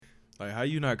Like, how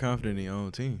you not confident in your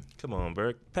own team? Come on,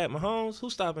 Bert. Pat Mahomes,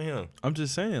 who's stopping him? I'm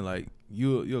just saying, like,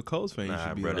 you're a Colts fan. You Nah,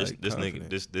 should be bro, like this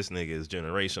confident. nigga is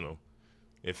generational.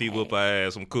 If he whoop our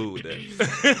ass, I'm cool with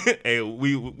that. Hey,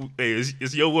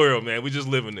 it's your world, man. We just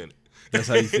living in it. That's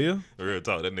how you feel? Real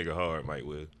talk, that nigga hard, Mike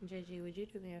Will. JG, would you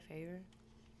do me a favor?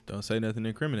 Don't say nothing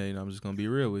incriminating. I'm just gonna be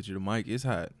real with you. The mic is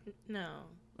hot. No.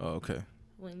 Oh, okay.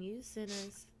 When you send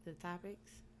us the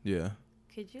topics, Yeah.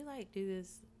 could you like do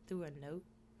this through a note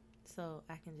so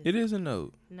I can just? It is a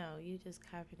note. No, you just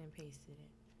copied and pasted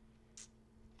it.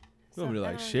 You want me to I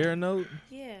like don't share a have- note?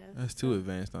 Yeah. That's too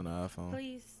advanced on the iPhone.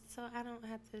 Please, so I don't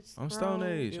have to. I'm scroll. Stone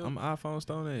Age. You I'm iPhone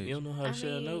Stone Age. You don't know how to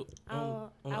share a note on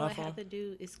all I would have iPhone? to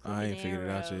do is click I ain't an figured it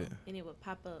out arrow, yet. and it would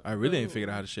pop up. I really ain't boom. figured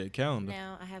out how to share a calendar.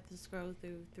 Now I have to scroll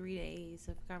through 3 days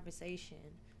of conversation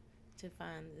to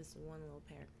find this one little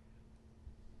paragraph.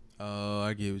 Oh,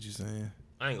 I get what you're saying.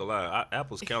 I ain't gonna lie,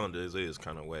 Apple's calendar is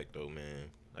kind of whack though, man.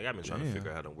 Like I've been trying to Damn. figure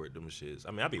out how to work them shits.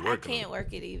 I mean, I be I working. can't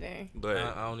work it either. But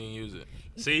I don't even use it.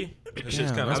 see, that shit's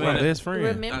Damn, kind that's of my mean, best friend.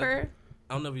 Remember,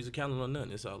 I don't never use a calendar or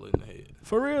nothing. It's all in the head.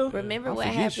 For real? remember I what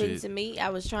forget happened shit. to me? I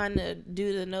was trying to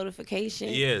do the notification.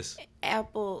 Yes.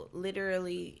 Apple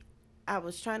literally, I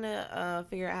was trying to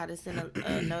figure out how to send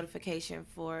a notification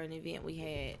for an event we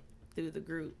had through the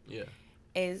group. Yeah.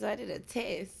 And so I did a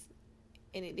test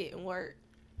and it didn't work.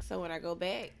 So when I go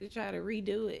back to try to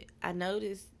redo it, I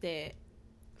noticed that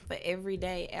for every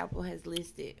day, Apple has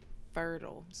listed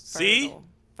fertile. See?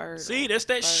 Fertile. See, that's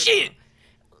that fertile. shit.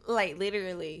 Like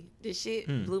literally, the shit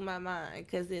blew my mind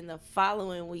because in the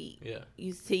following week, Yeah.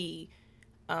 you see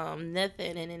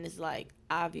nothing, and then it's like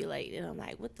ovulate, and I'm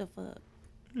like, what the fuck?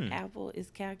 Apple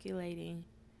is calculating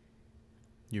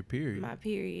Your period. my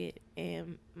period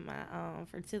and my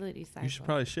fertility cycle. You should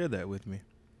probably share that with me.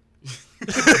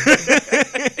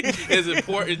 It's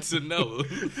important to know.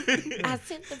 I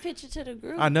sent the picture to the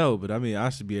group. I know, but I mean, I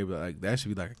should be able to, like, that should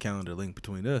be like a calendar link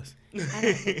between us.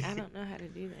 I don't know how to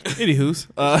do that. Anywho's,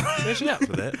 Especially out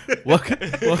for that.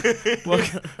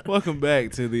 welcome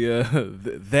back to the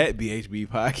That BHB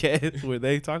podcast where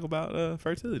they talk about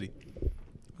fertility.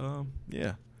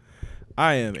 Yeah.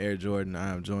 I am Air Jordan. I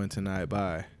am joined tonight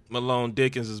by Malone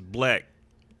Dickens is black.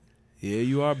 Yeah,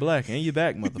 you are black and you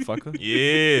back, motherfucker.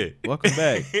 Yeah. Welcome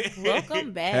back.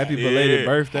 Welcome back. Happy belated Yeah.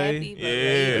 birthday. Happy Yeah.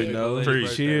 belated. You know,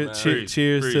 Belated cheers, birthday, man.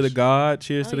 cheers to the God.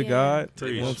 Cheers to the yeah. God.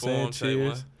 Preach. You know what I'm saying? Take one.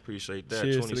 Cheers. Appreciate that.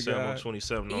 Cheers to the 27 on God.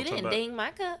 27. You I'm talking didn't about. ding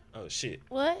my cup. Oh, shit.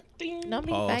 What? Ding. Don't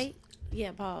be Pause. fake.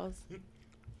 Yeah, pause.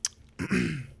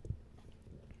 And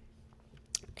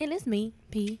it's me,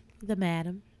 P, the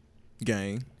madam.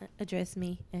 Gang. Address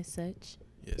me as such,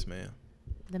 Yes, ma'am.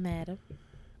 the madam.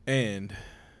 And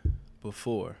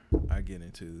before I get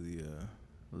into the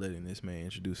letting this man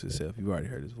introduce himself, you've already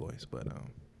heard his voice, but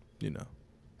you know,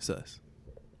 sus.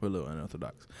 We're a little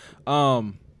unorthodox.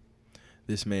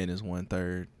 This man is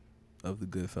 1/3 of the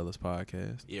Goodfellas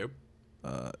podcast. Yep.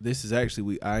 This is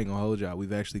actually I ain't gonna hold y'all.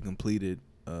 We've actually completed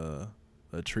a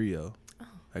trio. Oh.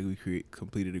 Like we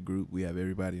completed a group. We have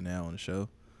everybody now on the show.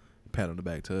 Pat on the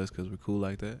back to us because we're cool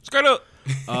like that. Straight up.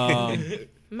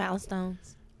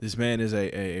 Milestones. This man is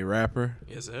a rapper,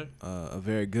 Yes, sir. a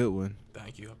very good one.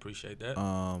 Thank you. I appreciate that.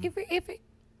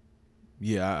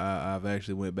 Yeah, I've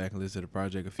actually went back and listened to the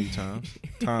project a few times.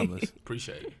 Timeless.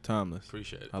 Appreciate it. Timeless.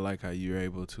 Appreciate it. I like how you're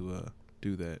able to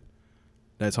do that.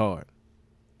 That's hard.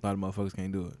 A lot of motherfuckers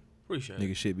can't do it. Appreciate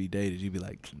Nigga it. shit be dated. You be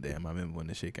like, damn, I remember when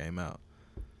this shit came out.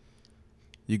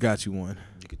 You got you one.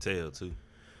 You could tell, too.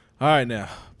 All right, now,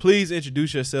 please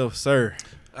introduce yourself, sir.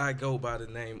 I go by the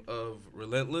name of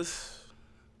Relentless.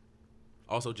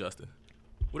 Also Justin.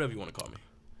 Whatever you want to call me.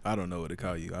 I don't know what to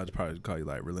call you. I'd probably call you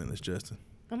like Relentless Justin.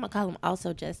 I'm going to call him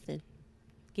also Justin.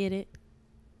 Get it?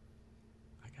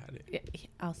 I got it. Yeah,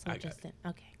 also I got Justin.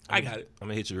 Okay. I got it. I'm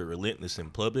going to hit you with Relentless in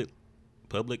public,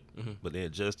 Mhm. but then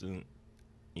Justin,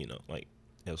 you know, like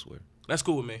elsewhere. That's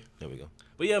cool with me. There we go.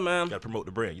 But yeah, man. Got to promote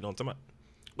the brand. You know what I'm talking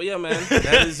But yeah, man.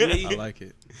 That is me. I like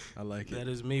it. I like That it.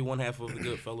 is me, one half of the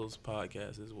Goodfellas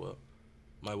podcast as well.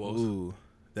 My woes. Ooh,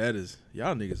 that is,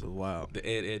 y'all niggas are wild. The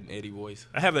Ed and Eddie voice.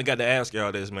 I haven't got to ask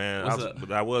y'all this, man. What's up?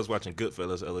 But I was watching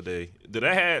Goodfellas the other day. Did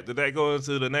that go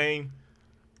into the name,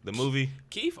 the movie?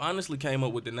 Keith honestly came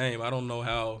up with the name. I don't know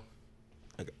how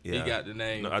he got the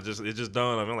name. No, it just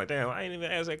dawned on me. I'm like, damn, I ain't even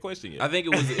asked that question yet. I think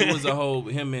it was a whole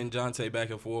him and Jonte back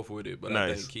and forth with it, but I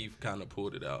Nice. think Keith kind of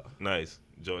pulled it out. Nice,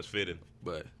 George fitting.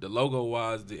 But the logo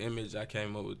wise, the image I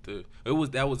came up with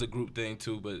that was a group thing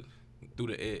too, but through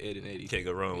the Ed and Eddie. Can't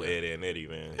go wrong with Yeah. Eddie and Eddie,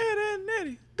 man. Ed and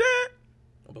Eddie.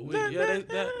 But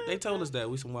they told us that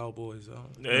we some wild boys. So.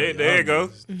 There you go.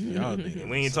 Y'all niggas. And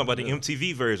we ain't talking about the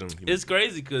MTV version. It's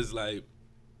crazy because like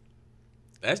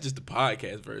That's just the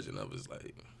podcast version of it. It's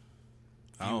like,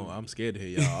 I'm scared to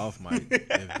hear y'all off mic. If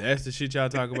that's the shit y'all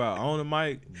talk about on the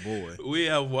mic, boy. we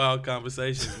have wild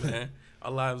conversations, man.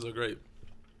 Our lives are great.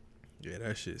 Yeah,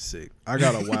 that shit's sick. I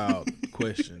got a wild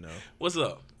question though. What's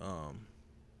up?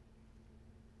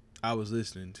 I was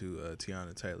listening to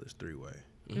Tiana Taylor's 3-Way.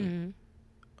 Mm-hmm.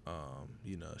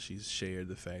 You know, she's shared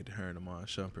the fact that her and Amon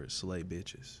Shumpert slay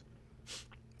bitches.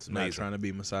 It's Not amazing. trying to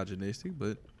be misogynistic,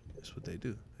 but that's what they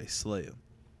do. They slay them.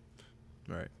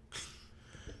 Right.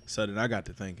 So then I got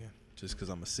to thinking, just because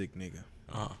I'm a sick nigga.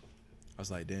 I was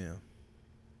like, damn.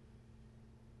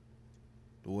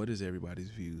 What is everybody's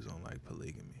views on, like,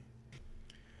 polygamy?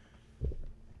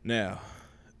 Now,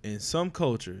 in some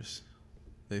cultures,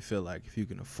 they feel like if you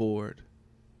can afford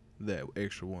that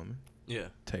extra woman, Yeah.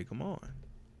 take them on.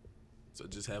 So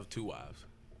just have 2 wives.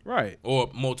 Right. Or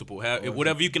multiple.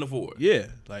 Whatever you can afford. Yeah.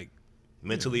 Like,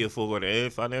 Mentally afford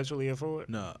and financially afford?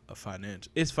 no, a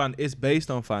financial. It's based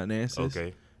on finances.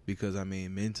 Okay. Because, I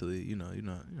mean, mentally, you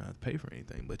don't have to pay for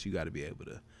anything, but you got to be able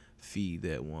to feed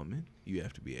that woman. You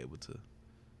have to be able to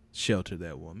shelter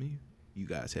that woman. You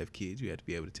guys have kids. You have to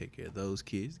be able to take care of those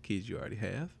kids, the kids you already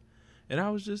have. And I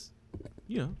was just,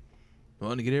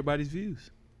 wanting to get everybody's views.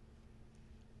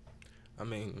 I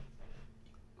mean,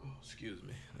 excuse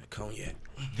me. That cognac.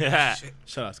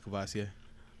 Shout out to Cavassier.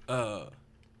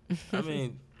 I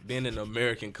mean, being in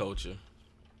American culture,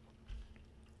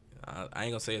 I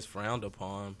ain't gonna say it's frowned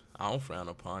upon. I don't frown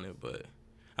upon it, but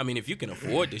I mean, if you can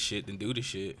afford the shit, then do the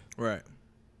shit. Right.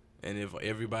 And if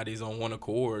everybody's on one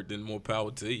accord, then more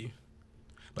power to you.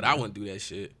 But I wouldn't do that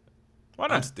shit. Why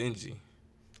I'm not? stingy.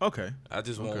 Okay. I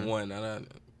just want one, and I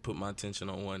put my attention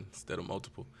on one instead of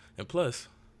multiple. And plus,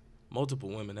 multiple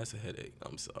women, that's a headache.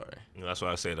 I'm sorry. That's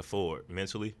why I said afford.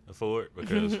 Mentally afford,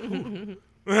 because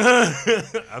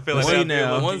I feel like See, I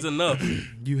now- feel One's enough.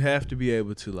 You have to be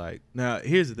able to, like, now,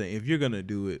 here's the thing. If you're going to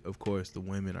do it, of course, the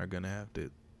women are going to have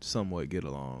to somewhat get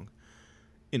along.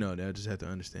 They'll just have to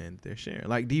understand that they're sharing.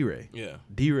 Like D-Ray. Yeah.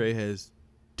 D-Ray has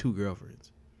 2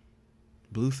 girlfriends.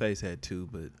 Blueface had 2,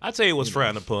 but I tell you what's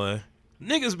frowned upon.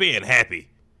 Niggas being happy.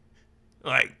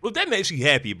 Like, if that makes you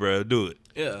happy, bro, do it.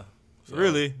 Yeah. So,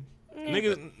 Really.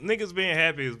 Niggas being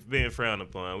happy is being frowned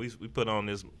upon. We put on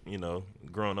this,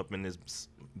 growing up in this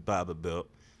Bible Belt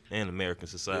and American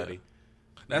society.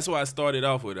 That's why I started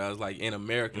off with it. I was like, in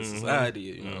American society,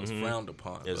 it's frowned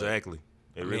upon. But, Exactly.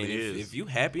 It I really mean, is. If you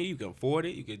happy, you can afford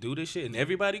it, you can do this shit, and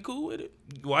everybody cool with it.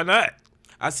 Why not?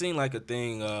 I seen like a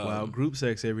thing. wow, group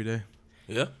sex every day.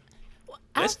 Yeah.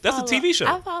 That's a TV show.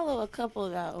 I follow a couple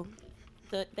though.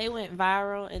 They went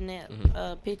viral in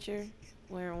that picture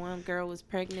where one girl was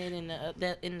pregnant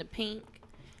in the pink.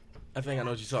 I think I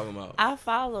know what you're talking about. I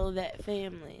follow that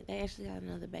family. They actually got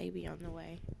another baby on the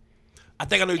way. I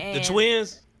think I know the And-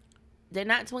 twins. They're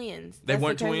not twins. They That's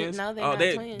weren't the crazy- twins. No, they're oh,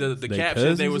 not twins. the They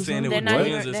captions they cousins were or saying they something? were they're not twins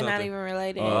even. or They're something. not even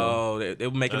related. Oh, they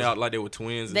were making it out like they were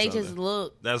twins. Or They something. just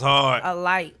look That's hard.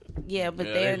 alike. Yeah, but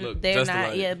Yeah, they look they're just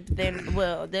not. alike. Yeah,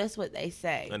 well, that's what they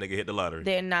say. That nigga hit the lottery.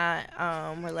 They're not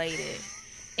related.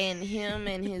 And him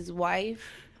and his wife,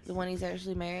 the one he's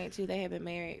actually married to, they have been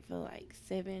married for like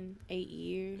 7-8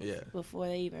 years Yeah. before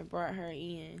they even brought her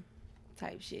in,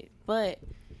 type shit. But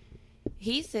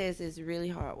he says it's really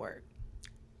hard work.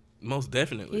 Most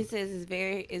definitely. He says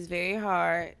it's very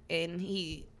hard, and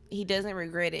he doesn't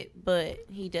regret it, but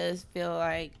he does feel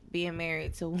like being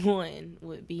married to one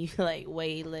would be like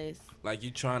way less. Like you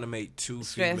trying to make 2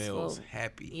 Stressful. females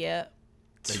happy. Yep.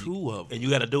 2 of them. And you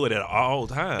got to do it at all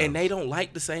times. And they don't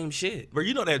like the same shit. Bro,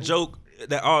 you know that joke,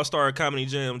 that All-Star Comedy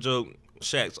Jam joke,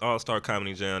 Shaq's All-Star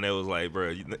Comedy Jam, that was like, bro,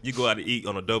 you go out to eat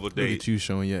on a double Look date. at you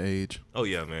showing your age. Oh,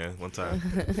 yeah, man. One time.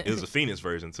 It was a Phoenix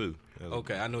version, too.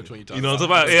 Okay, I know which one you're talking You know what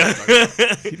about. I'm talking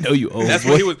about? Yeah. You know you old. That's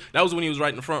boy. when he was. That was when he was right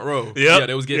in the front row. Yep. Yeah,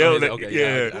 they was getting. Yeah, on his, that- okay, yeah.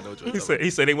 yeah. I know what you're talking He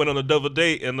said they went on a double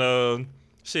date, and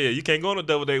shit, you can't go on a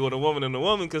double date with a woman and a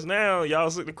woman because now y'all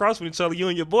sitting across from each other, you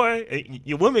and your boy, and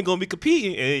your woman gonna be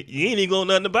competing, and you ain't even gonna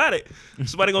know nothing about it.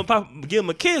 Somebody gonna give him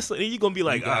a kiss, and you gonna be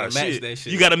like, You gotta ah, match shit. that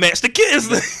shit. You gotta match the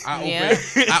kiss.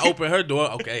 I open her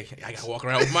door. Okay, I gotta walk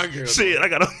around with my girl. Shit, I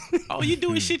gotta. Oh, you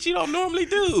doing shit you don't normally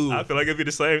do. I feel like it'd be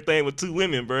the same thing with 2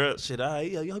 women, bro. Shit, you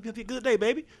hope you have a good day,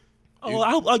 baby. You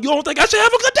don't think I should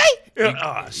have a good day?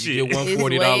 Ah, You shit. get one It's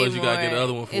 $40, way you gotta get the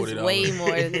other one $40. It's way more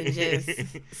than just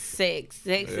sex.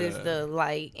 Sex is Yeah.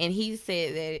 the and he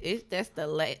said that that's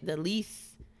the least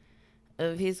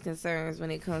of his concerns when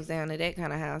it comes down to that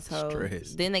kind of household.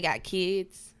 Stress. Then they got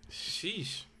kids.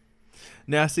 Sheesh.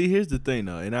 Now, see, here's the thing,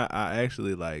 though, and I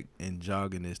actually, like, in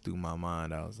jogging this through my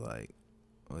mind, I was like,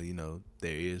 well,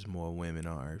 there is more women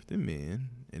on Earth than men,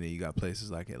 and then you got places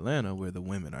like Atlanta where the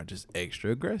women are just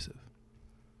extra aggressive.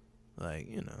 Like,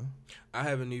 you know. I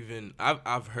haven't even.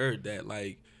 I've heard that,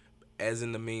 like, as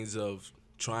in the means of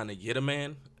trying to get a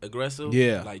man aggressive.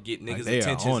 Yeah. Like get Like, niggas' they are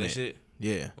attentions on and it. shit.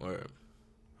 Yeah. Or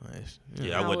Nice.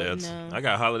 Yeah, I I went wouldn't there. know. I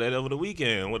got hollered at over the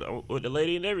weekend with the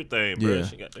lady and everything, bro. Yeah.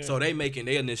 She got so they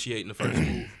initiating the first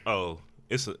move. Oh,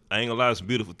 I ain't gonna lie, it's a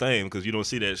beautiful thing because you don't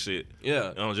see that shit.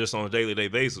 Yeah. Just on a daily day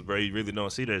basis, bro. You really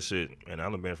don't see that shit. And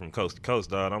I've been from coast to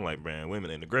coast, dog. I'm like, man, women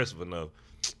ain't aggressive enough.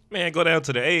 Man, go down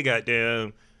to the A,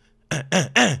 goddamn.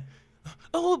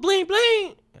 Oh, bling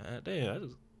bling. God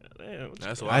damn,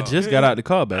 That's I wild. just got out the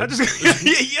car, baby. I just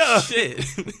yeah. Shit.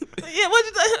 Yeah, what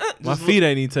you think? My feet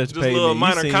ain't even touch the just little pavement. You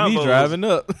minor seen combos. me driving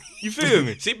up. You feel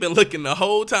me? She been looking the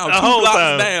whole time. The 2 whole blocks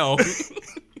time. down.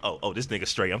 Oh, this nigga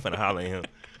straight. I'm finna holler at him.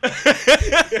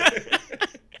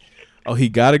 Oh, he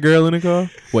got a girl in the car?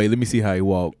 Wait, let me see how he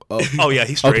walk. Oh yeah,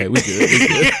 he's straight. Okay, we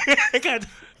good. God.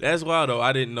 That's wild though.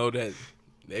 I didn't know that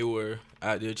they were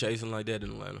out there chasing like that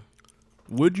in Atlanta.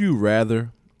 Would you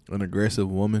rather an aggressive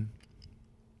woman,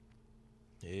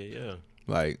 Yeah.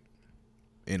 like,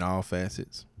 in all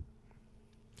facets?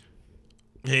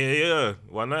 Yeah.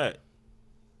 Why not?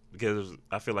 Because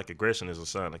I feel like aggression is a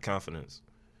sign of confidence.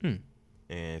 Hmm.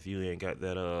 And if you ain't got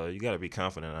that, you gotta be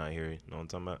confident out here. You know what I'm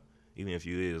talking about? Even if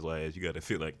you is like, you gotta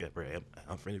feel like that, bro.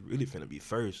 I'm really finna be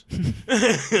first.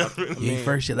 You ain't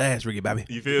first, you last, Ricky, baby.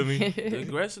 You feel me? The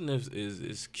aggressiveness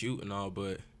is cute and all,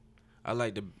 but I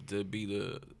like to be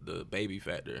the baby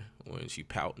factor when she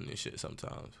pouting and shit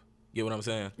sometimes. Get what I'm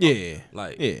saying? Yeah.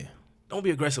 Like, Yeah. don't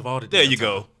be aggressive all the time.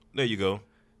 There you go.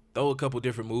 Throw a couple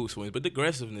different mood swings, but the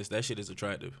aggressiveness, that shit is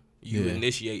attractive. You Yeah.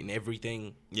 initiating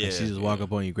everything. Yeah. And she just walk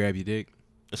up on you, grab your dick.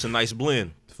 It's a nice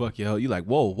blend. Fuck your hoe. You like,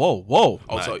 whoa.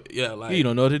 Also, yeah, like You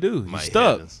don't know what to do. You My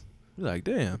stuck. heavens. You're like,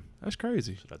 damn, that's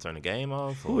crazy. Should I turn the game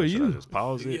off? Who Or are should you? I just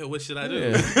pause it? yeah, what should I do?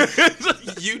 Yeah.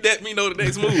 You let me know the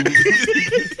next move.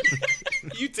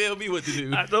 You tell me what to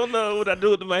do. I don't know what I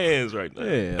do with my hands right now.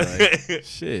 Yeah, like,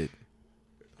 shit.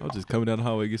 I was just coming down the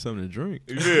hallway to get something to drink.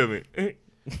 You feel me?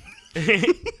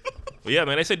 But yeah,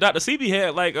 man, they say Dr. CB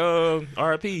had like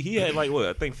RIP. He had like what?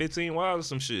 I think 15 wives or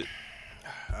some shit.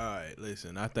 All right,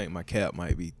 listen, I think my cap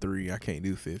might be 3. I can't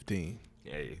do 15.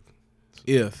 Yeah.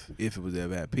 If it was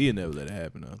ever happen. P never let it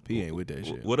happen, though. P ain't with that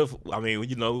shit. What if? I mean,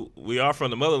 you know, we are from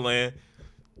the motherland.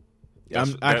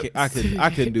 I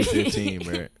couldn't do 15,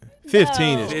 bro.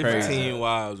 15 is crazy. 15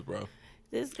 wives, bro.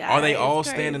 This guy Are they is all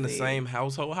crazy. staying in the same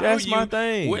household? How That's are you, my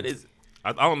thing. What is?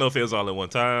 I don't know if it was all at one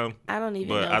time, I don't even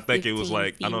but know. I think it was 15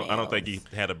 like I don't think he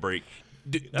females. had a break.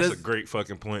 That's Does, a great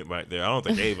fucking point right there. I don't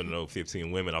think they even know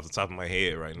 15 women off the top of my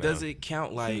head right now. does it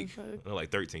count like They're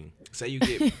like 13. say you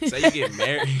get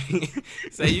married,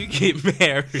 say you get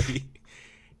married,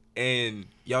 and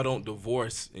y'all don't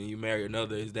divorce and you marry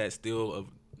another? Is that still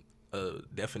a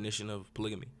definition of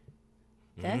polygamy?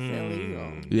 That's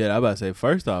illegal. Yeah, I about to say,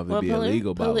 first off, it'd Well, be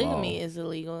illegal by law. polygamy is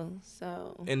illegal.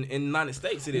 So In the United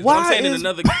States, it is. Why I'm saying in is-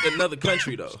 another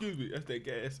country though. Excuse me, that's that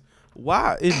gas.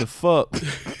 Why in the fuck?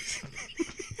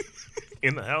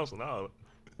 In the house and all.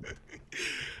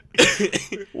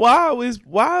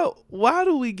 Why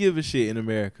do we give a shit in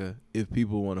America if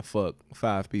people want to fuck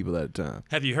 5 people at a time?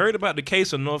 Have you heard about the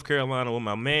case in North Carolina where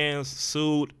my man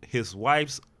sued his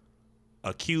wife's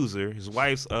accuser, his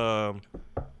wife's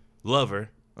lover?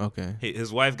 Okay.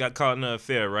 His wife got caught in an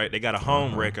affair, right? They got a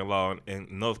home wrecking law in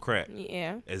North Crack.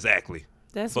 yeah, Exactly.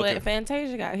 that's Fucking- what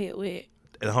Fantasia got hit with.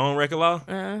 The home wrecking law?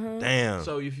 Uh-huh. Damn.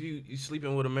 So if you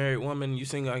sleeping with a married woman, you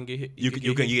think I can get hit? You can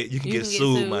get get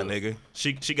sued, my sued. nigga.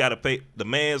 She got to pay. The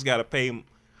man's got to pay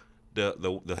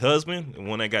the husband, the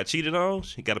one that got cheated on.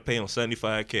 She got to pay him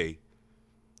 $75K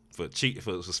for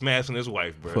smashing his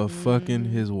wife, bro. For fucking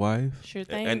his wife? Sure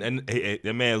thing. and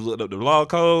the man looked up the law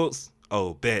codes.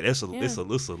 Oh, bet it's a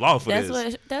law for that's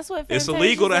this. that's what It's Fantasia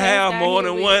illegal to says have got more hit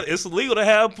than with. one. It's illegal to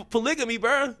have polygamy,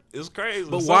 bro. It's crazy.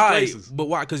 But in some why? places. But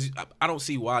why? Because I don't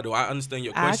see why though. I understand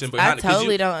your I question, but how- 'cause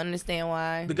totally you, don't understand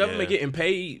why. the government Yeah. getting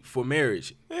paid for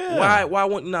marriage. Yeah. Why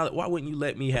wouldn't you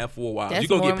let me have 4 wives? That's You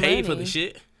gonna more get paid for money. the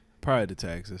shit? Probably the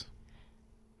taxes.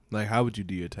 Like, how would you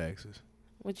do your taxes?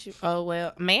 What you? Oh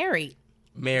well, married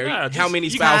Married? Nah, How just- many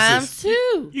you times spouses?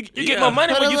 2. You get Yeah. more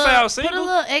money when you file Put single. a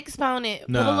little exponent.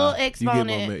 Nah, put a little you get more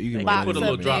exponent. ma- you get more box money Put a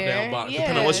little up drop-down there. box. Yeah,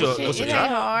 Depending on what's your shit, it job. ain't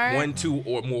hard. 1, 2,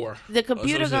 or more. The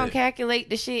computer That's what I'm gonna saying. calculate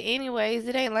the shit anyways.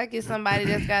 It ain't like it's somebody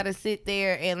that's gotta sit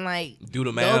there and like Do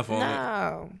the math go, on it.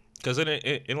 no. Because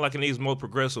in like in these more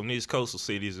progressive, in these coastal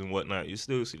cities and whatnot, you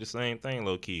still see the same thing,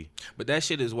 low key. But that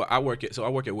shit is what I work at. So I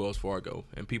work at Wells Fargo,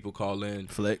 and people call in.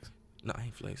 Flex? No, I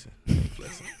ain't flexing. I ain't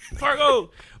flexing.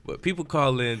 Fargo. But people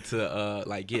call in to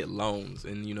like get loans,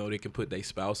 and you know they can put their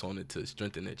spouse on it to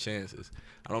strengthen their chances.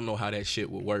 I don't know how that shit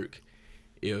would work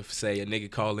if say a nigga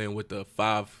call in with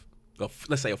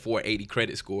let's say a 480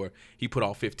 credit score, he put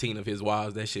all 15 of his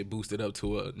wives, that shit boosted up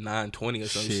to a 920 or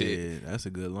some shit. That's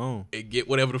a good loan. And get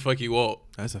whatever the fuck you want.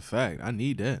 That's a fact. I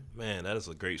need that. Man, that is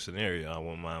a great scenario. I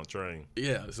won't mind trying.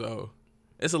 Yeah, so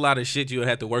it's a lot of shit you'll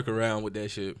have to work around with that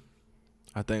shit.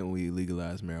 I think when we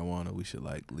legalize marijuana, we should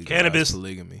like legalize Cannabis.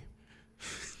 polygamy.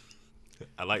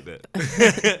 I like that.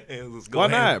 Why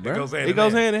not, bro? It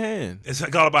goes hand in hand. It's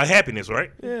like all about happiness,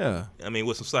 right? Yeah. I mean,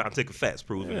 with some scientific facts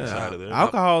proven inside of there.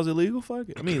 Alcohol is illegal. Fuck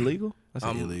it. I mean, legal. I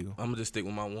said illegal. I'm gonna just stick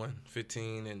with my 1.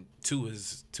 15 and 2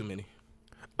 is too many.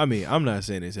 I mean, I'm not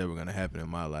saying it's ever gonna happen in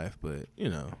my life, but you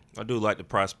know, I do like the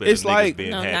prospect It's of like- niggas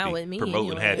being No, happy, not with me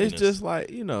promoting anyway. happiness. it's just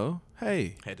like, you know,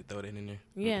 hey, Had to throw that in there.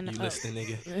 Yeah, You no. listening,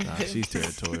 nigga? nah, she's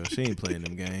territorial. She ain't playing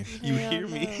them games. You Hell hear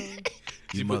me? no.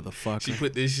 You motherfucker. She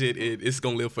put this shit in. It's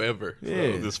gonna live forever.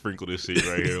 Yeah. Just sprinkle this shit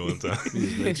right here one time.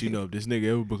 Just let you know if this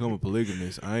nigga ever become a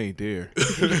polygamist, I ain't there.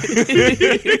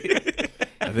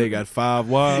 If they got 5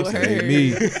 wives, it ain't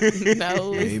me.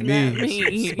 No, It it's ain't not me.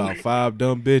 me. It's about 5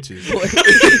 dumb bitches.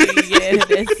 Yeah,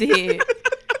 that's it.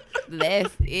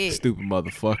 That's it. Stupid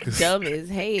motherfuckers. Dumb as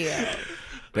hell.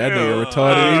 That nigga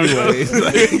retarded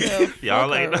anyway.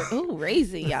 Y'all ain't- Who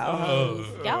raising y'all hoes?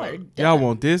 Y'all are dumb. Y'all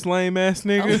want this lame ass Oh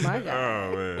nigga? my god.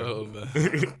 Oh man. Oh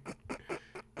man.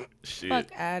 Shit. Fuck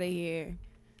out of here.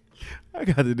 I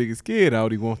got the nigga scared. I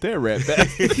don't even want that rap back.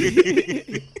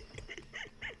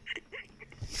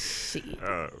 Shit.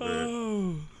 Oh,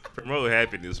 man. Promote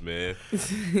happiness, man.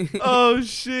 Oh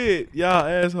shit, y'all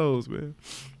assholes, man.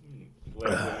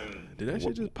 Black Did that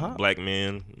shit just pop? Black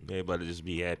men, everybody just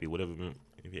be happy. Whatever.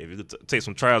 If you take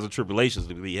some trials and tribulations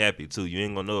to be happy too, you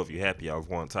ain't gonna know if you're happy off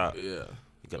one top. Yeah.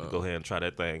 You gotta go ahead and try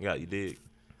that thing out. You dig?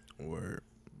 Word.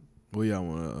 Where y'all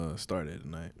want to start at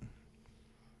tonight?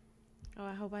 Oh,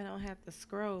 I hope I don't have to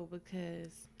scroll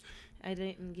because I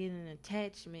didn't get an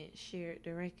attachment shared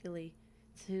directly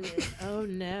to it. Oh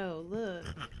no, look.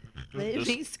 Let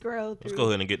me scroll through. Let's go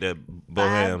ahead and get that 5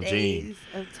 Bohem days gene.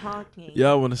 of talking.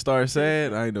 Y'all want to start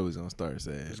sad? I ain't know he's gonna start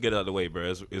sad. Let's get it out of the way,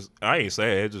 bro. I ain't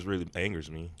sad. It just really angers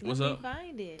me. Let What's me up?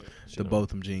 find it. The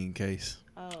Botham Jean case.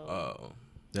 Oh. Oh.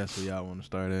 That's where y'all want to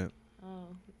start at. Oh,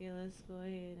 yeah, let's go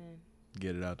ahead and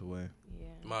Get it out the way. yeah.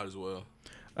 Might as well.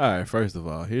 All right. First of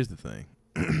all, here's the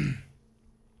thing.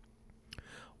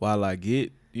 While I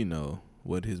get, you know,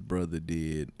 what his brother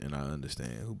did, and I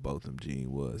understand who Botham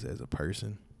Jean was as a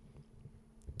person,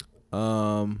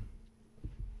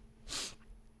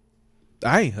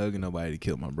 I ain't hugging nobody to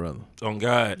kill my brother. On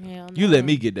God, Hell You no. let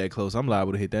me get that close, I'm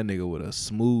liable to hit that nigga with a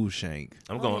smooth shank.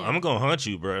 I'm Oh, going. yeah. I'm gonna hunt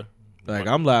you, bro. Like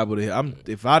I'm liable to.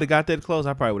 If I'd have got that close,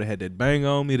 I probably would have had that bang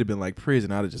on me. It'd have been like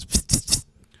prison. I'd have just.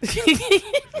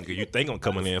 Nigga, you think I'm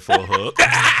coming in for a hug?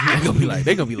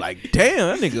 they gonna be like,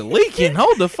 damn, that nigga leaking.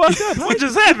 Hold the fuck up. What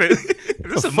just happened? Is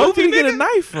this The a fuck movie, did he get a nigga?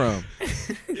 knife from?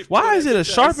 Why is it a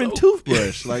sharpened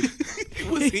toothbrush? Like,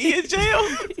 Was he in jail?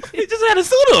 He just had a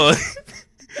suit on.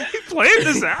 He planned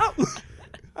this out.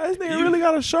 this nigga really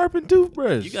got a sharpened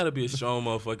toothbrush. You gotta be a strong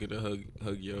motherfucker to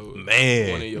hug your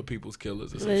Man. one of your people's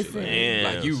killers or some Listen. shit like that.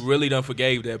 Man. Like you really done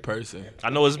forgave that person. I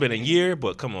know it's been a year,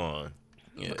 but come on.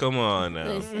 Yeah. Come on now.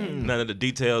 Listen. None of the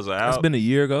details are That's out. been a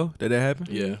year ago that happened.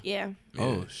 Yeah. Yeah.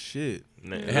 Oh shit.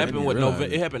 It I happened didn't with realize.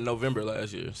 It happened November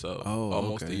last year, so Oh,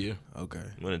 almost okay. a year. Okay.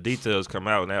 When the details come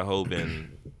out, and that whole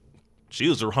been, she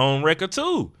was a home wrecker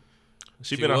too.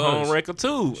 She been a was. home wrecker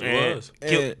too. She and was.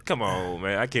 And- come on,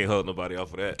 man. I can't hug nobody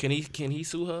off of that. Can he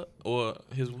sue her or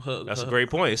his her? That's a her- great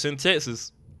point. It's in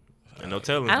Texas. And no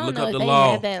telling. I don't Look know up if the they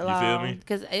law. have that You law feel me?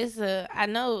 because I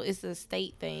know it's a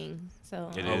state thing, so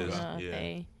It I don't is, know if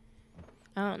yeah.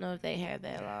 I don't know if they have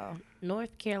that law.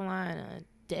 North Carolina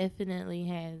definitely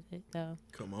has it though.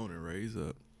 Come on and raise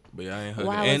up. But I ain't hugging.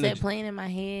 Why was and that the, playing in my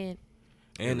head?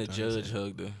 and the Every time judge you say it.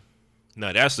 hugged her.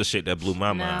 No, that's the shit that blew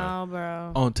my mind. No,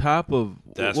 bro. On top of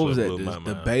That's what was what that? blew my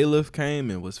The mind. bailiff came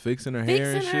and was fixing her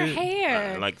hair and Fixing her shit.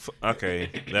 hair. Like, okay,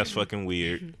 that's fucking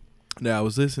weird. Now I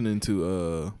was listening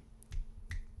to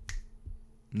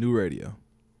New Radio,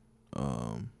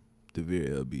 Devere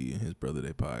LB and his brother,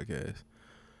 their podcast,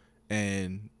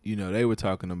 and you know they were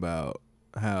talking about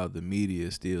how the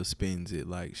media still spins it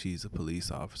like she's a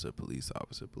police officer,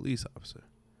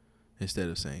 instead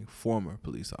of saying former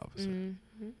police officer.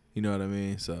 Mm-hmm. You know what I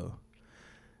mean? So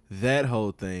that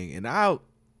whole thing, and I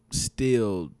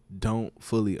still don't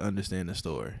fully understand the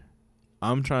story.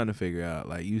 I'm trying to figure out,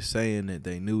 like, you saying that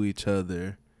they knew each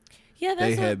other, Yeah, that's they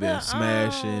what had been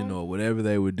smashing or whatever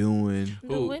they were doing.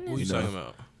 the Who witness. you You know. talking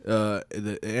about?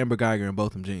 The Amber Geiger and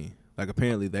Botham Jean, like,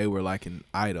 apparently they were like an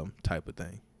item type of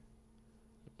thing.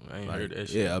 I ain't Like, heard that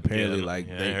shit. yeah, apparently, Yeah, like,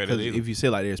 yeah, I ain't heard it because either. if you say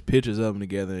like there's pictures of them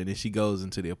together, and then she goes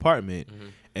into the apartment, Mhm.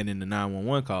 and then the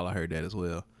 911 call, I heard that as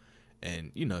well.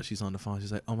 And you know, she's on the phone.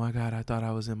 She's like, "Oh my God, I thought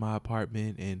I was in my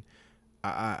apartment, and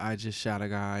I just shot a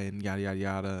guy, and yada yada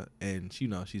yada." And you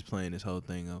know, she's playing this whole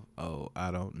thing of, "Oh,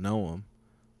 I don't know him,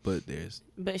 but there's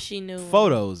But she knew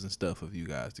photos and stuff of you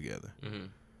guys together." Mhm.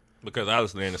 Because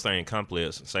obviously in the same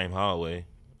complex, same hallway,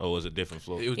 or was it different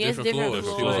floor? It was It's different floors.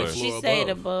 different She was floors. a She floor stayed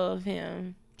above. above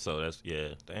him. So that's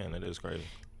damn, that is crazy.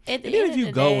 At the And then end if you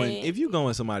of the go in, day, if you go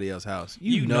in somebody else's house,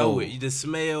 You know it. The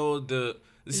smell,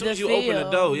 as soon The as you open the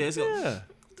feel. door, yeah, it's Yeah.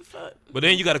 what the fuck? But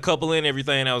then you got a couple in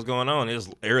everything that was going on. It's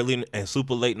early and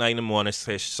super late night in the morning.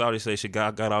 Shawty said she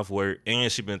got off work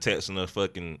and she been texting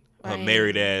her Right.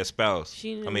 married ass spouse.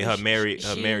 She knew I mean what her married But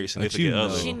significant you know.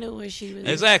 other. she knew where she was.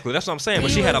 Exactly, that's what I'm saying.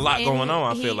 But He she had a was lot in going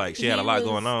on. I he- feel like she had a he lot was-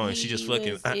 going on, and she he just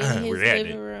fucking was in his reacted.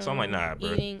 living room So I'm like, nah,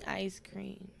 bro. eating ice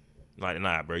cream. Like,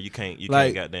 nah, bro. You can't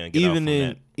like goddamn get off from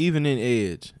that. even in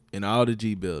Edge in all the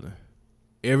G building,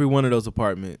 every one of those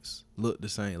apartments look the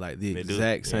same, like the They do,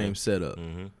 exact yeah. same setup,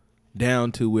 Mm-hmm.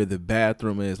 down to where the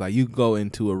bathroom is. Like you go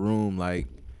into a room, like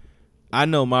I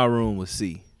know my room was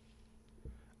C.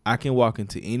 I can walk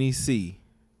into any C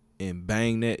and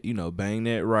bang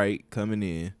that right coming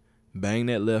in, bang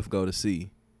that left, go to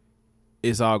C.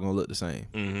 It's all gonna look the same.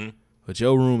 Mm-hmm. But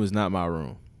your room is not my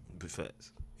room.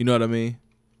 Facts. You know what I mean?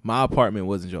 My apartment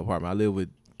wasn't your apartment. I lived with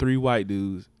 3 white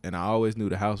dudes, and I always knew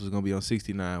the house was gonna be on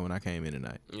 69 when I came in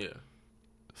tonight. Yeah,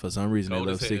 For some reason, Cold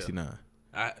they as love hell. 69.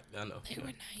 I know. They were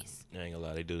nice. I ain't gonna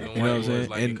lie, they do. Them You know what I'm white saying? boys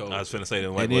like And- it cold. I was finna say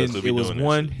them white And boys then do be it was doing that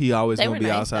one, shit. he always They gonna were be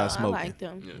nice, outside though. smoking. I liked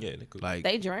them. Yeah. Yeah, they cool. Like,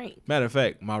 They drank. matter of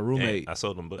fact, my roommate, I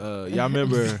sold them, but y'all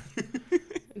remember,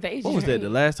 They what was that, drank. the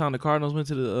last time the Cardinals went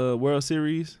to the World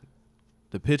Series?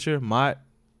 The pitcher, Mott,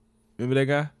 remember that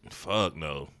guy? fuck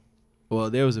no. Well,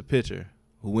 there was a pitcher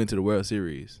who went to the World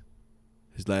Series.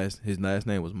 His last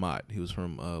name was Mott. He was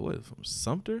from, from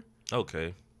Sumter?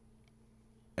 Okay.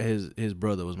 His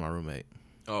brother was my roommate.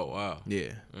 Oh wow.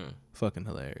 Yeah. Mm. Fucking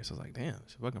hilarious. I was like, damn,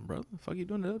 it's your fucking brother. The fuck you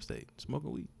doing it upstate?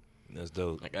 Smoking weed. That's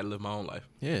dope. I gotta live my own life.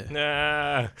 Yeah.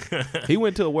 Nah. He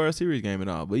went to a World Series game and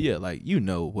all. But yeah, like, you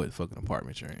know what fucking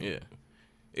apartment you're in. Yeah.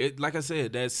 It like I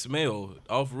said, that smell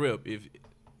off rip. If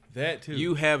That too.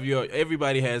 you have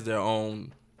everybody has their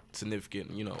own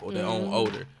significant, or their own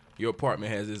odor. Your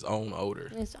apartment has its own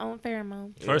odor. Its own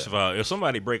pheromone. First of all, if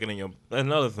somebody breaking in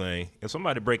if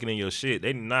somebody breaking in your shit,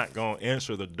 they not gonna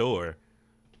answer the door.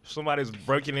 If somebody's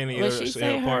breaking into Well, your she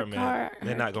said her apartment, car-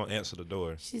 they're not gonna answer the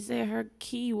door. She said her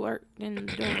key worked in the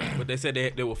door. But they said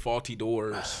there were faulty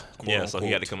doors. Yeah, so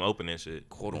he had to quote come open that shit.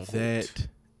 unquote. That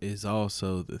is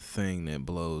also the thing that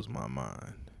blows my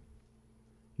mind.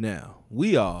 Now,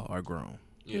 we all are grown.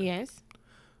 Yeah. Yes.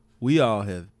 We all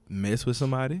have messed with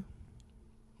somebody.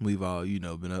 We've all,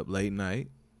 been up late night,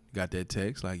 got that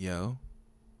text like, yo,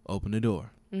 open the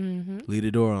door. Mm-hmm. Leave the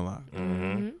door unlocked.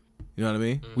 Mm-hmm. You know what I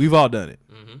mean? We've all done it.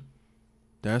 Mm-hmm.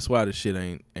 That's why the shit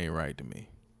ain't right to me.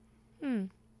 Hmm.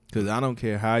 Because I don't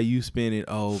care how you spin it.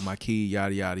 Oh, my key,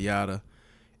 yada, yada, yada.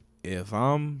 If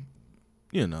I'm,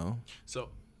 So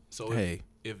hey,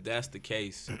 if that's the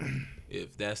case,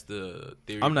 if that's the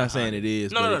theory, I'm not behind saying it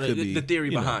is, No, but no, it no. could The, be, the theory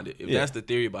you know, behind it. If yeah. that's the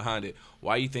theory behind it,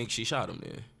 why you think she shot him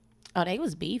then? Oh, they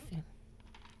was beefing.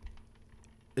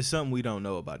 It's something we don't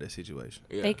know about that situation.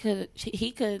 Yeah. He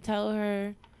could have told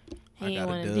her he I didn't gotta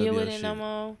want to dub deal your with it no shit.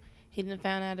 more. He didn't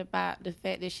found out about the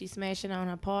fact that she smashing on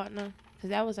her partner. Because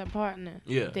that was her partner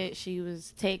Yeah. that she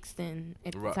was texting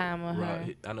at the Right, time of her.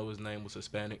 right. I know his name was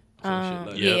Hispanic. Some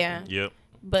shit like Yeah. that. Yep.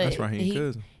 But That's Raheem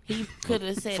cousin. he could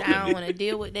have said, I don't want to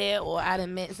deal with that, or I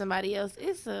done met somebody else.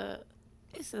 It's a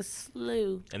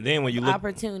slew And then when you of look,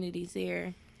 opportunities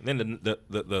here. then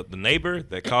the neighbor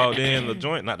that called in the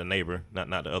joint, not the neighbor, not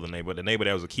the other neighbor, the neighbor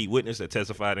that was a key witness that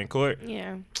testified in court,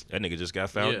 Yeah. that nigga just got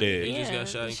found Yeah, dead. he just got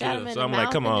shot and him killed. in So the I'm like,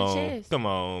 mouth come and the on, chest. come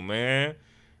on, man.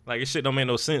 Like, this shit don't make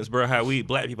no sense, bro. How we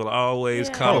black people are always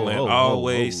Yeah. calling, Whoa, whoa,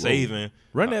 always whoa, whoa. saving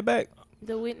Run that back.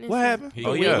 The witness. What happened? He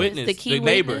Oh, was yeah. a witness. The key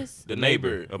neighbor. witness? The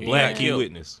neighbor. a He black got key killed.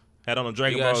 witness. Had on a He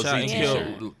Dragon got Ball shot Z and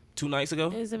t-shirt. killed 2 nights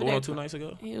ago. It was Going on 2 nights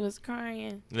ago. He was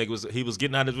crying. He was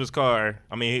getting out of his car.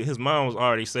 I mean, his mom was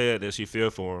already said that she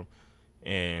feared for him,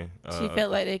 and She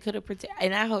felt like they could have protected.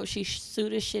 And I hope she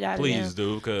sued the shit out please of them.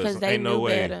 do, because they ain't no knew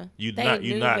way better. you They not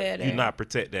knew better.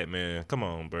 protect that man. Come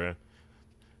on, bro.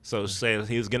 So she said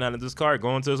he was getting out of this car,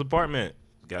 going to his apartment,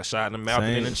 got shot in the mouth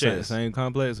and in the chest. Same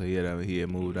complex, or he had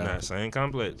moved out. Nah, same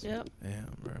complex. Yep.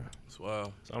 Damn, bro. That's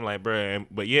wild. So I'm like, bro,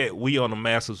 but yet we on the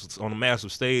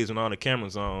massive stage and all the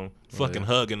cameras on, fucking yeah.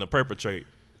 hugging the perpetrator.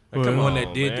 Come The on, one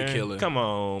that did man. the killing. Come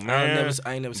on, man.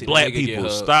 I ain't never seen Black a nigga get people,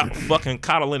 hugged. stop fucking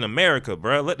coddling America,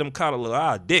 bro. Let them coddle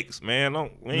our dicks, man.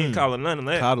 We ain't coddling none of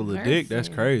that. Coddle a dick? That's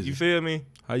crazy. You feel me?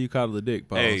 How you coddle a dick,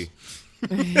 Paul? Hey.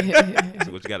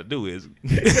 So what you got to do is.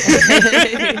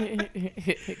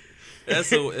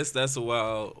 That's a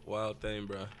wild thing,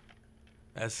 bro.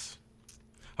 That's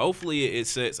hopefully it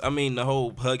sets. I mean, the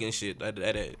whole hugging shit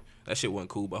that shit wasn't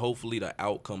cool, but hopefully the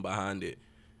outcome behind it.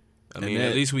 I mean,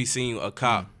 at least we seen a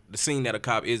cop. The scene that a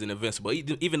cop isn't invincible.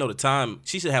 Even though the time,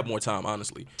 she should have more time.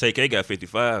 Honestly, TK got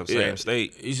 55, same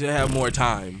state. He should have more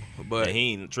time, but And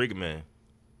he ain't the trigger man.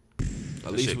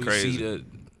 at least we see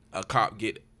a cop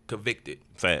get convicted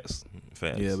Fast.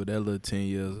 Yeah, but that little 10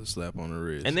 years of slap on the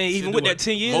wrist. And then even Should with do that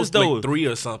 10 years most though, like 3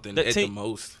 or something that at 10 the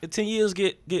most. the 10 years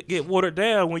get watered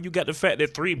down when you got the fact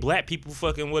that 3 black people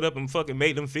fucking went up and fucking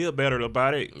made them feel better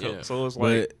about it. Yeah. So it's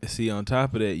like, But see, on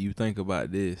top of that, you think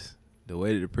about this: the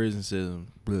way that the prison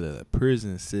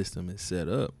system is set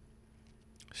up.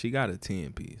 She got a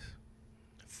 10 piece.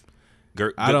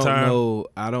 good I don't time. know.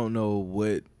 I don't know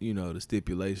what the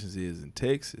stipulations is in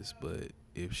Texas, but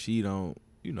if she don't,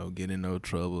 get in no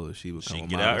trouble, if she become She a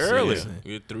get out model early. citizen,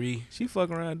 You're 3, she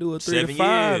fuck around, do a 3 7 to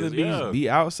 5, years, and yeah. be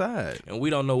outside. and we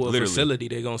don't know what Literally. facility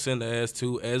they're gonna send her ass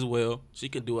to as well. She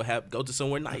could do go to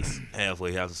somewhere nice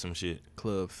Halfway house or some shit.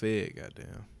 Club Fed,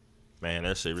 goddamn. Man,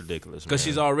 that shit ridiculous. because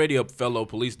man. she's already a fellow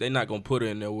police. They're not gonna put her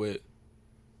in there with,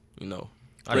 That's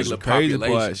the regular crazy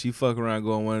population. part. She fuck around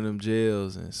going one of them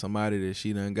jails, and somebody that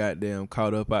she done goddamn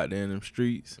caught up out there in them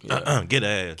streets Get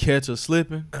ass. catch her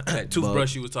slipping. That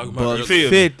toothbrush you was talking about Buck earlier.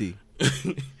 feel me? 50.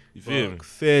 You feel me? Buck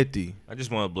 50. I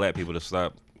just want black people to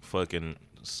stop fucking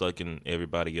sucking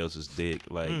everybody else's dick.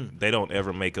 Like they don't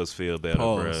ever make us feel better,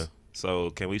 Pause. bruh. So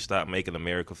can we stop making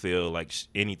America feel like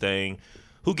anything?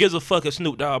 Who gives a fuck if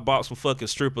Snoop Dogg bought some fucking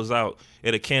strippers out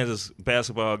at a Kansas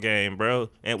basketball game, bro,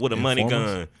 and with a money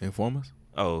gun? Informers?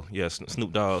 Oh yes,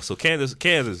 Snoop Dogg. So Kansas,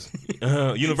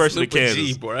 University of Snoop a Kansas.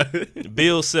 G, bro.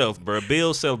 Bill Self, bro.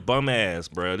 Bill Self, bum ass,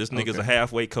 bro. This nigga's a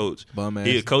halfway coach. Bum ass.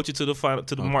 He'll coach you to the final,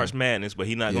 to the March Madness, but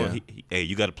he not Yeah. going. Hey,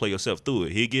 you got to play yourself through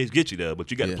it. He'll get you there,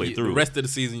 but you got to Yeah. play The through. rest of the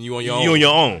season, you on your own. You on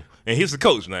your own, and he's the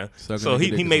coach now. Sucking So nigga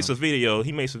he dick made is some video.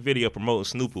 He made some video promoting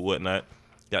Snoop or whatnot.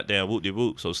 Goddamn whoop de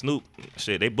whoop. So Snoop,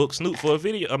 shit, they booked Snoop for a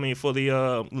video. I mean, for the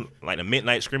like the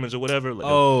midnight scrimmage or whatever.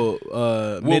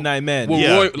 Like Midnight Madness.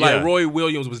 Well, Yeah, Roy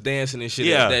Williams was dancing and shit.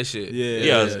 Yeah. At that shit.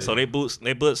 Yeah. So they booked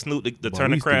Snoop to Boy,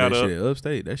 turn we the used to do crowd that up. shit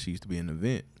upstate. That shit used to be an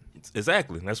event.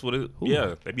 Exactly. That's what it. Ooh.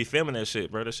 Yeah, they be filming that shit,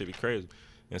 bro. That shit be crazy.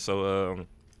 And so,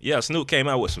 Snoop came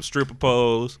out with some stripper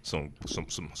pose, some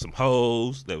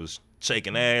hoes that was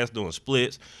shaking ass, doing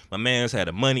splits. My man's had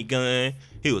a money gun.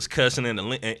 He was cussing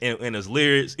in his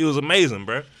lyrics. It was amazing,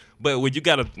 bro. But when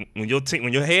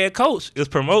your head coach is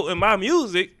promoting my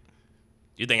music,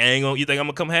 you think I'm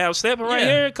gonna come half stepping right Yeah.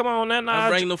 here? Come on, now. I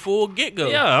bring the full get go.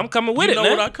 Yeah, I'm coming with You it. know now.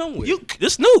 what I come with.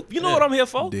 It's Snoop. You know Yeah. what I'm here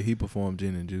for? Did he perform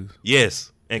Gin and Juice?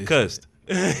 Yes, and It's cussed.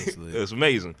 It's lit. It's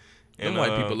amazing. Them And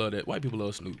white people love that. White people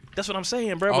love Snoop. That's what I'm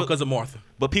saying, bro. All But, because of Martha.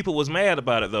 but people was mad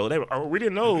about it though. They were, we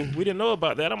didn't know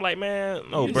about that. I'm like, man,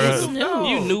 no, It's bro. Snoop.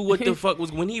 You knew what the fuck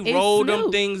was when he It's rolled them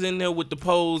Snoop. things in there with the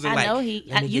pose and I like. know "Let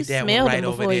me you get that one smelled right him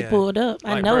over before he there." pulled up.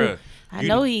 I Like, know. bruh, I you-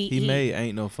 know He made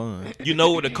Ain't No Fun. You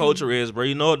know what the culture is, bro.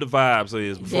 You know what the vibes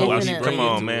is. Before Definitely. come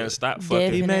on, Into man, it. stop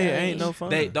fucking. He Definitely. made Ain't No Fun.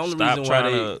 The only Stop reason why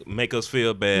trying they. to make us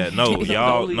feel bad. No,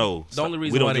 y'all, no. The only We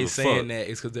reason don't why give they a saying fuck. that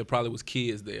is because there probably was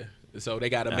kids there, so they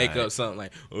got to make Alright. up something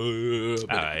like. But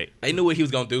Alright. They knew what he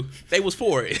was gonna do. They was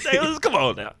for it. Hey, come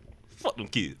on now. Fuck them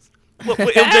kids. What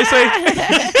MJ say?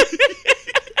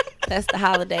 That's the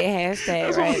holiday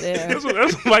hashtag right there. That's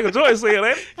what Michael Jordan said, ain't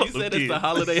it? Fuck You them said it's the kids.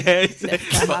 holiday hashtag.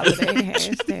 That's the holiday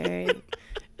hashtag.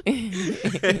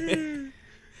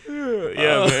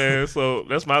 Yeah, man. So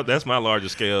that's my larger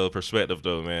scale perspective,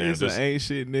 though, man. It's Just- an ain't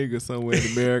shit nigga somewhere in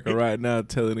America right now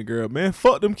telling a girl, man,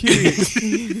 fuck them kids.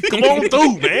 Come on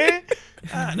through, man.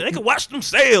 Ah, they can watch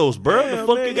themselves, bro. Yeah, the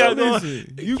fuck man, you got going?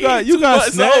 listen, You got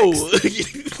snacks.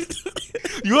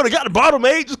 You already got the bottom,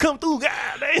 mate. Just come through,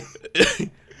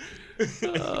 goddamn.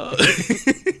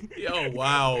 Yo,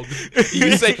 wild.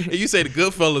 You say the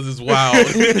Goodfellas is wild.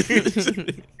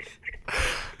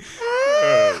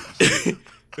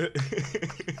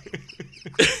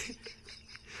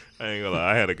 I ain't gonna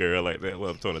lie. I had a girl like that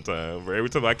once upon a time, bro. Every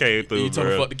time I came through, You told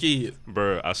me bro, fuck the kids.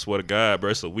 bro, I swear to God,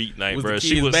 bro, it's a weeknight, Was bro. the She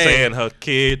kids was bad? saying her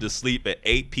kid to sleep at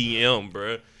 8 p.m.,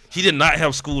 bro. She did not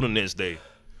have school the next day.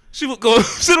 She would go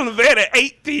sit on the bed at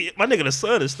 8 p.m. My nigga, the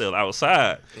sun is still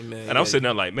outside. Hey, man, And I'm sitting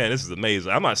there like, man, this is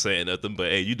amazing. I'm not saying nothing, but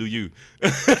hey, you do you.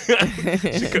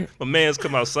 My man's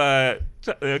come outside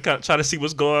Try to see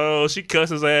what's going on. She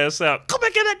cussed his ass out. Come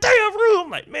back in that damn room. I'm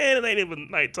like, man, it ain't even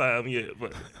nighttime yet.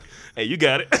 But hey, you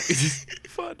got it.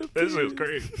 Fuck them That shit was kids.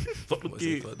 crazy. Fuck them What's it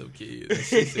kids. for them kids? And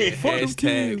she said Fuck them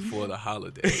hashtag kids. for the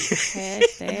holiday.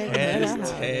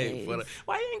 Hashtag for the.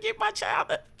 Why you didn't get my child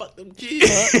that? Fuck them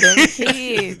kids. Fuck them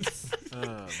kids.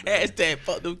 Hashtag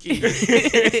fuck them kids.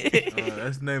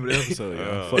 That's the name of the episode,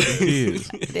 y'all. Fuck them kids.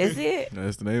 That's it.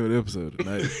 That's the name of the episode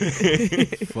tonight.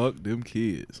 Fuck them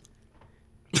kids.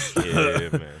 Yeah,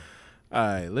 man. All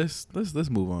right, let's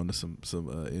move on to some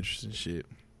interesting shit.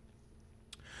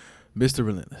 Mr.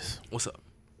 Relentless, What's up?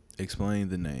 explain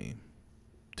the name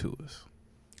to us.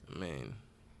 Man,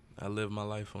 I live my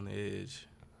life on the edge.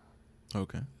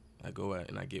 Okay. I go out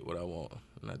and I get what I want,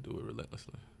 and I do it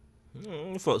relentlessly.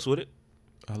 Fucks with it.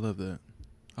 I love that.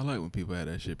 I like when people have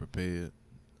that shit prepared,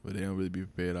 but they don't really be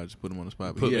prepared. I just put them on the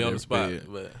spot. But Put he me had on that the spot,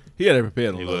 prepared. but He had that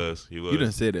prepared on He low. was. You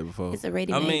done said that before. It's a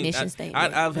ready I made mean, mission statement.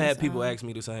 I've had That's people all. ask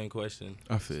me the same question.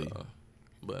 I feel you.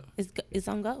 But It's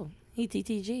on go. He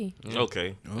TTG.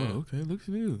 Okay. Oh, okay. Look at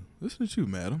you. Listen to you,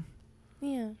 madam.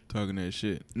 Yeah. Talking that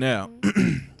shit. Now,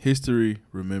 history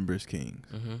remembers kings.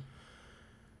 mm-hmm.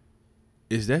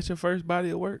 Is that your first body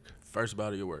of work? First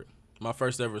body of work. My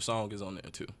first ever song is on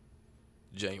there too.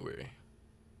 January.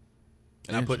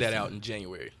 And I put that out in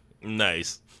January.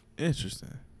 Nice.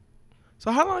 Interesting.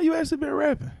 So how long you actually been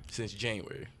rapping? Since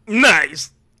January.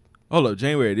 Nice. Hold up,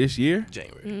 January this year?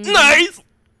 January. Nice.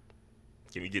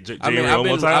 Can we get January one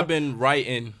more time? I've been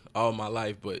writing all my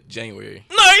life, but January.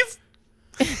 Nice.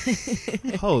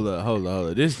 Hold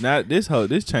up. This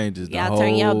changes the Y'all whole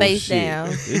turn your bass shit. down.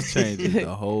 This changes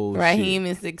the whole Raheem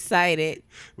is excited.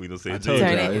 We done shit. said I told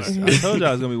Turn y'all, it. I told y'all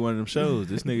it was gonna be one of them shows.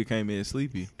 This nigga came in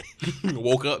sleepy.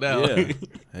 Woke up now. Yeah.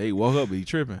 Hey, woke up, but he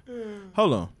tripping.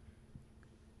 Hold on.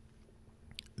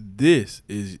 This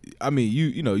is, I mean,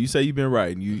 you know, you say you've been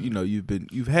writing,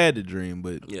 you've had the dream,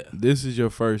 but Yeah. this is your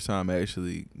first time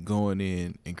actually going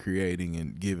in and creating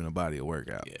and giving a body of work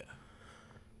out. Yeah.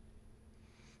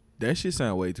 That shit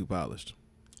sound way too polished.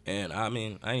 And I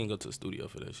mean, I ain't go to the studio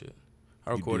for that shit.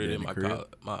 I You did recorded that it in in the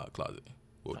crib? my closet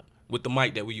with the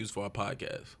mic that we use for our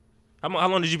podcast. How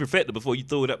long did you perfect it before you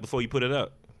threw it up? Before you put it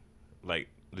out? Like,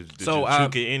 did So you I-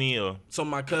 tweak it any or? So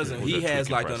my cousin, What was he that has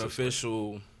tweaking like process an like?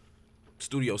 official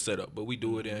studio setup, but we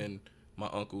do it in my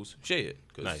uncle's shed.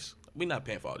 'Cause Nice. we not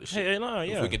paying for all this shit. Hey, nah, If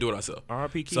yeah. we can do it ourselves.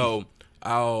 RP Keith. So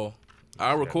I'll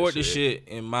record the shit. shit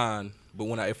in mine, but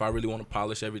if I really want to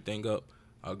polish everything up,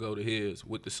 I'll go to his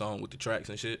with the song, with the tracks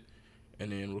and shit,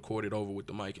 and then record it over with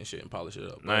the mic and shit and polish it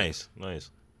up. nice.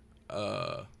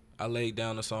 I laid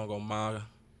down the song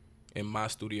in my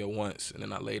studio once, and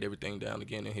then I laid everything down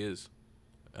again in his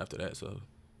after that. So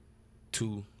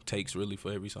 2 takes really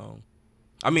for every song.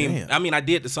 I mean, Damn. I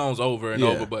did the songs over and Yeah.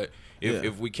 over, but Yeah.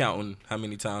 if we counting how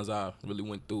many times I really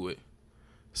went through it.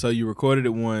 So you recorded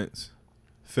it once,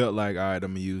 felt like, all right,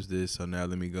 I'm gonna use this, so now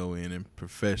let me go in and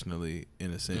professionally,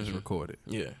 in a sense, Mhm. record it.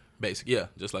 Yeah, basic. Yeah,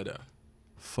 just like that.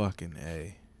 Fucking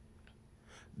A.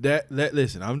 That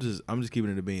listen, I'm just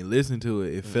keeping it a bean. Listen to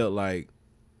it. It felt like,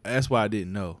 that's why I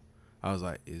didn't know. I was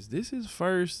like, is this his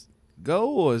first go,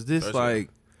 or is this First like,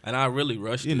 And I really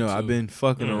rushed you it, know, too. I've been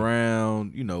fucking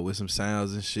around, you know, with some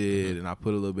sounds and shit, and I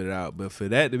put a little bit out. But for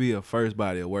that to be a first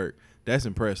body of work, that's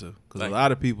impressive. Because a Thank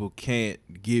lot of people can't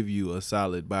give you a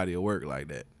solid body of work like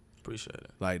that. Appreciate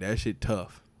it. Like, that shit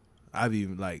tough. I've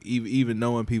even, like, even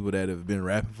knowing people that have been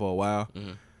rapping for a while,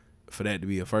 Mhm. for that to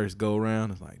be a first go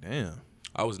round, it's like, damn.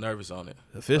 I was nervous on it.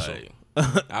 Official.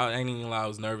 Like, I ain't even lie, I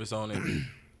was nervous on it,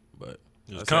 but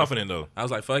You was I said- confident though. I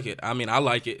was like, fuck it. I mean, I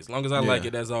like it. As long as I like Yeah.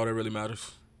 it, that's all that really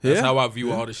matters. That's Yeah. how I view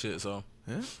Yeah. all the shit. So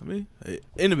Yeah, I mean,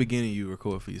 in the beginning, you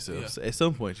record for yourself. Yeah. So at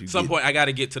some point, you some get, point I got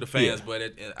to get to the fans, Yeah.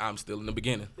 but I'm still in the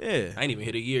beginning. Yeah. I ain't even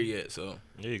hit a year yet, so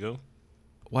There you go.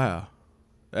 Wow.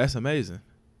 That's amazing.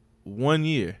 1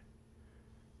 year.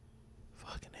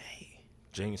 Fucking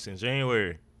A. Since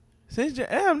January. Since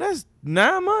damn, that's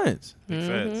 9 months. Big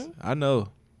facts. I know.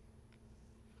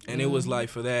 and it was like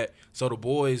for that. So the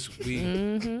boys,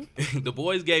 the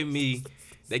boys gave me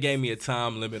a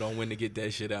time limit on when to get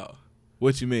that shit out.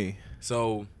 What you mean?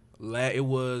 So it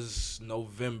was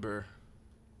November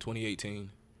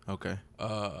 2018. Okay.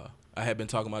 I had been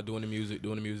talking about doing the music,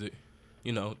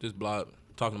 you know, just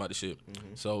talking about the shit.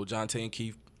 So John Tay and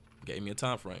Keith gave me a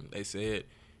time frame. They said,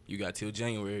 you got till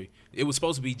January. It was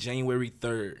supposed to be January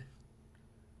 3rd.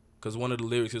 Because one of the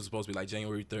lyrics was supposed to be like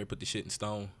January 3rd, put the shit in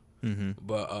stone. Mm-hmm.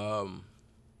 But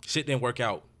shit didn't work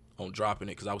out on dropping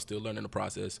it because I was still learning the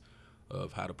process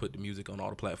of how to put the music on all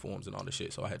the platforms and all the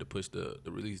shit. So I had to push the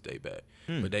release date back.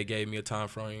 But they gave me a time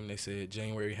frame. They said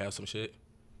January have some shit.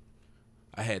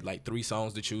 I had like 3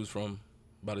 songs to choose from.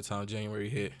 by the time January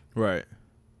hit. Right.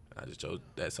 I just chose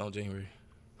that song January.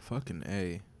 Fucking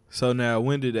A. So now,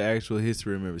 when did the actual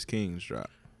History Remembers Kings drop?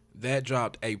 That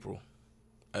dropped April.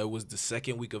 It was the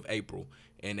second week of April,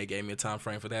 and they gave me a time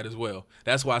frame for that as well.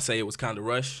 That's why I say it was kind of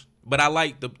rushed. But I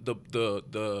like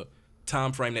the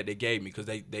time frame that they gave me because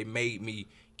they made me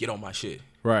get on my shit.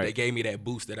 Right. They gave me that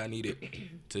boost that I needed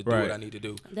to do Right. what I need to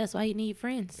do. That's why you need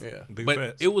friends. Yeah, Big but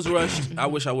facts. it was rushed. I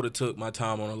wish I would have took my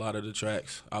time on a lot of the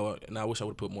tracks. I wish I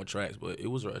would have put more tracks, but it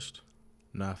was rushed.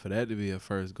 Nah, for that to be a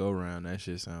first go round, that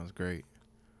shit sounds great.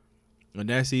 And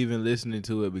that's even listening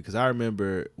to it because I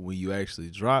remember when you actually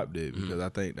dropped it because I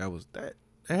think that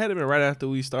had to been right after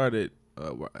we started.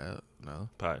 No,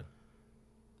 Pie.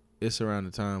 it's around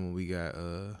the time when we got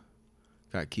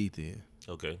Keith in.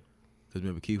 Okay. Because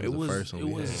remember Keith was the first one. It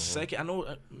we was had. second. I know.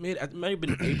 It may have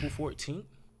been April 14th.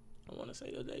 I want to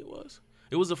say the day was.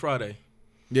 It was a Friday.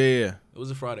 Yeah. It was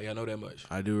a Friday. I know that much.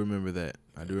 I do remember that.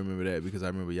 Because I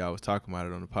remember y'all was talking about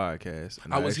it on the podcast.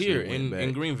 And I was actually here went back.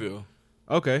 in Greenville.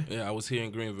 Okay. Yeah, I was here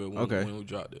in Greenville when we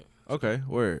dropped it. Okay.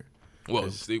 Word. Well,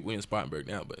 see, we in Spartanburg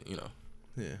now, but you know,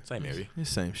 Yeah. same area. It's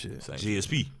same shit. Same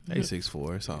GSP.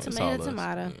 A64. It's all. Tomato, us.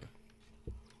 tomato.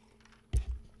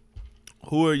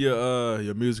 Who are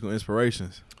your musical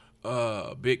inspirations?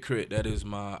 Big Crit. That is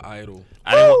my idol.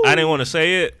 I didn't want to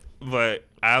say it, but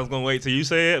I was gonna wait till you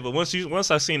say it. But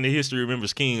once I seen the History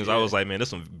Remembers Kings, I was like, man, there's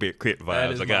some Big Crit That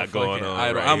vibes is I got my going fucking on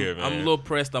idol. right here, man. I'm a little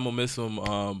pressed. I'm gonna miss him.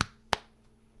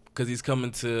 Cause he's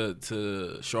coming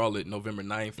to Charlotte November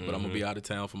 9th, but I'm gonna be out of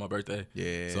town for my birthday.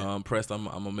 Yeah. So I'm pressed. I'm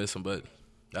gonna miss him, but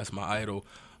that's my idol.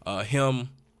 Him,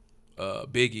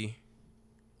 Biggie.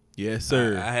 Yes,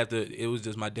 sir. I have to. It was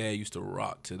just my dad used to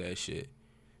rock to that shit.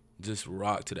 Just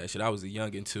rock to that shit. I was a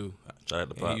youngin' too. Shout out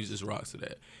to And Pops. he just rocks to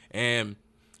that. And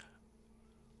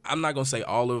I'm not gonna say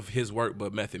all of his work,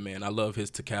 but Method Man. I love his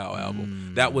Takao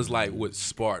album. That was like what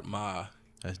sparked my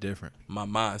That's different.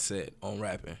 mindset on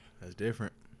rapping. That's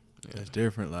different. That's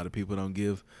different. A lot of people don't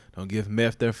give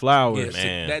Meth their flowers. Yeah,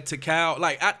 man. that Takao,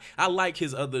 like I like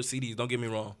his other CDs. Don't get me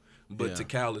wrong, but Yeah.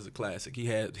 Takao is a classic. He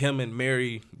had him and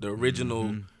Mary, the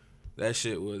original. That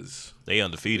shit was. They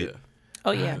undefeated. Yeah.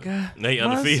 Oh yeah. They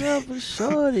undefeated.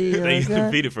 They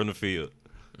undefeated from the field.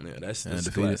 Yeah, that's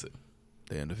Undefeated. classic.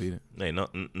 They undefeated. They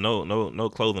no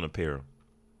clothing apparel.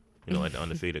 You know, like the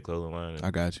undefeated clothing line. I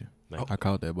got you. Thank I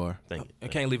caught that bar. Thank you. I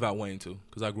can't leave out Wayne too,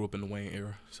 because I grew up in the Wayne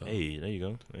era. So Hey, there you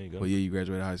go. There you go. What year you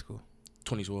graduated high school?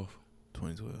 2012.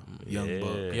 2012. Yeah. Young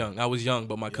buck. Young. I was young,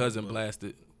 but my cousin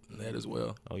blasted that as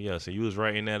well. Oh yeah, so you was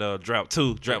right in that drought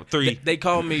 2, drought 3. They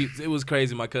called me. It was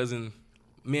crazy. My cousin,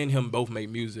 me and him both make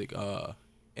music.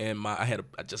 And I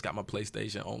just got my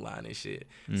PlayStation online and shit.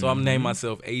 So I'm named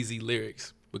myself AZ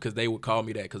Lyrics because they would call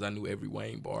me that because I knew every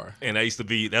Wayne bar. And that used to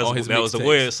be On his that was the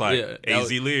mixtapes. website. Yeah,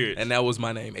 AZ Lyrics. And that was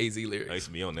my name, AZ I used Lyrics.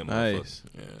 to be on that motherfucker. Nice.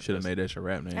 Yeah, Should have made that your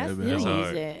rap name. I That'd still been use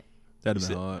hard. that. That'd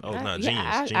been hard. Oh, no,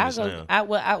 Yeah, genius I now.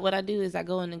 go. What I do is I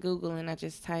go into Google and I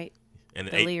just type And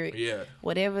the lyric. Yeah.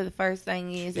 Whatever the first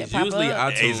thing is that It's pop usually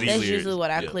up, iTunes. AZ that's lyrics. usually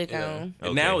what I Yeah, click yeah. on.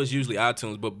 And now it's usually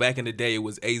iTunes, but back in the day, it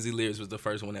was AZ Lyrics was the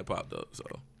first one that popped up. So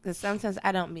Because sometimes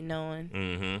I don't be knowing.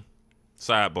 Mm-hmm.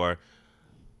 Sidebar.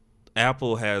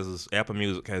 Apple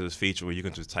Music has this feature where you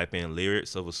can just type in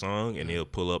lyrics of a song and it'll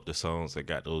pull up the songs that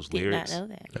got those Did lyrics. not know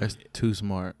that. That's too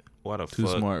smart. What the Too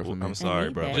fuck? smart for me. I'm sorry,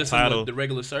 need bro. that. The just title, in the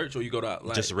regular search, or you go to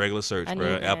like, just a regular search, I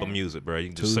bro. need Apple that. Music, bro. You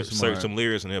can Too just search smart. some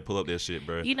lyrics and it'll pull up that shit,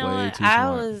 bro. You know Way what? too I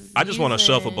smart. was. I just want a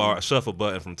using- shuffle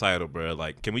button from Tidal, bro.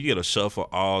 Like, can we get a shuffle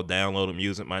all downloaded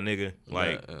music, my nigga?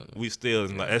 Like, we still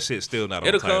that shit's still not on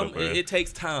it'll Tidal, come. bro. It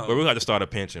takes time. But we got to start a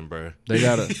pension, bro. They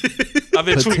got a I've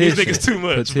been tweeting these Petition. niggas too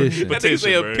much. Petition. That nigga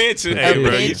say a bro. pension. Hey,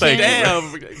 bro, you Petition. think, bro.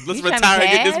 Damn, let's You tryna retire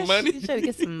and get cash? this money. You trying to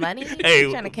get some money? Hey, You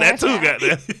tryna that cash too out? got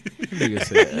that. nigga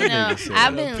said. You know, that nigga said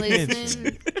I've a been pension.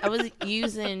 listening. I was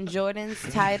using Jordan's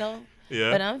title,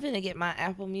 Yeah. but I'm finna get my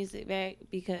Apple Music back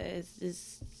because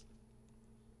just,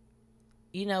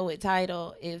 you know, with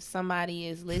title, if somebody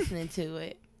is listening to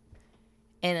it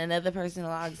and another person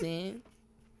logs in,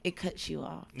 it cuts you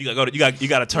off. You got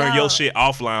to turn Yo. your shit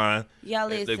offline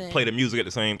Y'all and listen. play the music at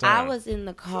the same I time. was in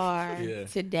the car Yeah.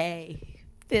 today,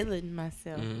 feeling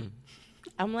myself. Mhm.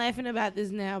 I'm laughing about this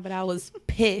now, but I was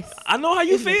pissed. I know how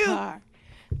you in the feel. car.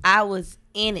 I was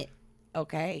in it.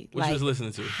 Okay, What you was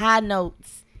listening to? high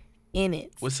notes in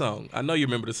it. What song? I know you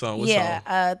remember the song. What yeah,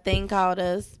 song? Thing Called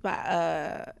Us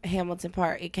by Hamilton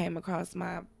Park. It came across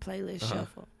my playlist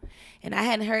shuffle. And I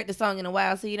hadn't heard the song in a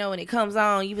while, so you know when it comes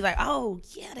on, you be like, "Oh,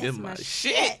 yeah, that's This my my shit."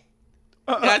 shit.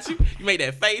 Got you? You made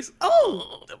that face.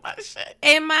 Oh, That's my shit.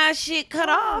 and my shit cut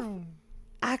off.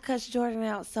 I cussed Jordan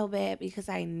out so bad because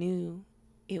I knew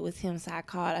it was him, so I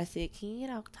called. I said, "Can you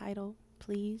get off title,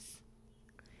 please?"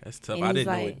 That's tough. And I he's didn't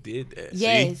know like, it did that.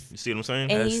 Yes. You see what I'm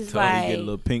saying? And That's he's tough. like, You get a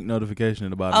little pink notification at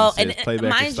the bottom. oh, that says and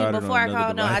playback has mind you, started before on I another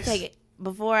call, no, I device. take it.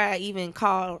 Before I even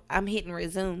call, I'm hitting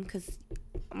resume because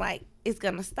I'm like, it's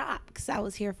going to stop because I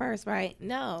was here first, right?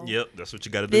 No. Yep, that's what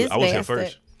you got to do. This I was here bastard.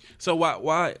 first. So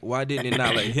why didn't it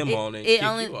not let him on and It kick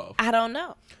only, you off? I don't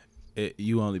know.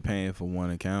 You only paying for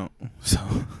one account, so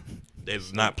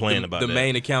They's not playing about the that.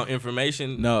 main account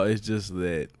information. no, it's just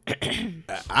that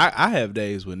I have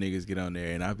days when niggas get on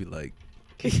there and I be like,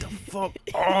 get the fuck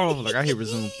off. Like I hit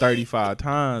resume 35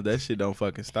 times. That shit don't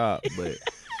fucking stop. But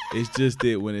it's just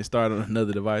that when it started on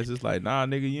another device, it's like, nah,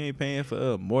 nigga, you ain't paying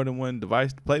for more than one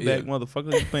device to playback,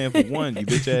 motherfucker. You paying for one, you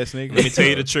bitch ass nigga. Let me tell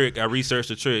you the trick. I researched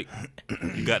the trick.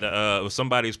 You got to if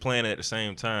somebody's playing at the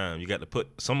same time, you got to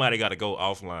somebody got to go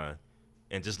offline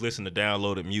and just listen to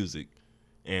downloaded music,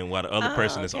 and while the other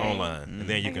person is online, and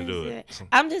then you can do it.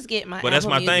 I'm just getting my. But that's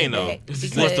Apple my thing Music though. back What's the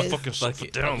because- fucking shit for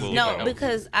download? No,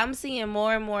 because I'm seeing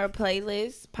more and more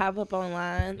playlists pop up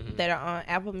online Mm-hmm. that are on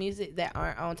Apple Music that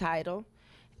aren't on Tidal,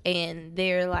 and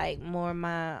they're like more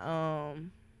my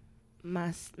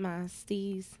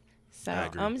steez. So I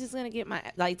agree. I'm just gonna get my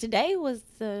today was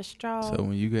the straw. So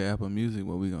when you get Apple Music,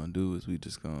 what we gonna do is we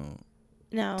just gonna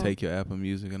no, take your Apple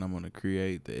Music and I'm gonna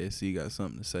create the SC got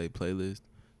something to say playlist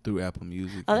through Apple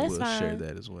Music, Oh, and that's we'll share fine.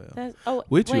 that as well.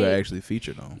 which You are actually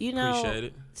featured on. You know, Appreciate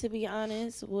it. to be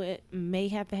honest, what may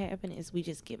have to happen is we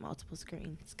just get multiple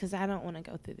screens because I don't want to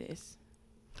go through this.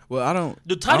 Well, I don't.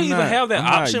 Do Tidal I'm even not- have that I'm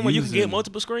not option where you can get using-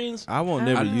 multiple screens? I won't I-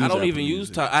 never use. I don't Apple even use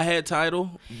Music. Tidal. I had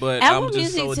Tidal, but Apple I'm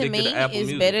just Music so to addicted me to Apple is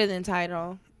Music. better than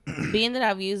Tidal. Being that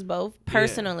I've used both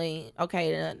personally,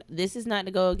 okay, this is not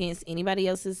to go against anybody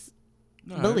else's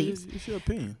No, beliefs. It's your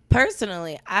opinion.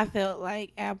 Personally, I felt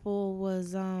like Apple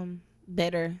was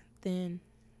better than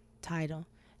Tidal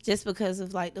just because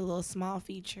of like the little small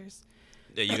features.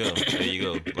 There you go. There you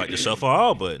go. Like the shuffle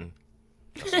all button.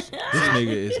 This nigga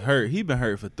is hurt. He been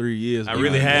hurt for 3 years. I bro.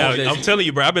 really have. that I'm shit. telling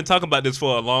you, bro. I've been talking about this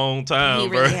for a long time, He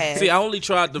bro. really has. See, I only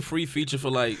tried the free feature for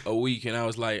like a week, and I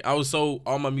was so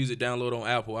all my music download on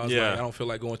Apple. I was Yeah. like, I don't feel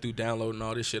like going through downloading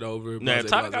all this shit over. Nah,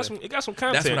 blase, Tidal blase. got some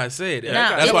content. That's what I said. No,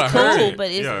 That's it's what I cool, heard. but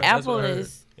it's Yeah, that's Apple what I heard.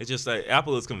 is. It's just like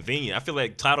Apple is convenient. I feel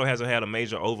like Tidal hasn't had a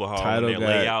major overhaul Tidal in their got-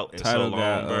 layout in so Tidal long,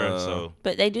 got, bro. So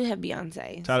But they do have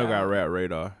Beyonce. Tidal so. got Rap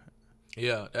Radar.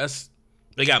 Yeah, that's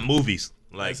they got movies.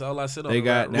 Like all I said on They the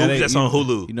got rap now movies they, that's you, on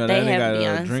Hulu. You know They now they have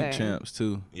got Beyonce. Drink Champs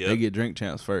too. Yep. They get Drink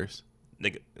Champs first.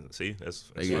 they see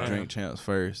that's They get fine. Drink Champs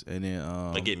first, and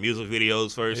then They get music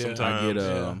videos first Yeah.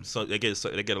 sometimes. I get, so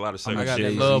they get a lot of I'm certain I got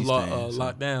Jay-Z that shit. Love stand, so-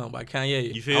 Locked Down by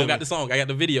Kanye. You feel I don't me? got the song. I got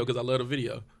the video because I love the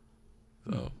video.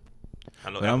 So,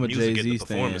 I know but I'm a music get Jay-Z the stand,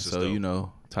 performances so though. you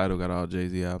know Tidal got all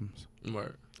Jay-Z albums.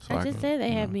 word. So I just can, said they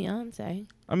you have know. Beyonce.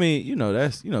 I mean,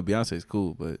 Beyonce's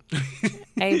cool, but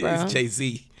Hey, bro. It's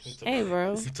Jay-Z. Hey,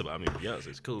 bro. I mean,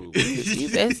 Beyonce's cool.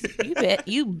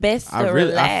 You best to I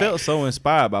relax. felt so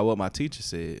inspired by what my teacher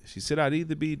said. She said I'd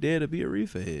either be dead or be a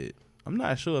reefer head. I'm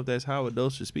not sure if that's how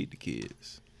adults should speak to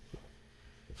kids.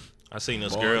 I seen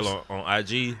this Bars. girl on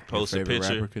IG post a Your favorite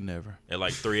picture rapper could never. at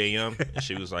like 3 a.m.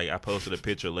 She was like, I posted a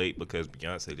picture late because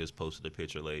Beyonce just posted a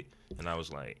picture late. And I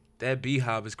was like, That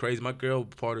Beehive is crazy. My girl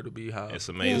part of the Beehive. it's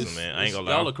amazing, Yes. man. I ain't gonna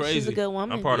Y'all are lie. crazy. She's a good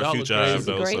woman. I'm part of Y'all Future are crazy. Hive, She's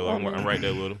a though, great so woman. I'm right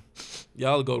there with him.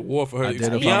 Y'all would go to war for her.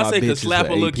 Identify my Beyonce could bitches slap a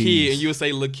with little kid APs. and you would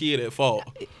say little kid at fault.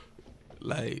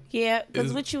 Like, Yeah, because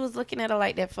Is- what you was looking at her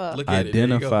like that for? look at it. There you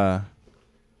go. Identify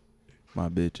my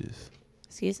bitches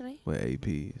Excuse me? with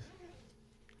APs.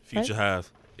 Future Hive.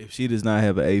 If she does not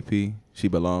have an AP, she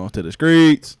belongs to the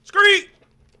streets. Screet!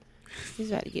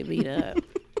 He's about to get beat up.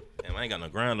 Damn, I ain't got no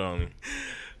grinder on me.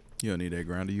 You don't need that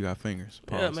grinder. You got fingers.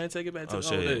 Yeah, Pause. man, take it back to Oh,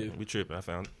 the old days. shit. We tripping. I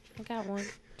found it. I got one.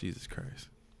 Jesus Christ.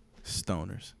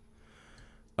 Stoners.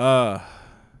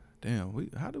 Damn.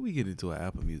 How do we get into an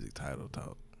Apple Music title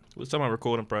talk? We're talking about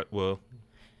recording. Well,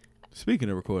 Speaking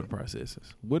of recording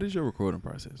processes, what is your recording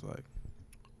process like?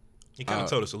 he kind of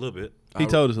told us a little bit. He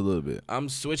told us a little bit. I'm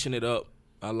switching it up.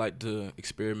 I like to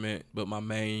experiment, but my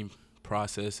main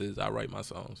process is I write my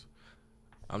songs.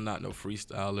 I'm not no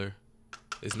freestyler.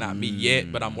 It's not me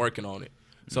yet, but I'm working on it.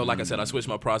 So like I said, I switched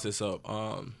my process up.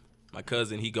 My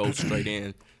cousin, he goes straight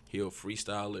in. He'll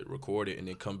freestyle it, record it, and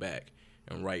then come back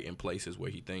and write in places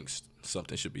where he thinks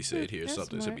something should be said here, That's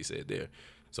something should smart. be said there.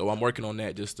 So I'm working on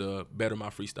that just to better my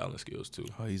freestyling skills too.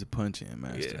 Oh, he's a punch-in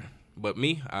master. Yeah. But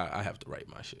me, I have to write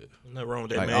my shit. Nothing wrong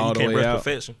with that, Like man. all You the can't way rush out?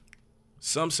 perfection.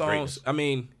 Some songs, Greatness. I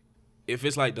mean, if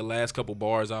it's like the last couple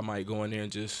bars, I might go in there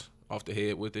and just off the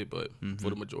head with it. But for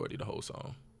the majority, the whole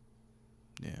song.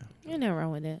 Yeah. Ain't nothing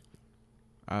wrong with that.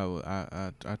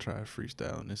 I tried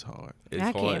freestyle and it's hard. It's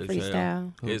I hard can't as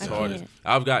hell. freestyle. It's I hard. can't.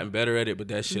 I've gotten better at it, but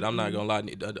that shit, I'm not gonna lie.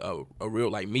 A real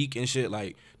like Meek and shit,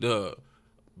 like the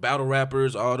battle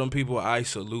rappers, all them people, I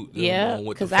salute them Yeah, on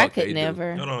what the because fuck I could they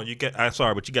never. No, you get. I'm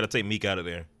sorry, but you got to take Meek out of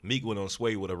there. Meek went on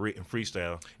Sway with a written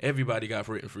freestyle. do. Everybody got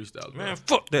written freestyles, Man, man.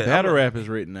 fuck that. Battle rap is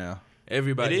written now.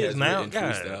 Everybody It has is now. written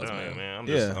God, freestyles, damn, man. I'm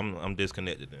Yeah. just, I'm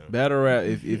disconnected then. Battle rap,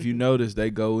 if you notice, they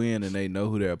go in and they know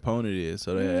who their opponent is,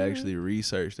 so they actually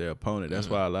research their opponent. That's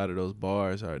why a lot of those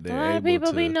bars are A they're lot of able people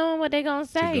to, be knowing what they gonna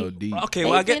to go say. deep. Okay, They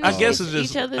well, I guess finish it's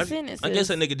just each other's I sentences. guess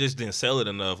that nigga just didn't sell it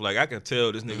enough. Like I could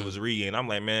tell this nigga was reading. I'm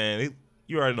like, man,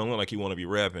 you already don't look like you want to be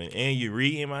rapping, and you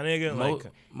reading, my nigga. Like,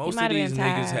 Most might of have these been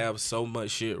niggas tired. have so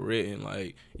much shit written.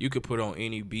 Like you could put on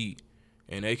any beat,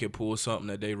 and they could pull something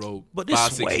that they wrote but this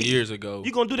 5-6 Sway, years ago.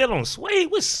 You gonna do that on Sway?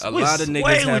 A lot of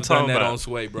niggas have done that on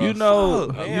Sway, bro. You know,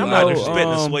 Fuck, man, you I'm not know,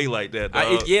 disrespecting Sway like that,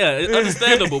 dog. It's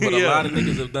understandable, but a Yeah. lot of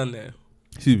niggas have done that.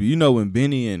 excuse me, you know when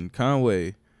Benny and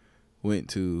Conway went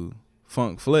to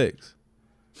Funk Flex,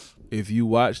 if you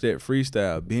watch that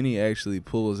freestyle, Benny actually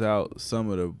pulls out some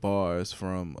of the bars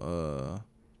from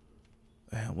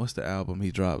what's the album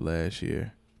he dropped last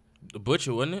year? The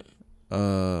Butcher, wasn't it?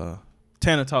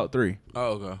 Tana Talk 3. Oh,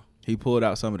 okay. He pulled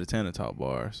out some of the Tana Talk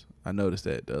bars. I noticed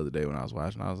that the other day when I was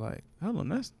watching. I was like, hold on,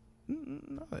 that's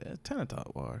Tana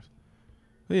Talk bars.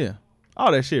 But yeah.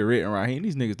 All that shit written right here.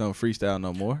 These niggas don't freestyle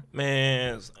no more.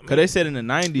 Man, Cause they said in the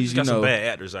 90s, just you got some know, bad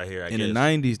actors out here. I in guess. the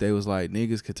 90s, they was like,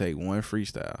 niggas could take one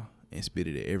freestyle and spit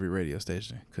it at every radio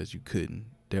station because you couldn't.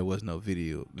 There was no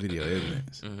video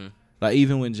evidence. Mm-hmm. Like,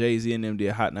 even when Jay-Z and them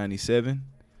did Hot 97,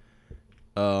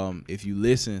 if you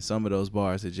listen, some of those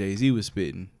bars that Jay-Z was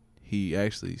spitting, he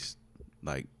actually,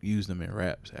 like, used them in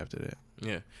raps after that.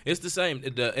 Yeah, it's the same.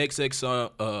 The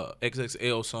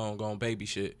XXL song on Baby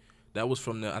Shit. That was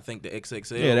from I think the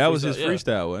XXL. Yeah, that was his Yeah.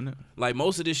 freestyle, wasn't it? Like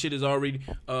most of this shit is already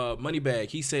Moneybag.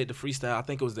 He said the freestyle. I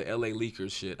think it was the LA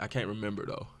Leakers shit. I can't remember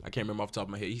though. I can't remember off the top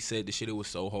of my head. He said the shit it was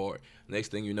so hard. Next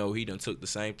thing you know, he done took the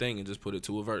same thing and just put it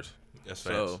to a verse. That's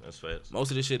So, facts. That's facts. Most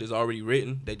of this shit is already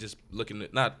written. They just looking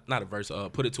at not a verse.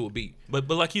 Put it to a beat. But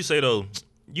like you say though,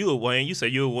 you a Wayne. You say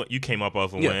you came up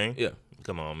off of Wayne. Yeah.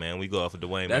 Come on, man. We go off of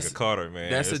Dwayne That's- Michael Carter, man.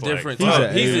 That's It's a different He's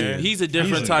type. a alien. He's a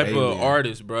different He's type an of alien.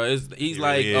 artist, bro. He's He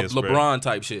like really a is, bro. LeBron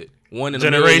type shit. One in a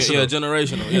Generational. million. Yeah,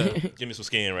 generational. Yeah. Give me some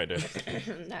skin right there.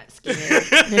 I'm not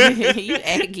scared. You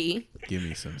Aggie. Give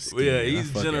me some skin. Well, yeah, I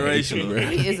he's fucking hate generational. you, bruh.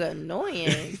 He is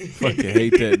annoying. Fucking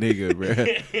hate that nigga, bro.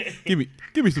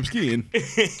 Give me some skin.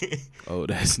 Oh,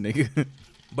 that's nigga.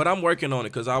 But I'm working on it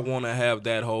because I want to have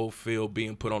that whole feel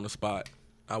being put on the spot.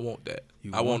 I want that. You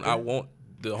I want want that?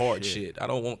 the hard shit. I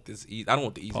don't want this. I don't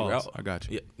want the easy Pause. route. I got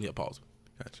you. Yeah. Pause.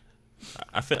 Gotcha.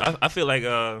 I feel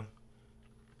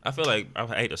like I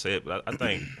hate to say it, but I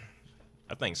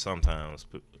think sometimes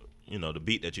the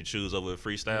beat that you choose over a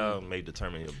freestyle may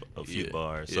determine a few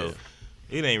bars. So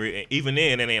it ain't even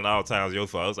then. It ain't all times your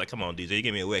fault. It's like, come on, DJ,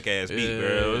 give me a whack ass beat,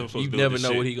 bro. You never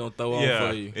know what he gonna throw on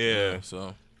for you. Yeah.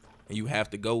 So and you have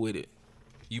to go with it.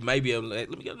 You may be able to let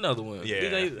me get another one. Yeah.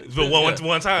 DJ, But one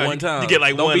time. One time. You get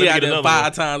like don't one. be Let me out get there another 5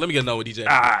 one. times. Let me get another one, DJ.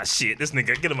 Ah, shit. This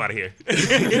nigga, get him out of here.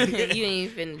 You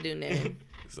ain't finna do nothing.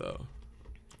 So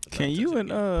Can you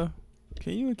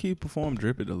and Keith perform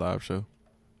Drip at the live show?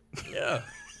 yeah.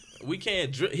 We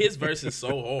can't. His verse is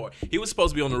so hard. He was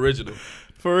supposed to be on the original.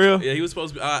 For real? Yeah, he was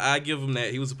supposed to be. I give him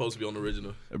that. He was supposed to be on the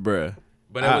original. Bruh.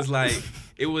 But it was like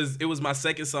it was my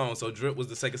second song. So Drip was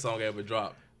the second song I ever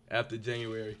dropped after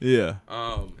January. Yeah.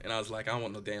 And I was like, I don't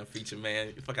want no damn feature,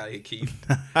 man. Fuck out of here, Keith.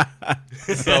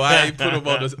 So I ain't put him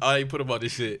on this. I ain't put him on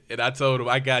this shit. And I told him,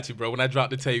 I got you, bro. When I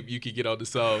drop the tape, you can get on the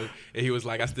song. And he was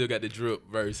like, I still got the Drip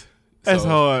verse. That's So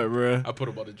hard, bruh. I put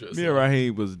him on the Drip. Me and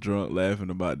Raheem was drunk laughing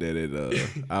about that at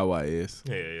IYS.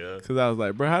 Yeah. Cause I was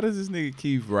like, bro, how does this nigga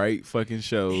Keith write fucking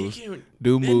shows, He can't-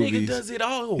 do that movies? nigga does it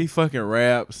all. He fucking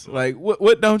raps. Like,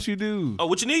 what don't you do? Oh,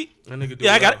 what you need? That nigga do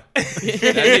Yeah, I it got all. it.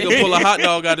 That nigga pull a hot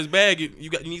dog out his bag. You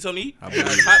need something to eat? I I believe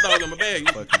got it. a hot dog in my bag. You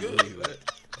Fucking good? believe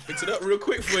it. Fix it up real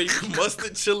quick for you.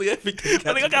 Mustard, chili, everything.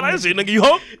 I think I got that shit, nigga. You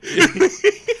home?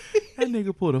 That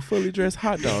nigga pulled a fully dressed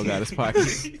hot dog out his pocket.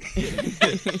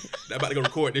 I'm about to go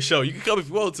record this show. You can come if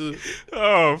you want to.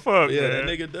 Oh, fuck, Yeah, man.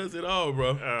 that nigga does it all, bro.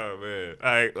 Oh, man.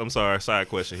 All right, I'm sorry. Side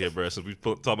question here, bro. Since we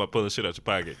talk about pulling shit out your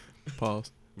pocket.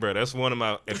 Pause. Bro, that's one of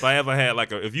my. If I ever had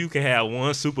if you could have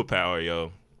one superpower,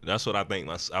 yo, that's what I think.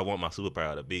 I want my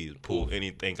superpower to be: pull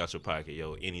anything out your pocket,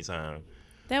 yo, anytime.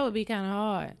 That would be kind of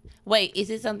hard. Wait, is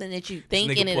it something that you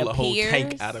think Nigga and it pull a whole appears?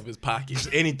 tank out of his pocket. Just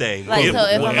anything. Like, so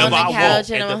if I'm Wherever on the I walk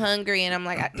couch and at I'm the- hungry and I'm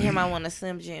like, damn, I want a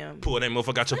Slim Jim. Pull that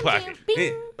motherfucker out your Slim pocket.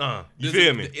 Jim, bing. You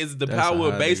feel me? Is the That's a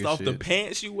power hot based nigga off the shit.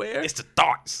 pants you wear? It's the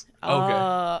thoughts.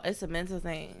 Oh, it's a mental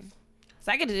thing.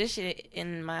 So I could do this shit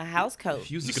in my house coat.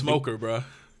 Use a You can smoker, bro.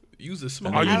 Use a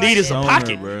smoker. All you I need like is a that.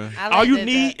 pocket. bro. I like All you that-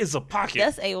 need is a pocket.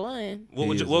 That's A1. What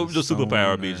would He your is a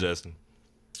superpower be, stoner. Justin?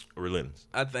 Relentless.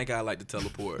 I think I like to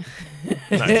teleport.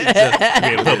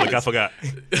 Yeah, public. I forgot.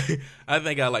 I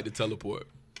think I like to teleport.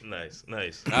 Nice,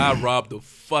 nice. I robbed the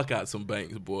fuck out some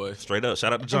banks, boy. Straight up.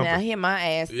 Shout out to And Jumper. I hear my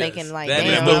ass Yes, thinking like, that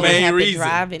is damn, the I wouldn't main have reason. to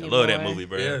drive I anymore. love that movie,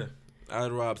 bro. Yeah,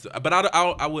 I'd rob. But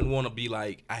I wouldn't want to be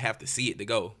like I have to see it to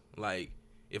go. Like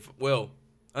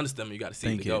understand me, you got to see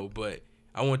Think it to go. But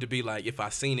I want it to be like if I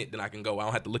seen it, then I can go. I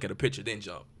don't have to look at a picture then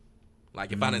jump.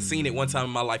 Like if I done seen it one time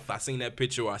in my life, if I seen that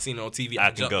picture or I seen it on TV, I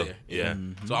I can can jump go. there. Yeah.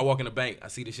 So I walk in the bank, I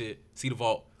see the shit, see the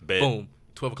vault, Bet. boom,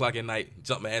 12 o'clock at night,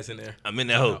 jump my ass in there. I'm in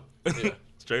that hole. Yeah.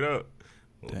 Straight up.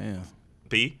 Damn.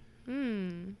 P.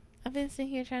 I've been sitting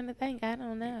here trying to think. I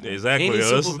don't know. Exactly. Any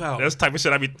That's superpower. the type of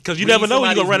shit I be. Because you Read never know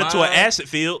when you're going to run somebody's into an mind. acid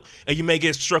field and you may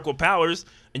get struck with powers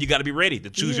and you got to be ready to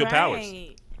choose your powers.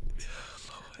 Right.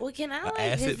 Well, can I An like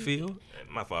acid just, field.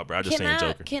 My fault, bro. I just saying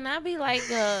Joker. Can I be like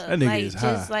nigga like is just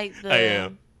high. like the I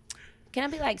am. Can I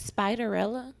be like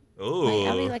Spiderella? Oh. Like,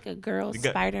 I'll be like a girl You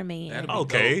got- Spider-Man. That'd be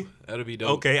Okay. dope. That'll be dope.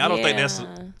 Okay. I don't think that's.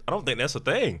 Yeah. I don't think that's a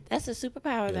thing. That's a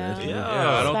superpower Yeah, though. Yeah.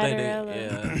 Yeah, I don't think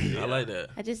Spiderella. Yeah, I like that.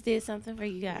 I just did something for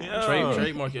you guys. Yeah.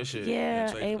 Trademark your shit.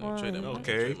 Yeah, trade A1. that motherfucker.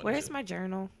 Okay. Trademark your Where's shit. my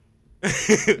journal?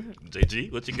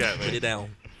 JG, what you got, Put it man?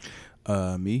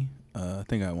 down. Me? I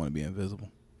think I want to be invisible.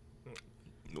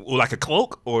 Well, like a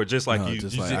cloak or just like No, you?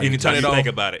 just you like just- I can anytime turn you it think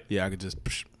off. about it. Yeah, I could just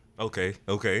Okay.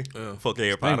 Yeah. Fuck Harry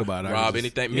think Potter. about it. I Rob could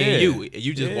just- anything. Me and Yeah.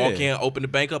 you just Yeah. walk in, open the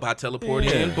bank up, I teleport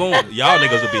Yeah. in, boom. Y'all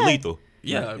niggas would be lethal.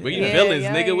 Yeah, we Yeah, villains,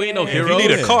 yeah, nigga. We ain't no yeah. If you heroes.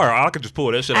 need a car, I could just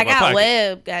pull that shit I out my got pocket.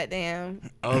 web, goddamn,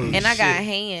 Oh, and I got shit.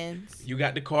 hands. You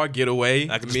got the car getaway.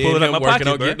 I can just Me pull and it out him my working pocket,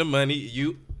 on bro. getting the money.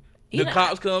 You The know-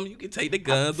 cops come, you can take the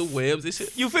guns, the webs, and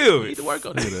shit. You feel We me? need to work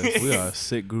on Look at that. us. We are a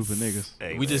sick group of niggas.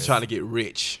 Hey, We just man. trying to get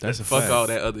rich. That's a Fuck fact. all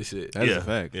that other shit. That's yeah. a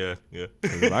fact. Yeah, yeah.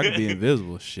 'Cause if I could be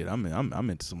invisible, shit, I'm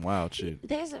into some wild shit.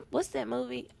 There's what's that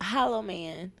movie? Hollow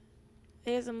Man.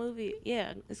 There's a movie.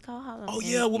 Yeah, it's called Hollow Oh Man.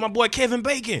 yeah, with my boy Kevin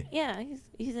Bacon. Yeah,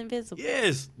 he's invisible.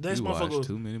 Yes, that's You watched motherfucker.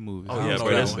 too many movies. Oh I yeah, don't bro.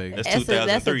 know That's, that one. that's That's a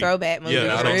 2003. throwback movie. Yeah, I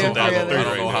that's don't know 2003 Hollow. I don't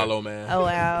right know there. Hollow Man. Oh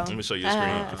wow. Let me show you a screen.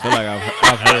 I feel like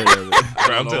I've heard of it. Bro,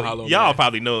 I I'm know telling Hollow you, y'all Man.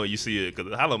 probably know it. You see it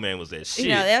because Hollow Man was that shit.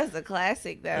 You know that was a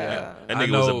classic though. Yeah. That I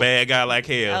nigga was a know- bad guy like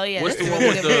hell. Oh yeah. What's that's the a one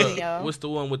really with good movie, the y'all. What's the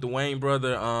one with the Wayne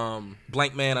brother?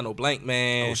 Blank Man. I know Blank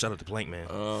Man. Oh, shout out to Blank Man.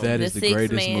 That is The the Sixth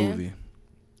greatest Man. movie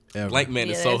ever. Blank Man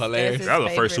Yeah, is so that's hilarious. his That was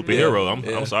the first favorite superhero.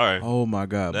 movie. I'm sorry. Oh my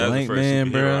god, That's the Blank first Man,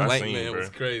 superhero bro. I Blank seen, Man bro. was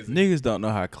crazy. Niggas don't know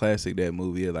how classic that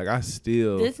movie is. Like I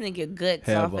still This nigga guts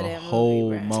have off of a that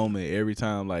whole movie, bro. moment every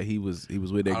time like he was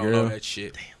with that I don't know girl. that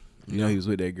shit. You know he was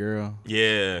with that girl.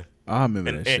 Yeah. I remember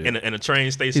And, that shit. and a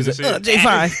train station He's and like, shit.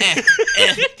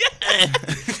 J5.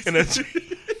 And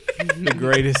The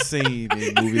greatest scene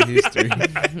in movie history.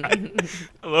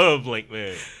 I love Blank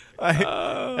Man. Like,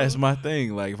 that's my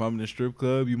thing. Like, if I'm in a strip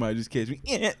club, you might just catch me.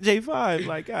 J5.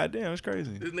 Like, goddamn, it's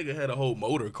crazy. This nigga had a whole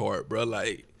motor cart, bro.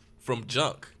 Like from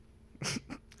junk.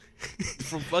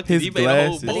 From fucking His he made a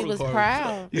whole glasses. But he motor was car.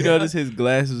 proud. You notice his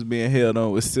glasses being held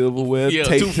on with silverware Yeah,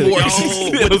 taped to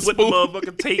 240. Yo, with the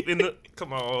motherfucking tape in the.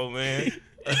 Come on, man.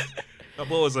 My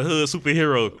boy was a hood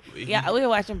superhero. Yeah, we were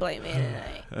watching Blake Man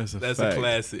tonight. That's a That's fact. a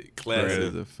classic. That Classic.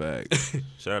 is a fact.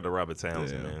 Shout out to Robert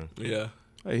Townsend, Yeah. man. Yeah.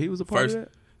 Hey, he was a part First, of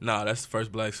that? nah, that's the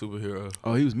first black superhero.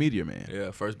 Oh, he was Meteor Man. Yeah,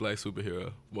 first black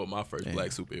superhero. Well, my first Damn. black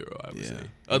superhero, I would Yeah, say. that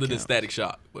Other than counts. Static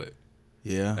Shock, but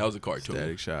Yeah. that was a cartoon.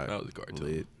 Static Shock. That was a cartoon.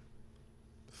 Lit.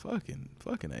 Fucking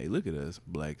A. Look at us.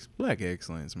 Black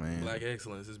excellence, man. Black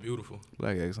excellence is beautiful.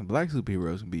 Black excellence. Black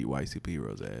superheroes can beat white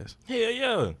superheroes' ass. Hell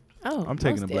yeah. Oh, I'm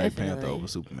taking the most Black definitely. Panther over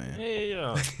Superman. Hell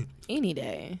yeah. Any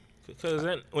day. Because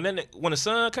when the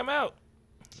sun come out,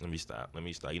 let me stop.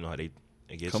 You know how they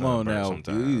get Come on sunburned now.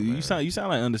 sometimes, You man. sound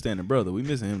like understanding brother. We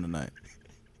missing him tonight.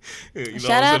 You know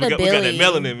Shout what I'm out saying? to we got that Billy.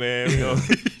 melanin, man. We gonna-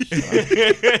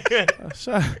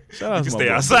 Shout out you to can my stay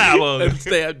boy. outside, Let me mother.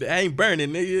 stay up there. I ain't burning,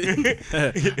 nigga.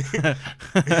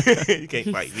 You can't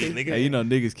fight me, nigga. Hey, you know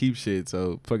niggas keep shit,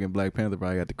 so fucking Black Panther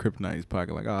probably got the kryptonite in his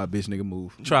pocket. Like, bitch, nigga,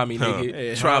 move. Try me, nigga.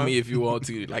 Huh. Try me if you want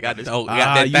to. Like I just got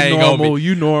that you thing normal. on me.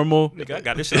 You normal. Nigga, I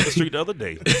got this shit on the street the other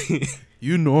day.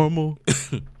 You normal.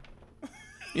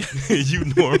 You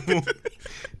normal.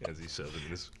 As he shoved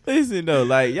in this. Listen though,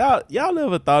 like y'all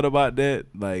ever thought about that?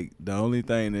 Like the only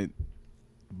thing that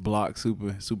block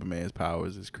Superman's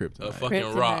powers is kryptonite. A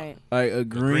fucking rock. Kryptonite. Like a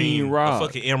green rock. A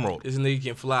fucking emerald. This nigga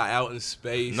can fly out in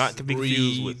space. Not to be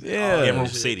confused with Yeah. Emerald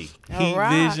shit. City. Heat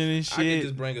rock. vision and I can shit.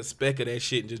 just bring a speck of that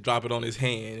shit and just drop it on his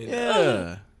hand. And,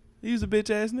 Yeah. He's a bitch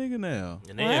ass nigga now.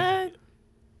 And then, What?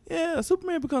 Yeah,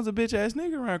 Superman becomes a bitch ass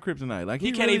nigga around kryptonite. Like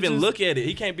he can't really even just- look at it.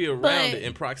 He can't be around But- it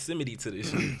in proximity to this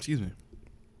shit. Excuse me.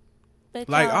 But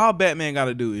Like y'all- all Batman got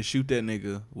to do is shoot that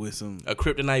nigga with some. A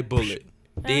kryptonite bullet.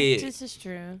 Dead. This is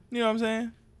true. You know what I'm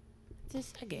saying?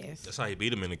 Just I guess. that's how he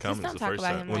beat him in the comics don't the talk first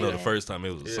about time. him Well, like no, the that. first time it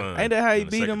was the Yeah. son. Ain't that how he and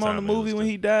the beat second him on the time it was movie when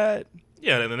the- he died?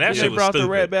 Yeah, and that They shit was brought the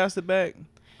stupid. rat bastard back.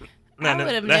 I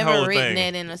would have that whole never written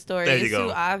thing. that in a story. There you It's go.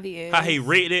 too obvious. How he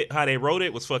read it, how they wrote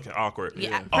it was fucking awkward.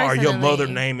 Yeah, Oh, your mother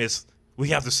personally- name is. We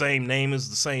have the same name as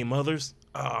the same mothers.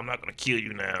 Oh, I'm not gonna kill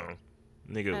you now,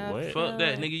 nigga. What? Fuck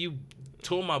that, nigga. You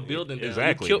tore my building down.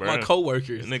 Exactly, You killed my bro.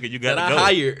 coworkers. Nigga, you that gotta I go.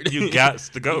 hired. You got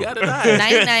to go. You gotta die.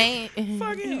 Night night.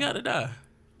 Fuck it. You gotta die.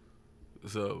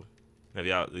 So Have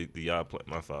y'all? Do y'all play?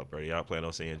 My fault, bro. Y'all plan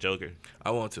on seeing Joker?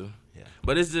 I want to. Yeah.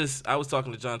 But it's just I was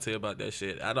talking to Jonte about that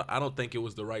shit. I don't think it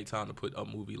was the right time to put a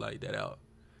movie like that out.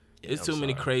 Yeah, It's I'm too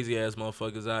many sorry. crazy ass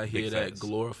motherfuckers out here Big that facts.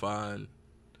 glorifying.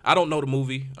 I don't know the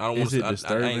movie. I don't want Is it to. I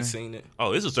disturbing? ain't seen it.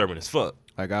 Oh, it's disturbing as fuck.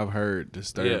 Like I've heard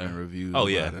disturbing Yeah. reviews. Oh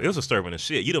yeah, about it was disturbing as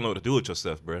shit. You don't know what to do with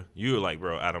yourself, bro. You're like,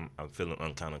 bro, I'm feeling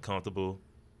kind of uncomfortable.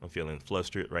 I'm feeling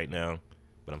flustered right now,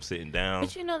 but I'm sitting down.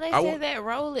 But you know, they I said wa- that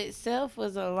role itself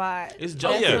was a lot. It's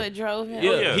That's yeah. what drove him.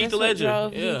 Yeah, That's Heath what Ledger,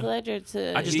 drove yeah. Heath Ledger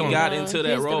to. I just He don't- got into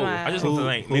that his role. demise. I just don't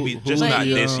think maybe just who's not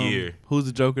the, this year. Who's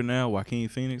the Joker now? Joaquin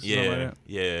Phoenix? Or something like Yeah,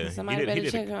 that? yeah. Somebody better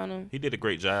check on him. He did a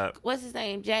great job. What's his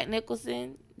name? Jack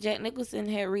Nicholson. Jack Nicholson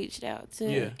had reached out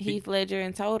to Yeah, Heath Ledger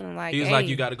and told him like, He was hey, like,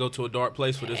 you got to go to a dark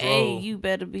place for this hey, role. you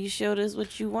better be sure this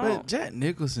what you But want. Jack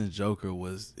Nicholson's Joker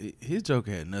was his Joker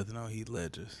had nothing on Heath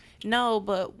Ledger's. No,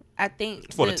 but I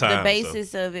think For the times,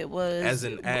 basis of it was As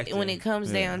an actor, when it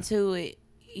comes yeah. down to it,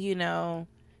 you know,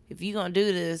 if you're gonna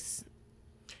do this,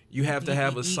 You have to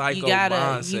have a psycho you gotta,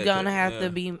 mindset. you're gonna have yeah. to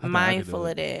be I could mindful do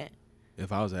of that.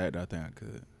 If I was an actor, I think I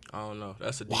could. I don't know.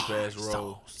 That's a deep ass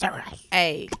role.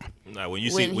 Hey, Nah, when you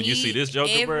see this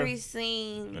Joker, bro. every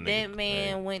scene That that nigga-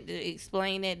 man went to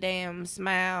explain that damn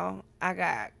smile, I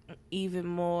got even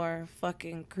more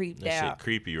fucking creeped That shit out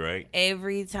creepy, right?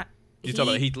 every time. You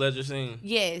talking about Heath Ledger scene?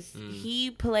 Yes, Mm.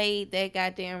 he played that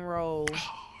goddamn role.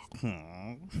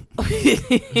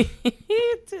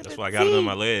 That's why I got it on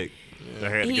my leg. I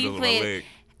had to He get it on my played- leg.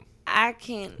 I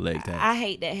can't. Leg tap. I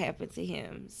hate that happened to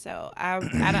him. So I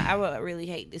would really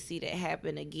hate to see that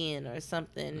happen again or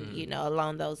something, you know,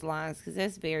 along those lines, because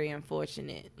that's very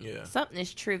unfortunate. Yeah. Something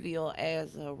as trivial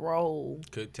as a role.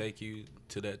 Could take you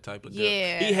to that type of depth.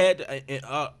 Yeah. He had, in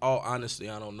all honesty,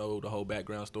 I don't know the whole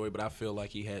background story, but I feel like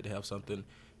he had to have something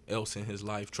else in his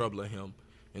life troubling him.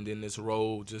 And then this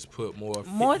role just put more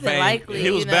More than fame- likely,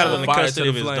 He was you know. battling the Fire to custody the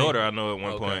of his flame. daughter. I know at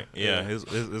one Okay. point. Yeah, Yeah. his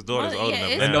daughter's Well, old yeah,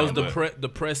 enough it's- now. And those but-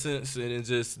 depressants and it's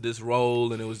just this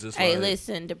role, and it was just Hey, like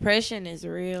listen, depression is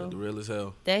real. real as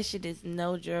hell. That shit is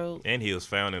no joke. and he was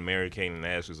found in Mary Kate and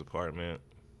Ashley's apartment.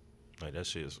 Like that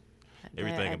shit is.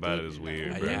 Everything I about it didn't is know.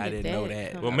 weird, When bro. Yeah, I did didn't know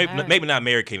that. come Well, out? maybe not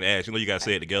Mary Kate and Ash. You know, you gotta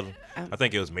say it together. I'm- I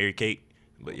think it was Mary Kate,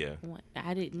 but yeah.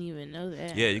 I didn't even know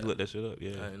that. Yeah, you can look that shit up. Yeah,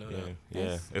 I didn't know yeah, that. yeah.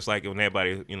 That's- It's like when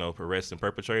everybody, you know, arresting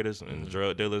perpetrators and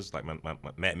drug dealers. Like my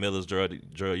Matt Miller's drug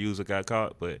user got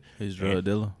caught, but His drug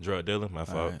dealer. drug dealer, my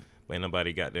fault. right. But ain't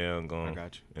nobody got down I going.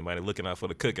 got you. Anybody looking out for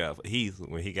the cookout for Heath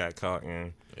when he got caught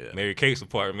in Yeah. Mary Kate's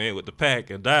apartment with the pack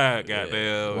and died.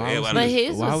 Goddamn. Why was Everybody But was-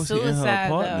 his Why was was he in her suicide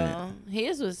apartment? though.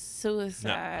 His was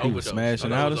suicide. He was Overdose.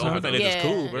 smashing Oh, that out or was something? I think they just Yeah,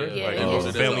 cool, bro. yeah, like they he was a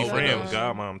just family overdose.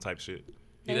 friend, godmom type shit.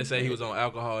 Yeah, they say he was on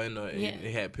alcohol and Yeah.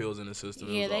 he had pills in the system.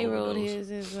 It Yeah, was they an ruled overdose.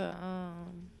 his as a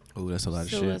Oh, that's a lot of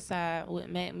shit. suicide with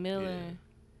Matt Miller.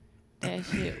 That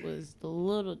shit was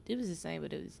it was the same,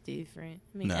 but it was different.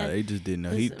 I mean, Nah, they just didn't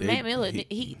know. He Matt Miller,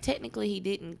 he technically he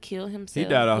didn't kill himself.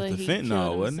 died off but the he fentanyl,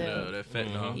 killed wasn't it? Yeah, himself. that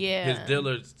fentanyl. Yeah. His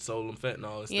dealer sold him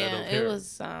fentanyl instead Yeah, of it heroin.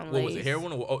 was What was it, lace.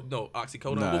 heroin or no,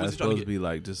 oxycodone? Nah, What was it's he trying supposed to to get? be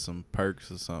like just some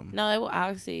perks or something. No, it was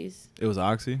oxys. It was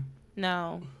oxy,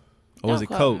 No, or was Don't it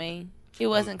quote coke? me. It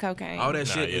wasn't cocaine. All that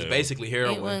Nah, shit is yeah. basically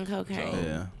heroin. It wasn't cocaine. So-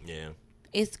 Yeah. Yeah.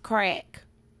 It's crack.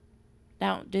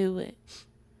 Don't do it.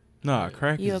 Nah,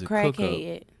 crack You're a is a cook up.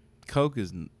 crackhead. Coke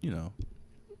is,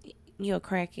 You're a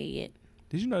crackhead.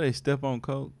 Did you know they step on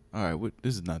coke? All right,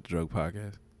 this is not the drug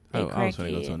podcast. They I was trying to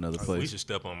go to crackhead. another We place. should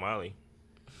step on Molly.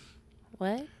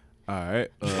 What? All right,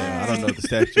 I don't know if the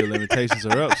statute of limitations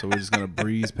are up, so we're just gonna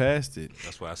breeze past it.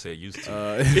 That's why I said used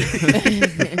to.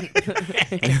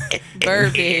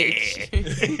 Verbiage.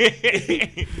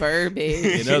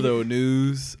 Verbiage. In other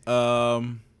news,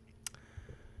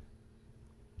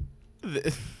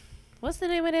 What's the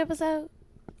name of the episode?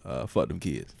 Fuck them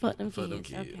kids. Fuck them Fuck kids.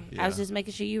 them kids. Okay. Yeah. I was just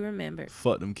making sure you remember.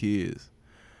 Fuck them kids.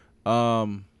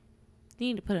 You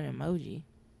need to put an emoji.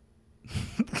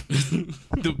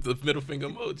 the middle finger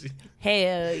emoji.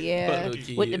 Hell yeah. Fuck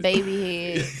them With the kids. baby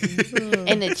head.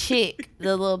 And the chick,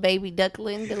 the little baby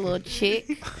duckling, the little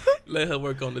chick. Let her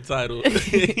work on the title.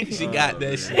 She got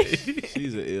that shit.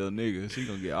 She's an ill nigga. She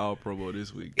gonna get all promo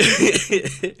this week.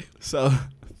 So,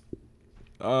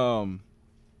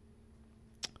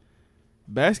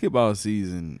 basketball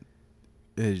season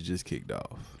has just kicked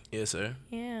off. Yes, sir.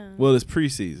 Yeah. Well, it's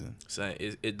preseason. So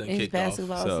it done It's kicked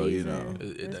basketball off. So, you season. know, it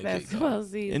It's done kicked basketball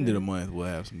season. End of the month, we'll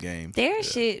have some games. Their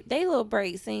shit, they little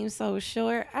break seems so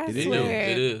short. I It is. swear,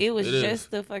 It is. it was It is.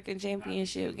 just the fucking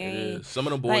championship It game. is. Some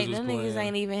of them boys Like was them playing. niggas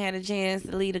ain't even had a chance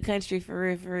to leave the country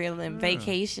for real, and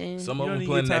vacation. Some You of don't them even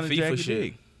playing get that time to jack FIFA your shit.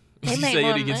 dick. They You make say you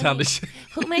more didn't get time money. to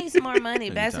Who makes more money,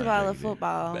 Anytime basketball or they get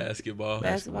football? basketball.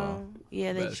 Basketball.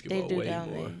 Yeah, they Basketball do way down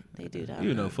more. there. They do down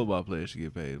You there. know, football players should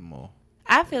get paid more.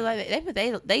 I feel like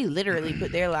they literally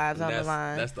put their lives on the That's,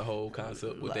 line. that's the whole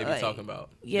concept. What they be Like, talking about.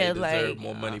 yeah, they deserve like,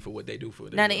 more money for what they do for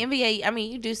it. Now the NBA, I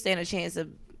mean, you do stand a chance of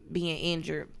being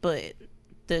injured, but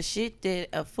the shit that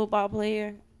a football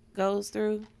player goes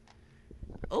through,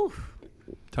 oof.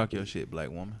 Talk your shit, black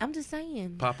woman. I'm just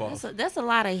saying. Pop off. That's a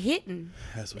lot of hitting.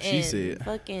 That's what and she said.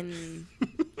 Fucking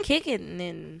kicking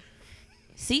and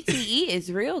CTE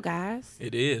is real, guys.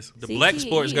 It is. The black CTE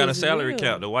sports got a is salary real.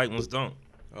 cap. The white ones don't.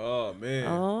 Oh man.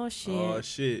 Oh shit. Oh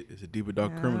shit. It's a deeper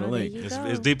dark criminal there link. you It's, go.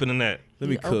 it's deeper than that. Let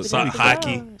me You cook. opened So- up the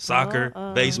hockey, door. soccer, We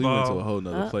went baseball. to a whole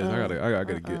nother place. I gotta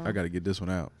Uh-uh. get this one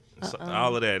out. So,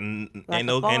 all of that. And Like ain't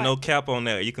a no fart. cap on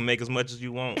that. You can make as much as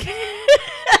you want.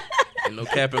 Ain't no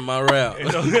cap in my rap.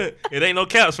 It ain't no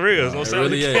caps for real. It's no It salary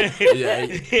really cap.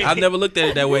 ain't. Yeah, I never looked at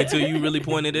it that way until you really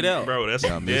pointed it out. Bro, that's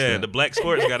Y'all missed yeah. that. The black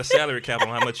sports got a salary cap on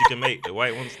how much you can make. The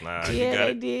white ones, nah, you Yeah, got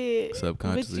they it. did.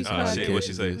 Subconsciously. But you Oh, somebody shit, what she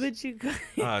catches say? this. But you got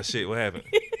Ah, shit, what happened?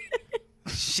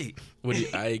 Shit,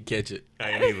 I ain't catch it. I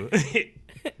ain't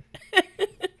either.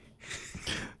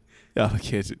 Y'all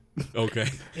catch it Okay.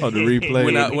 on the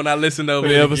replay. When I listen over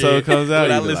when the it episode again, comes out,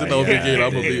 when I you be listen like, over "God again,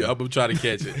 I'm damn." gonna try to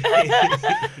catch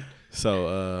it.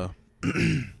 So,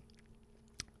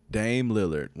 Dame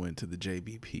Lillard went to the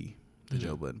JBP, the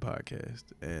Joe Budden podcast,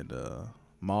 and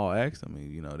Maul asked him.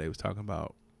 You know, they was talking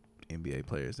about NBA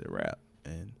players that rap,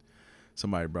 and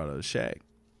somebody brought up Shaq,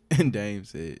 and Dame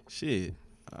said, "Shit,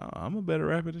 I'm a better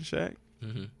rapper than Shaq,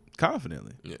 Mm-hmm.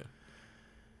 confidently." Yeah.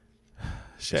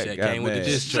 Shaq Shaq got came with the mad.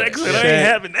 diss track. Shaq said, I ain't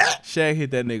having that. Shaq hit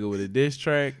that nigga with a diss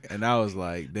track, and I was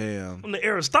like, "Damn." I'm the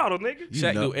Aristotle, nigga. You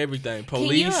Shaq know- do everything. Can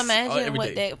Police. you imagine what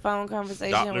everything. that phone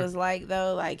conversation Doppler. was like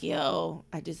though? Like, yo,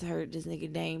 I just heard this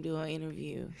nigga Dame do an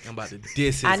interview. I'm about to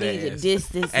diss his I need to ass. diss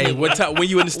this Hey, nigga. what time? When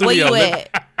you in the Where studio? you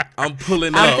at? I'm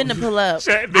pulling I'm up. finna pull up.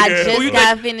 Shaq, I nigga, just who you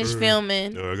got finished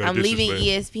filming. No, I gotta I'm diss this leaving man.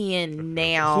 ESPN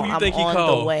now. Who you I'm think he on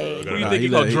called? the way. Who you Nah, think he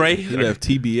left, called Dre? He left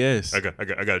TBS.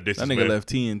 I got this. That nigga left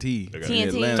TNT. I got in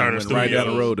TNT. Atlanta. Turner Went right down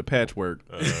the Studios. road to Patchwork.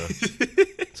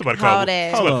 Somebody Call called.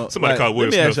 that. Hold on. Somebody Like, called Will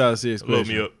let me Smith. ask y'all a serious Load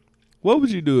question. me up. What would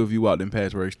you do if you walked in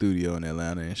Patchwork studio in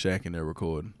Atlanta and Shaq in there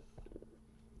recording?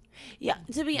 Yeah,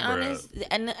 to be honest,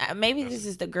 and maybe this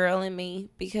is the girl in me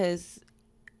because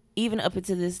even up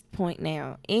until this point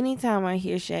now, anytime I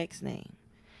hear Shaq's name,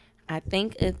 I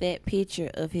think of that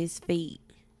picture of his feet.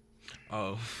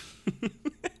 Oh.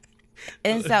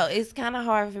 And so it's kind of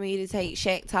hard for me to take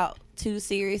Shaq talk too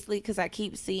seriously because I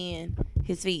keep seeing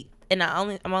his feet. And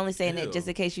I'm only saying that just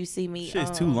in case you see me.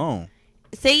 Shit's too long.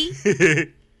 See?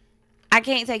 I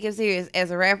can't take him serious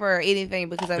as a rapper or anything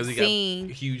because I've Because he seen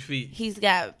got huge feet. he's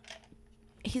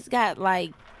got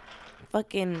like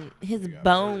fucking his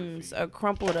bones are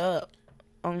crumpled up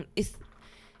on he's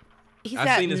I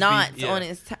got seen his feet, knots yeah. on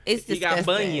his it's He disgusting. got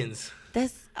bunions.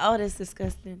 That's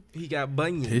disgusting. He got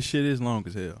bunions. His shit is long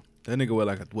as hell. That nigga wear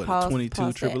like a Pause, 22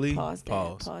 pause triple E. that,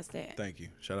 pause that. Thank you.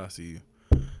 Shout out to you.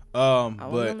 I wasn't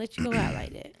But gonna let you go out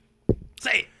like that.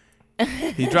 Say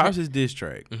it. he drops his diss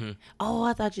track. Oh,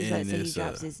 I thought you And said he it's,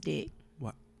 drops his dick.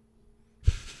 What?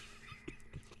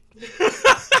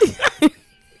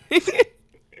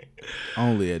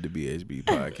 Only at the BHB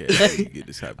podcast you get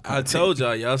this type of I content. told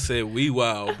y'all said we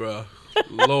wild, bro.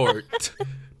 Lord.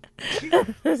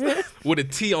 With a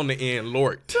T on the end,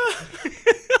 Lord.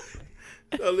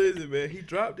 So listen, man, he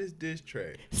dropped his diss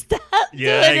track. Stop.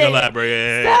 Yeah, I doing ain't gonna it. lie, bro.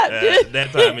 Yeah, Stop doing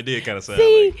that time it did kind of sound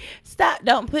See, like. stop.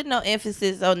 Don't put no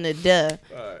emphasis on the duh.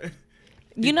 All right.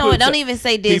 You know what? Don't even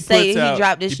say this. Say he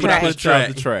dropped this He track. puts out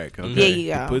the track. Okay? There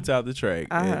you go. He puts out the track.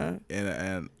 Uh-huh.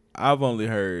 And I've only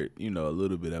heard, a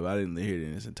little bit of it. I didn't hear it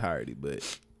in its entirety,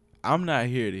 but I'm not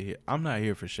here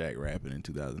for Shaq rapping in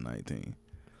 2019.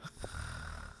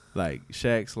 Like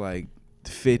Shaq's like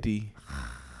 50.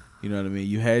 You know what I mean?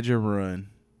 You had your run.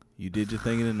 You did your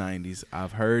thing in the 90s.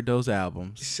 I've heard those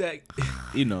albums. Shaq,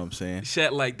 You know what I'm saying?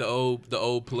 Shaq like the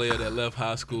old player that left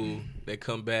high school that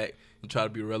come back and try to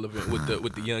be relevant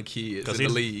with the young kids in the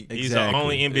league. He's the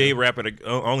only NBA rapper,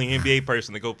 only NBA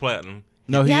person to go platinum.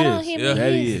 No, he Y'all don't is. hear me Yeah,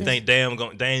 that he hissing. is. Think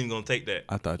Dame gonna take that?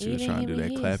 I thought you You was didn't trying to do hear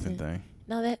that me clapping hissing. thing.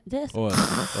 No, that's What?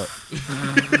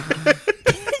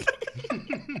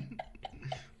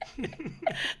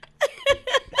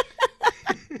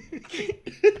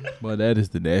 Well, that is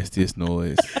the nastiest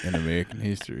noise in American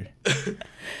history.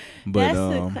 But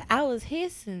I was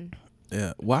hissing.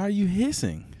 yeah, why are you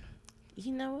hissing?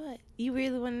 You know what? You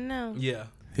really want to know? Yeah.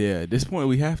 Yeah, at this point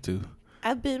we have to.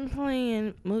 I've been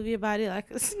playing "Move Your Body Like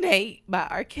a Snake" by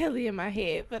R. Kelly in my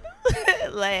head for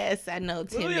the last 10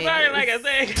 minutes. Like I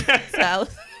said. So I was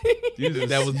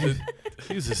That was the,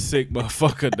 He's a sick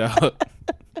motherfucker, dog.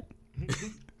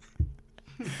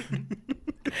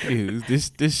 Dude, this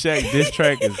Shaq diss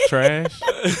track is trash.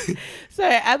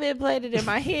 sorry. I've been playing it in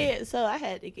my head, so I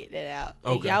had to get that out.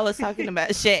 And Okay. y'all was talking about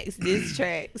Shaq's diss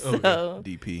track, so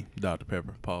DP, Dr.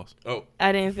 Pepper, pause. oh,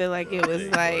 I didn't feel like it was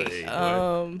like Hey, boy.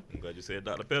 I'm glad you said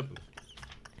Dr. Pepper.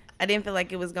 I didn't feel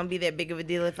like it was gonna be that big of a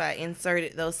deal if I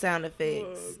inserted those sound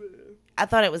effects. I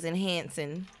thought it was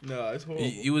enhancing. No, it's horrible.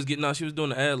 you was getting out. She was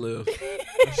doing the ad libs.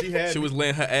 She had She was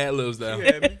laying her ad libs down.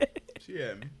 She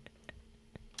had me.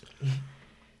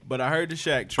 But I heard the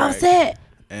Shaq All track, set.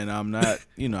 and I'm not,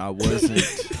 I wasn't.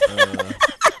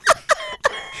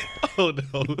 Oh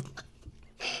no.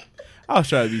 I was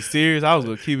trying to be serious. I was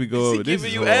gonna keep it going. She But this giving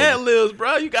is you horrible. ad libs,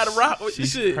 bro. You gotta rock with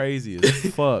this She's shit. crazy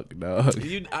as fuck, dog.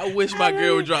 I wish my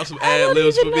girl would drop some I ad don't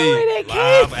libs for even know where me. that came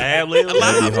Live ad libs. That'd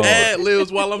Live be hard. ad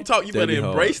libs while I'm talking. You That'd better be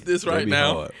hard. embrace this right That'd be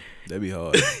now. hard. That'd be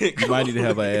hard. You might need to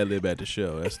have an ad lib at the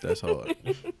show. That's hard.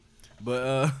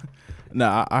 But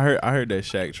nah, I heard that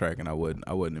Shaq track and I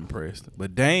wasn't impressed.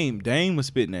 But Dame was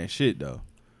spitting that shit though.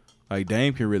 Like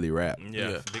Dame can really rap.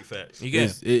 Yeah, Yeah. big facts. You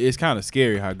get It's kind of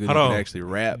scary how good Hold he on. can actually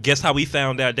rap. Guess how we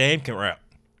found out Dame can rap?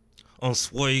 On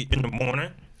Sway in the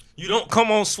morning. You don't come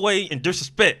on Sway and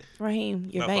disrespect. Raheem,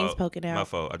 your My veins fault. poking My out.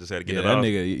 fault. I just had to get Yeah, it that off.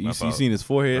 nigga. My You fault. seen his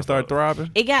forehead My start fault.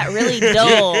 throbbing? It got really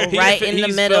dull right in the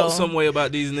He's middle. felt some way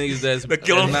about these niggas that's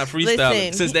killer. not freestyling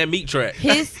Listen, since that meat track.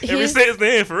 His Ever since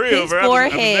then, for real, his bro. I was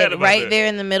mad forehead about right that. there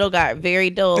in the middle got very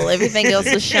dull. Everything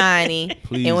else was shiny,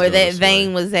 Please and where go to that Sway.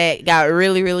 vein was at got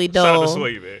really, really Shout out to dull.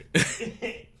 Sway,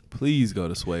 man. Please go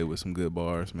to Sway with some good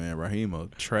bars, man. Raheem will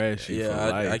trash you for Yeah,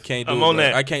 life. I can't do I'm it. on bro.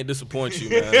 that. I can't disappoint you,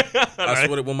 man. I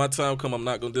swear that when my time come, I'm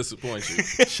not gonna disappoint you.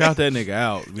 Shout that nigga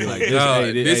out. Be like, this, No,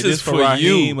 hey, this is for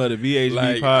Raheem you. of the VHB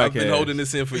Like podcast. I've been holding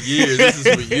this in for years. This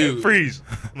is for you. Freeze.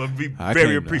 I'm gonna be I very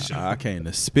came to- appreciative. I came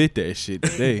to spit that shit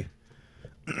today.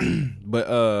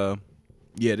 But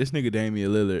yeah, this nigga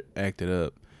Damian Lillard acted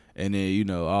up, and then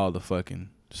all the fucking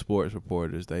sports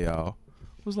reporters, they all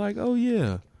was like, "Oh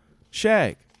yeah,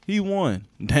 Shaq, he won."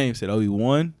 Dame said, "Oh, he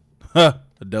won? Huh,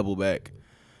 a double back."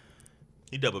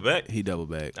 He double back. He double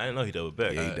back. I didn't know he double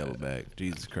back. Yeah, he double back.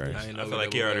 Jesus Christ. I ain't I know feel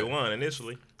like he double already back. won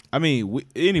initially. I mean,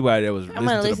 anybody that was I'm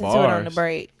gonna listening to listen the to it on the bars,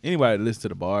 break. anybody that listens to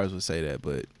the bars would say that,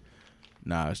 but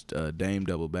nah, it's, Dame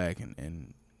double back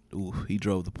and ooh, he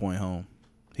drove the point home.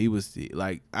 He was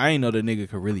like, I ain't know the nigga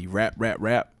could really rap.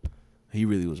 He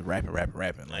really was rapping.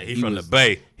 Like he from the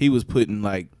Bay. He was putting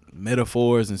like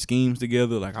metaphors and schemes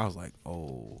together. Like I was like,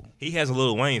 oh He has a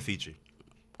Lil Wayne feature.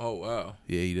 Oh wow.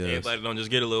 yeah, he does. Everybody don't just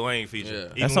get a Lil Wayne feature. Yeah.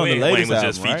 Even That's on the when latest Wayne was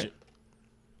just album, right? featured.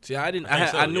 See, I didn't. I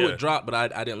think I so, knew yeah. it dropped, but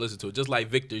I didn't listen to it. Just like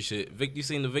Victor shit. Vic, you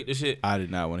seen the Victor shit? I did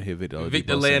not want to hear Victor.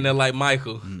 Victor Oladipo laying sing. there like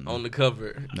Michael on the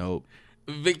cover. Nope.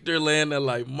 Victor laying there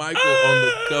like Michael on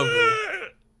the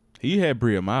cover. He had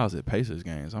Bria Miles at Pacers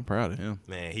games. I'm proud of him.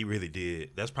 Man, he really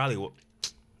did. That's probably what.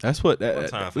 That's what. One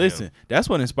time for listen, him. that's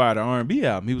what inspired the R&B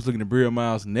album. He was looking at Bria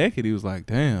Miles naked. He was like,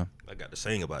 "Damn, I got to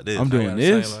sing about this. I'm doing I gotta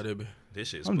say this. about that, bitch. This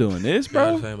shit's I'm cool. doing this,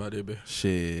 Gotta bro." say about that, bitch.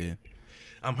 Shit.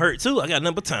 I'm hurt too. I got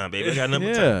number time, baby. I got number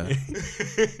Yeah. time.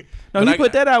 No, But he I-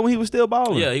 put that out when he was still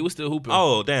balling. Yeah, he was still hooping.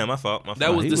 Oh, damn. My fault. My fault.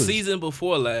 that was he the was- season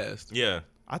before last. Yeah.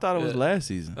 I thought it was Yeah. last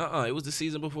season. It was the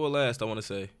season before last. I want to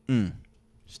say.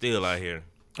 Still out here.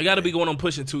 I got to be going on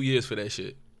pushing 2 years for that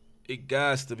shit. It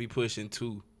got to be pushing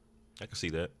 2. I can see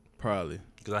that. Probably.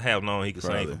 Because I have known he could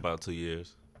sing Probably. for about 2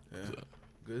 years. Yeah.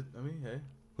 Good. I mean, hey.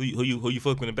 Who you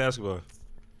fuck with in basketball?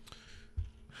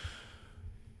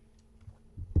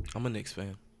 I'm a Knicks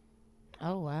fan.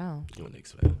 Oh wow! I'm a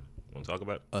Knicks fan. Want to talk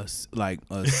about it? Like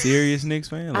a serious Knicks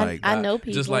fan. Like I know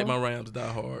people. Just like my Rams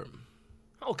die hard.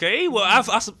 Okay, well, I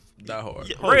Die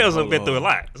hard. Rails have been through a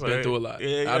lot. So, Been through a lot.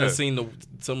 Yeah. I done seen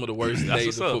some of the worst That's days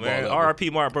what's of up, football. man. ever. R.I.P.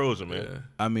 Mark Brozer, man. Yeah.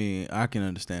 I mean, I can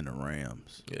understand the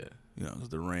Rams. Yeah. You know, because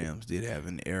the Rams did have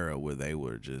an era where they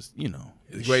were just, you know,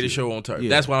 The greatest show on turf. Yeah.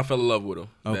 That's why I fell in love with him.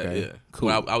 Okay, Yeah. cool.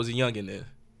 When I was a youngin' then.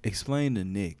 Explain the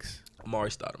Knicks. Amari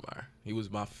Stoudemire. He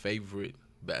was my favorite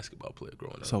basketball player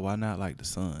growing up. So why not like the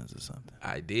Suns or something?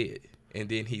 I did. And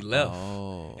then he left.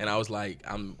 Oh. And I was like,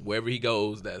 wherever he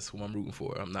goes, that's who I'm rooting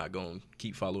for. I'm not going to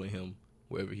keep following him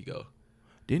wherever he go.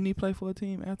 Didn't he play for a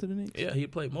team after the Knicks? Yeah, he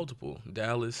played multiple.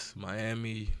 Dallas,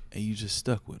 Miami. And you just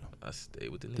stuck with him. I stayed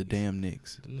with the Knicks. The damn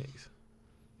Knicks. The Knicks.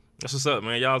 That's what's up,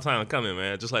 man. Y'all time coming,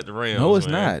 man. Just like the Rams. No, it's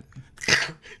man. not.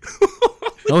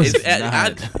 No, it's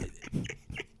not.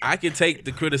 I can take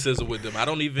the criticism with them. I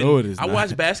don't even. No, it is I not.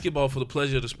 watch basketball for the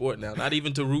pleasure of the sport now. Not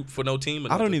even to root for no team.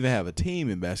 Or I don't nothing. even have a team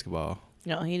in basketball.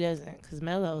 No, he doesn't, because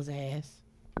Melo's ass.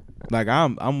 Like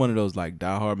I'm one of those like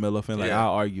diehard Melo fan. Like Yeah.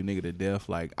 I'll argue nigga to death.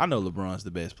 Like I know LeBron's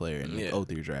the best player in the Yeah.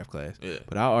 03 draft class. Yeah.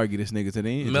 But I'll argue this nigga to the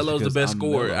end. just Melo's the because best I'm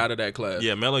scorer Melo. out of that class.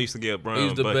 Yeah, Melo used to get Brown.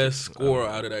 He's the buckets. best scorer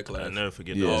out of that class. I'll never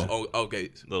forget Yeah. Okay.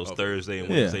 those Thursday and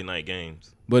Yeah. Wednesday night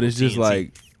games. But it's just TNT.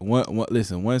 like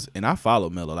listen, once and I follow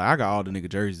Melo. Like I got all the nigga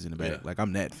jerseys in the back. Yeah. like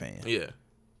I'm that fan. Yeah.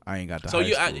 I ain't got the So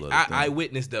high school of the I thing.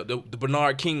 witnessed that. The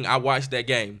Bernard King. I watched that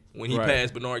game when he Right.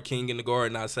 passed Bernard King in the guard,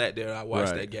 and I sat there. I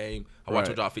watched Right. that game. I watched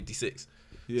Right. him drop 56.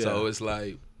 Yeah. So it's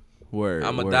like. Word,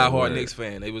 I'm a word, diehard word. Knicks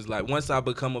fan. It was like once I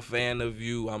become a fan of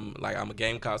you, I'm a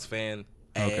Gamecocks fan,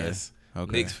 ass.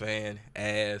 Okay. Knicks fan,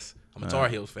 ass. I'm a Tar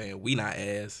Heels fan. We not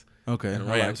ass. Okay. And a I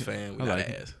like Rams it. fan, we I not like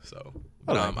it. ass. So, I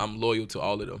but like I'm loyal to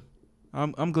all of them.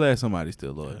 I'm glad somebody's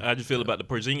still loyal. How'd you feel about the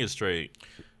Porzingis trade?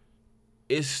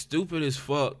 It's stupid as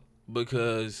fuck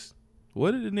because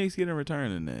What did the Knicks get in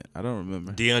return in that? I don't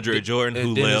remember. DeAndre Jordan,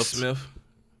 who Dennis left. Smith.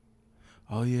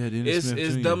 Oh yeah, Dennis Smith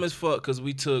It's Jr. dumb as fuck because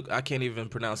we took. I can't even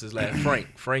pronounce his last. Frank.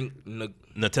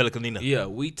 Nutella Canina. Yeah,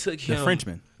 we took the him.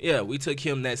 Frenchman. Yeah, we took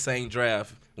him that same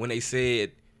draft when they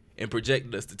said and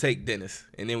projected us to take Dennis,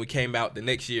 and then we came out the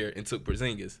next year and took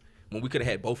Porzingis when we could have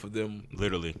had both of them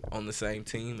Literally. on the same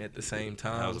team at the same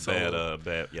time. That was So, a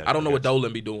bad. Yeah, I don't know what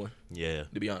Dolan be doing, Yeah.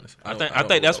 to be honest. I don't think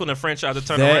know that's what when the franchise to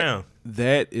turn That- around.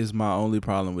 That is my only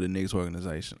problem with the Knicks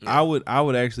organization. Yeah. I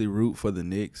would actually root for the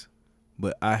Knicks,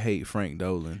 but I hate Frank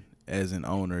Dolan as an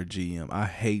owner, GM. I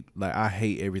hate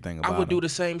everything about I would do him. the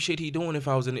same shit he doing if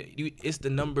I was in it. It's the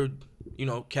number,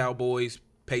 Cowboys,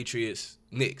 Patriots,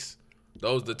 Knicks.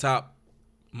 Those the top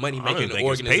money I don't making even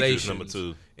think it's Patriots organizations number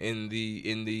 2. in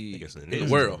the I guess the in Knicks the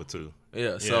is world. number 2.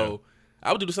 Yeah, so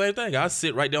I would do the same thing. I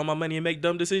sit right there on my money and make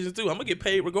dumb decisions too. I'm gonna get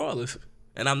paid regardless,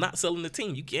 and I'm not selling the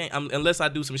team. You can't unless I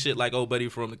do some shit like old buddy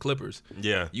from the Clippers.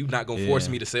 Yeah. You not gonna force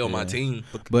Yeah, me to sell my yeah. team.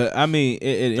 But I mean, at the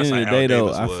end That's of the how day, Al though,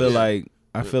 Davis I was. feel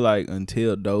Yeah. like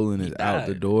until Dolan is out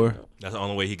the died. door, That's the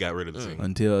only way he got rid of the team.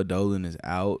 until Dolan is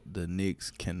out, the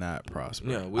Knicks cannot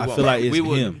prosper. Yeah, I feel like it's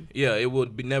him. Yeah, it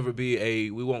would never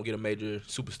be we won't get a major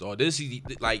superstar. This is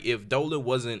like if Dolan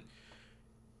wasn't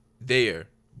there,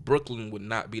 Brooklyn would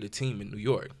not be the team in New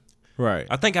York. Right.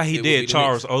 I think how he It would be did the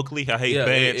Charles Knicks. Oakley. I hate Yeah,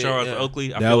 bad yeah, Charles yeah.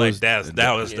 Oakley. I That feel was- like that was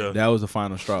the That was the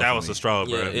final straw. that for was me. the straw,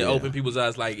 bro. Yeah, it Yeah. opened people's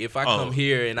eyes. Like if I Oh. come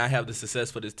here and I have the success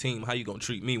for this team, how you gonna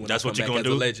treat me when That's I what come you back gonna as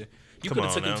do? a legend? You Come could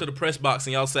have on took him now. to the press box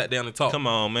and y'all sat down and talked. Come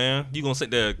on, man. You gonna sit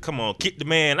there? Come on, kick the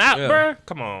man out, Yeah. bro.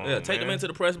 Come on, Yeah, take man. him into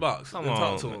the press box Come and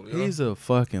talk on, to him. you know? He's a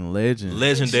fucking legend.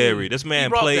 Legendary. This He man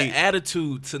brought played the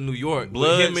attitude to New York. with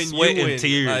blood, him and sweat, you and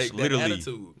tears. like, that Literally,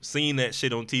 attitude. seen that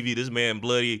shit on TV. This man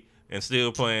bloody and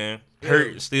still playing,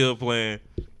 hurt, still playing.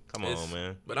 Come on, It's-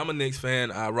 man. But I'm a Knicks fan.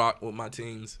 I rock with my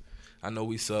teams. I know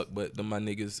we suck, but them my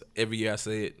niggas. Every year I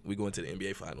say it, we going to the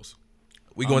NBA Finals.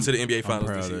 We going to the NBA Finals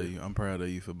I'm this proud year. of you. I'm proud of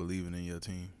you for believing in your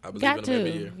team. I You believe got in them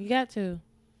every to. year. You got to.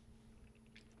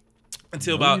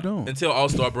 Until No, you don't. until All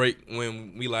Star break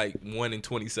when we like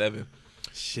 1-27.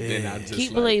 Shit. Then I just Keep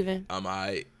like, believing. I'm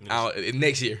alright.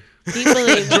 Next year. Keep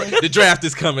believing. The draft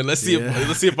is coming. Let's see Yeah.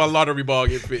 if my lottery ball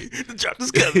get picked. The drop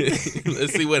is coming.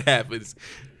 Let's see what happens.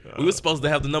 We were supposed to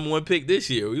have the number 1 pick this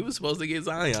year. We were supposed to get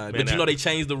Zion, but you know they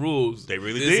changed the rules. They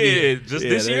really this did. year. Just Yeah,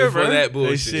 this they- year, For bro. that They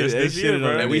bullshit. shit- Just they this year, shitted bro.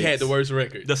 on And the we Knicks. had the worst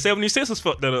record. The 76ers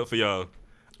fucked that up for y'all.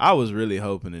 I was really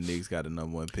hoping the Knicks got the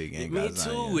number 1 pick and Me got too.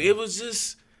 Zion. It was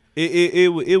just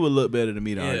It would look better to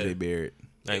me than Yeah. RJ Barrett.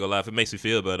 I ain't gonna lie. If it makes me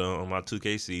feel better on my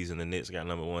 2K season, the Knicks got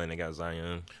number 1. They got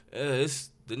Zion. it's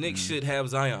the Knicks should have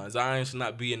Zion. Zion should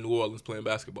not be in New Orleans playing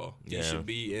basketball. Yeah. He should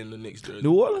be in the Knicks jersey.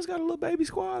 New Orleans got a little baby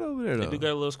squad over there They though. do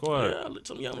got a little squad. Yeah,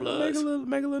 some young make bloods. a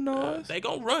little noise. They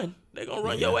gonna run. They gonna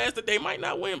run Yeah. your ass that they might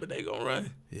not win, but they gonna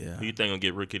run. Yeah. Who you think gonna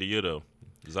get Rookie of the Year though?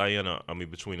 Zion or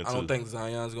between the two? I don't think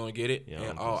Zion's gonna get it. Yeah, I in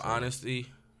don't all think so. honesty,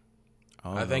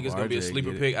 don't I know think if it's gonna be a RJ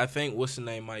sleeper get it. pick. I think what's the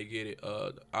name might get it.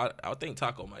 I think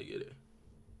Taco might get it.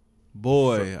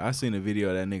 Boy, I seen a video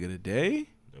of that nigga today.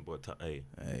 That boy, hey,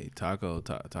 Hey, Taco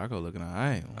looking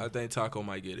alright. I think Taco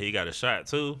might get it. he got a shot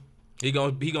too. He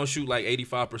gonna shoot like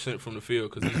 85% from the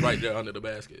field because he's right there under the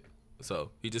basket.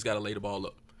 So he just gotta lay the ball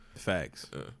up. Facts.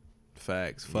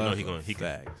 Facts. You know Fuck. he gonna- he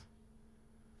can- Facts.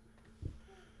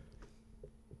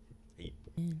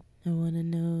 I wanna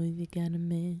know if you got a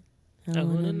man. I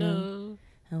wanna know.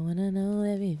 I wanna know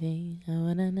everything. I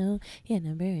wanna know your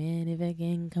number and if I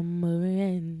can come over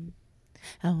and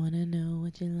I wanna know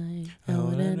what you like. I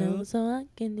wanna know so I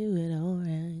can do it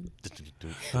alright.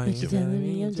 But you telling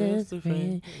me I'm just a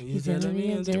friend. You telling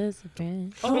me I'm just a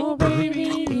friend. Oh baby,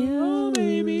 you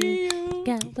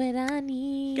got what I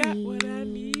need. Got what I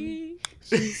need.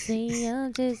 She say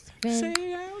I'm just a friend.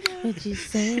 But you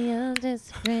say I'm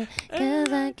just a friend. Cause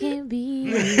I can be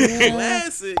your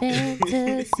Classic.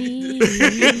 fantasy.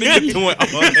 Nigga doing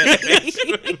all that.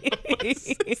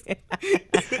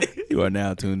 You are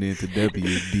now tuned in to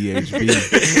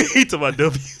WDHB. He talking about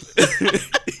W.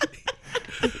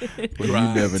 But you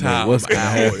never know what's gonna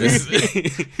happen.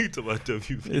 He talking about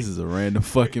W. This is a random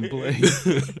fucking play.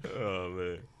 Oh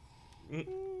man.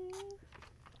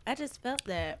 I just felt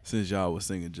that. Since y'all was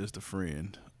singing "Just a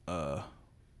Friend,"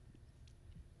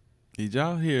 did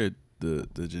y'all hear the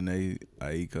Janae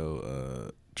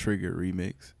Aiko Trigger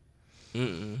remix?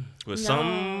 Mm-mm. With No.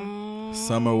 some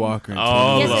Summer Walker. And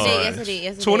Oh, 21 Lord. Yes, it did.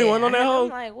 Yes, it did. 21 on that I'm hoe?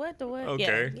 like, what the what?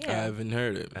 Okay. Yeah. I haven't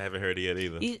heard it. I haven't heard it yet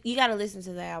either. You gotta listen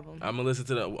to the album. I'm gonna listen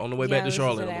to the on the way Yeah, back to listen to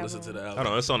Charlotte. the I'm gonna listen to the album. album.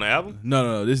 Hold on, it's on the album.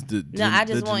 No, this is the No, I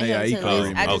just want Janae him to Aiko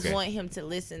listen. I remix. just Okay. want him to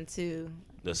listen to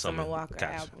The Summer Walker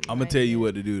Gotcha. album. I'm gonna right tell you there.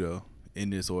 what to do though, in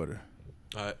this order.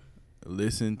 All right.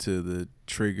 Listen to the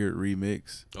Triggered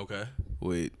remix Okay.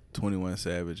 with 21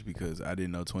 Savage because I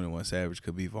didn't know 21 Savage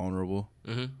could be vulnerable.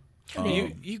 Mm-hmm. Um,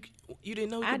 You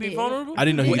didn't know he I could be did. vulnerable? I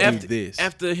didn't know he Well, could do this.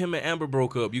 After him and Amber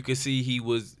broke up, you could see he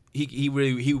wears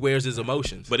his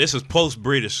emotions. But this is post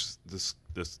British. This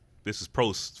is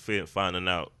post finding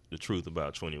out the truth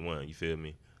about 21. You feel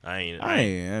me? I ain't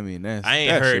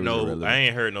heard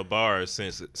no bars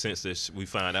since we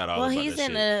find out all Well, about he's that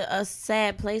in shit. a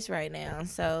sad place right now,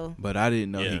 so But I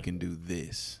didn't know he Yeah. can do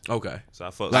this. Okay. So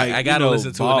I fuck. Like, I gotta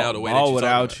listen to it now the way that Ball you talking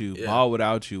Without about You. it. Yeah. Ball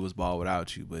Without You was Ball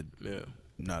Without You, but Yeah.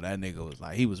 no, that nigga was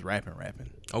like, he was rapping.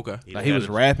 Okay. Like, he was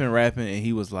rapping, and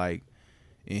he was like,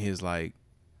 in his like,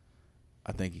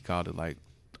 I think he called it like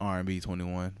R&B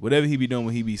 21. Whatever he be doing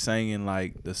when he be singing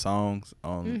like the songs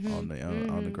on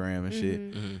the gram and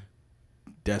shit. Mm-hmm.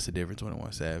 That's a different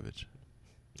 21 Savage.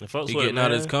 The folks He with it, getting out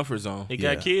man. his comfort zone. He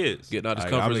Yeah. got kids. Getting out his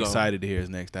Like, comfort I'm zone. excited to hear his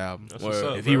next album. That's what's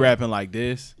Word. up, If he bro. rapping like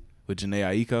this with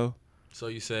Janae Aiko, So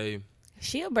you say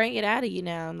she'll bring it out of you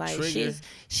now. Like Trigger.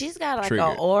 she's got like Trigger.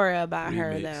 an aura about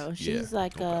her Remix. though. Yeah. She's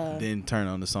like then turn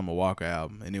on the Summer Walker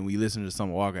album, and then when you listen to the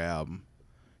Summer Walker album,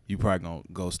 you probably gonna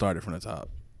go start it from the top.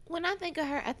 when I think of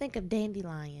her, I think of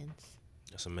Dandelions.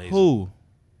 That's amazing. Who?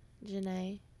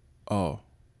 Janae. Oh,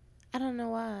 I don't know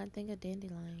why I think of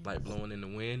Dandelions. like blowing in the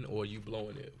wind or you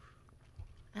blowing it?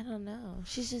 I don't know.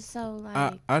 She's just so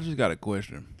like I just got a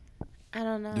question. I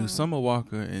don't know. Do Summer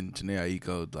Walker and Janae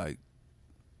Aiko like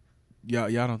y'all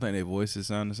don't think their voices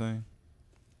sound the same?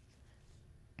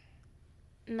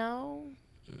 No.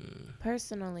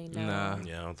 Personally, no. Nah.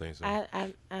 Yeah, I don't think so.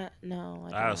 I no.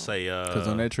 I I'll don't. say Because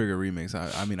on that Trigger remix,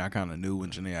 I mean I kind of knew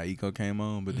when Janae Aiko came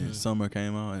on, but then Summer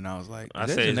came on, and I was like, I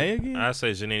is that say Janae again? I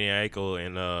say Janine Aiko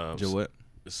and What?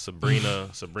 Sabrina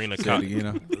Say it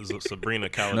again, Sabrina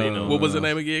Caladino. No. What was the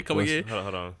name again? Come What's- again.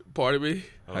 Hold on. Pardon me.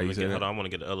 How you say that? Hold on. I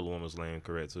want to get the other woman's name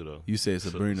correct too though. You said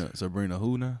Sabrina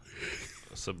who now?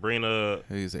 Sabrina.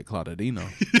 You said Claudadino.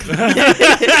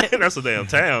 That's a damn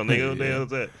town, nigga. What the hell is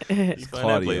that? You find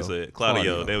that place Claudio. at Claudio.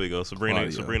 Claudio. There we go. Claudio.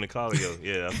 Sabrina Claudio.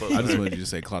 Yeah, I fuck I with just her. wanted you to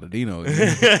say Claudadino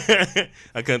again.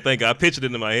 I couldn't think. I pictured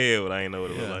it in my head, but I didn't know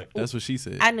what it looked like. That's what she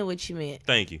said. I knew what you meant.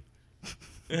 Thank you.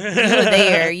 You were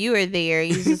there. You were there.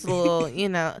 You was just a little,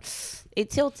 it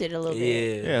tilted a little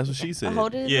bit. Yeah, that's what she said.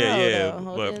 Hold it in Yeah, the road, yeah, though.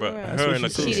 Hold but- it in but the road. her and the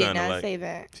She crew did sounded not like- say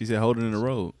that. She said hold it in the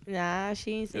road, Nah,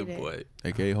 she didn't say Good that. boy.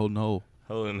 aka holding the hole.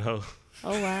 Holding ho.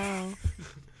 Oh wow.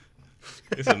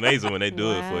 It's amazing when they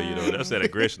do it for you, though. That's that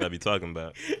aggression I be talking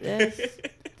about.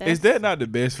 Is that not the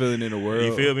best feeling in the world?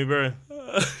 You feel me, bro?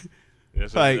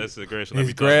 That's Like, that's the aggression I His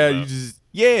be talking grab, about. you just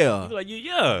yeah, You be like,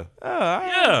 yeah, oh,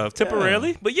 yeah,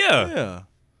 temporarily, but yeah. yeah.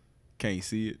 Can't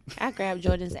see it. I grab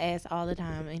Jordan's ass all the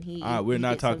time, and he. We're he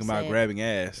not gets talking about upset. grabbing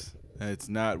ass. That's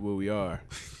not where we are.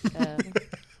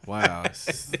 Wow.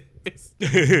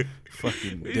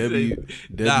 Fucking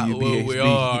Not where we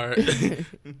are.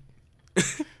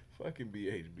 Fucking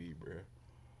BHB, bro.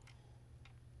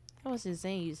 I was just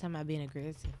saying you was talking about being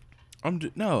aggressive. I'm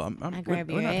I grab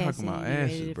we're your not ass talking about and you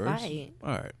ready asses, to bro. fight.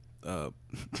 All right.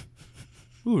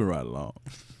 Moving right along.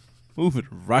 Moving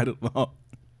right along.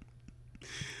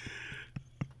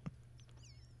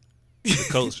 The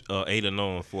coach 8-0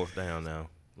 on fourth down now.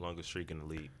 Longest streak in the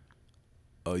league.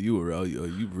 Oh, you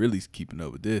really keeping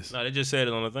up with this? No, they just said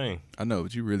it on the thing. I know,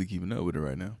 but you really keeping up with it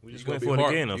right now. We You just gonna went be for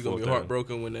it again on You gonna fourth be down.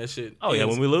 heartbroken when that shit. Oh yeah,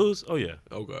 ends? when we lose. Oh yeah.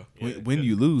 Okay. When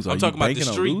you lose, are I'm you talking about the banking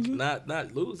on streak, losing?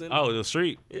 not losing. Oh, the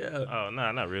streak. Yeah. Oh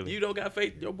nah, not really. You don't got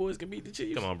faith your boys can beat the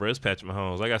Chiefs. Come on, bro. It's Patrick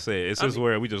Mahomes. Like I said, it's just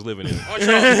where we just living in.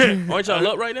 Aren't y'all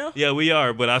up right now? Yeah, we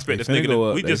are. But I They expect this finna nigga. go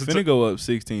up. We They just finna go up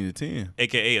 16-10.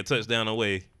 AKA a touchdown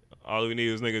away. All we need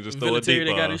is nigga just throw a Vinatieri, deep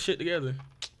they got ball. his shit together.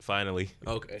 Finally.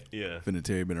 Okay. Yeah.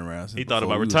 Vinatieri been around since He thought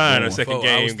before about we was retiring born. a second Before,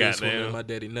 I was game. still swimming in Goddamn. my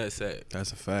daddy nutsack.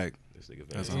 That's a fact. This nigga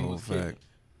That's a Vinatieri. whole was kidding. fact.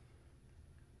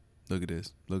 Look at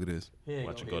this. Look at this.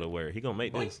 Watch him go to where? He gonna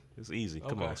make this. It's easy.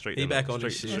 Come Okay. on, straight. He down back the- on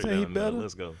this straight- shit. straight I say he down the middle. better.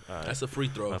 Let's go. All right. That's a free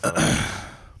throw. My fault.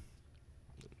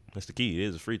 That's the key. It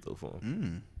is a free throw for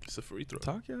him. It's a free throw.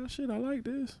 Talk y'all shit. I like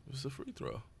this. It's a free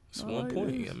throw. It's I 1 like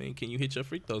point. this. I mean, can you hit your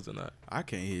free throws or not? I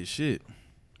can't hear shit.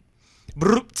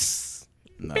 Broops.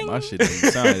 Nah, my shit doesn't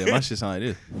even sound like that. My shit sound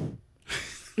like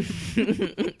this.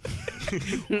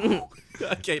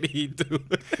 I can't hear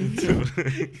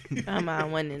you. I'm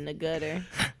on one in the gutter.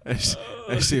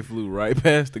 That shit flew right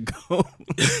past the goal.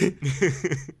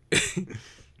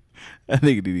 That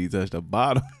nigga didn't even touch the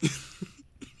bottom.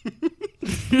 That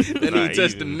nigga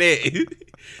touched the net.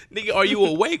 Nigga, are you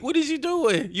awake? What is you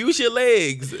doing? Use your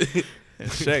legs. And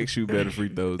Shaq shoot better free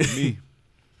throws than me.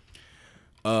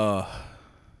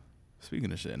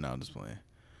 Speaking of shit, now I'm just playing.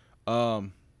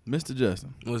 Mr.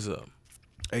 Justin, What's up?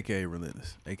 aka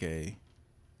Relentless, aka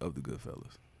of the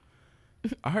Goodfellas.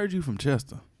 I heard you from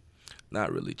Chester.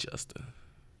 Not really Chester.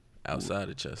 Outside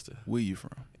of Chester. Where you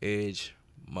from? Edge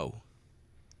Mo.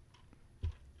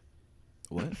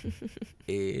 What?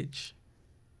 Edge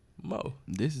Mo.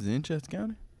 This is in Chester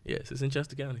County? Yes, it's in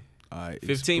Chester County. All right,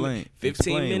 15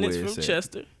 explain minutes where from it's at.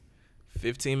 Chester.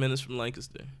 15 minutes from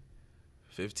Lancaster.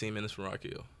 15 minutes from Rock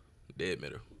Hill. Dead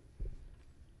middle.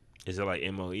 Is it like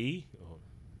MOE? Or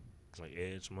it's like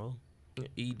Edge Mo?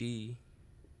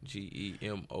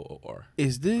 EDGEMOOR.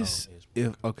 Is this Oh, it's-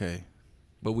 if okay?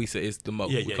 But we say it's the Mo.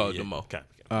 we call it the Mo. Okay.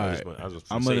 All right,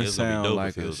 I'm gonna sound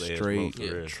like a straight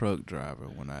Yeah. truck driver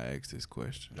when I ask this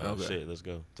question. Oh Okay. shit, let's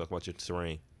go. Talk about your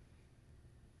terrain.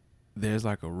 There's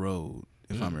like a road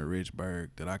if Mm-hmm. I'm in Richburg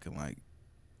that I can like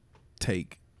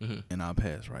take and I'll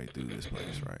pass right through this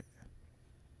place, right?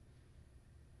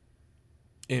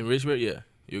 In Richmond, yeah.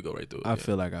 You'll go right through it. I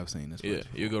feel like I've seen this place.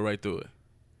 Yeah, you go right through it.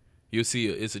 You'll see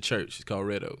it's a church. It's called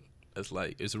Red Oak. That's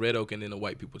like it's Red Oak and then a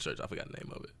white people church. I forgot the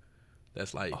name of it.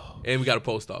 That's like, and we got a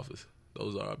post office.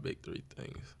 Those are our big three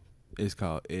things. It's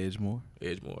called Edgemore,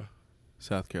 Edgemore,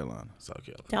 South Carolina. South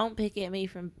Carolina. Don't pick at me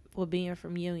for being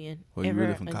from Union. Well, you ever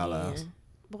really from again. Carlisle.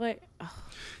 Boy, oh.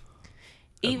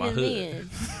 That's my even hood. then,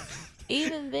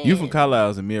 even then, You from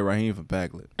Carlisle and me and Raheem from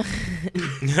Packlet.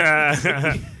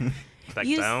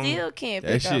 you still can't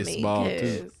That pick on shit me. small,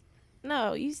 too. 'cause-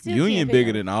 No, you still Union can't pick bigger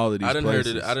on than all of these I done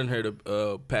places. heard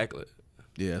of Packlet.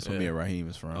 Yeah, that's where me Yeah. and Raheem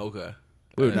is from. Okay.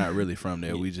 We're not really from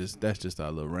there. That's just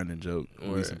our little running joke. We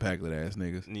Word. some Packlet ass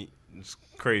niggas. It's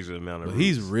crazy amount of. But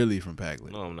he's roots. really from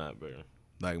Packlet. No, I'm not, bro.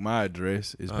 Like my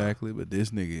address is Packlet, but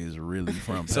this nigga is really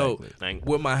from So Packlet. Thank-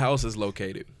 where my house is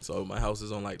located. So my house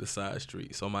is on like the side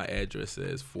street. So my address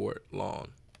says Fort Lawn,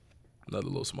 another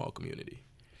little small community.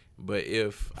 But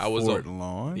if I was Fort on,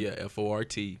 Lawn. yeah,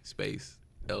 FORT space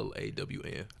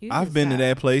LAWN, You I've just been to stop.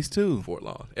 that place too, Fort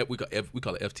Lawn. We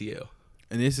call it FTL.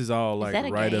 and this is all like that a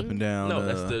right up gang? and down. No,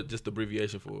 that's just the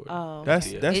abbreviation for it. Oh,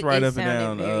 that's Yeah. It- right it up and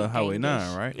down sounded very Highway 9,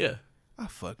 gangish. right? Yeah, I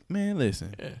man,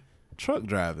 listen, yeah, truck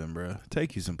driving, bro,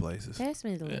 take you some places. pass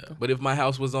me the yeah. liquor. But if my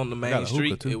house was on the got main a hookah,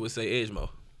 street, too. it would say Edgemore.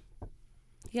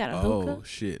 You got a Oh hookah?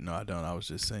 shit, no, I don't. I was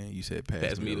just saying you said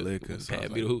pass me the liquor. So I pass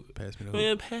was me the like, hookah. Pass me the hookah.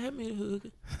 Man, pat me the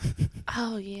hookah.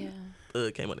 Oh yeah.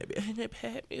 Came on that bit.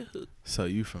 Pat me the hookah. So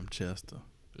you from Chester,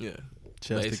 Yeah,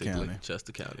 Chester basically, County?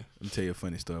 Chester County. Let me tell you a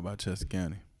funny story about Chester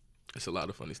County. It's a lot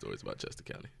of funny stories about Chester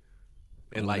County.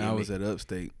 When Enlighten I me. was at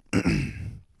Upstate,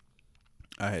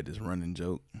 I had this running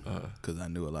joke because I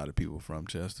knew a lot of people from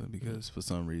Chester because for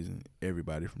some reason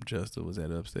everybody from Chester was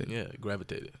at Upstate. Yeah,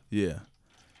 gravitated. Yeah.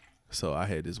 So I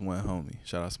had this one homie.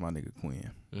 Shout out to my nigga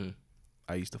Quinn. Mm.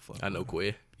 I used to fuck. I know with him.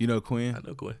 Quinn. You know Quinn? I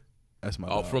know Quinn. That's my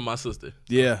All dog. from my sister.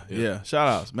 Yeah, Yeah. yeah. Shout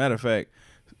outs. Matter of fact,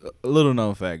 a little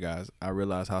known fact, guys. I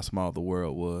realized how small the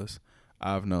world was.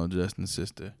 I've known Justin's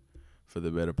sister for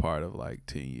the better part of like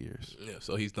 10 years. Yeah,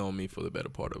 so he's known me for the better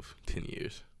part of 10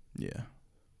 years. Yeah.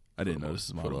 I didn't know this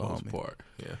is my for the little most homie. part.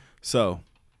 Yeah. So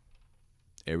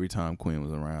every time Quinn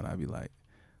was around, I'd be like,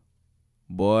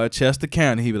 boy, Chester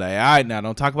County. He'd be like, all right, now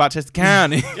don't talk about Chester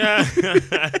County.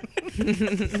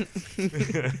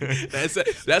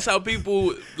 That's how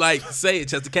people like say it,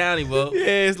 Chester County, bro.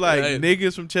 Yeah, it's like Right.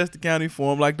 niggas from Chester County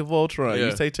form like the Voltron. Yeah.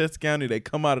 You say Chester County, they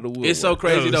come out of the woods. It's so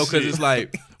crazy Oh, though, because shit. it's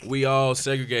like we all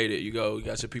segregated. You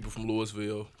got your people from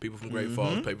Louisville, people from Great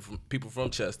Falls, people from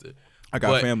Chester. I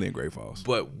got but- family in Great Falls.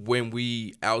 But when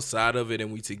we outside of it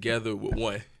and we together with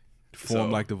one, Form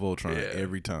so, like the Voltron yeah.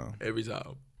 every time. every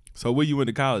time. So where you went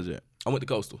to college at? I went to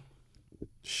Coastal.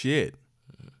 Shit.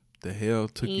 The hell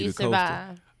took Can you you to Coastal?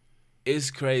 survive? It's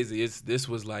crazy. This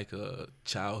was like a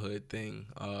childhood thing.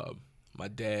 My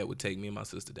dad would take me and my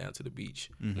sister down to the beach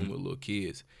when we were little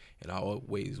kids, and I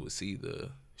always would see the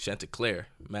Chanticleer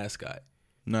mascot.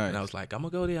 Nice. And I was like, I'm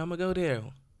gonna go there.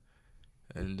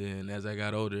 And then as I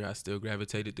got older, I still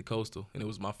gravitated to Coastal, and it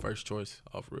was my first choice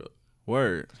off rip.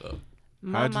 Word. So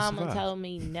My How'd you mama survive? told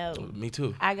me no. me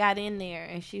too. I got in there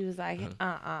and she was like,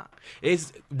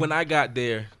 It's when I got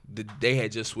there, they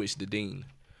had just switched the dean,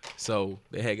 so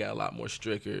they had got a lot more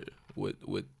stricter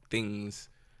with things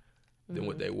than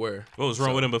what they were. What was wrong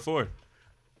So- with him before?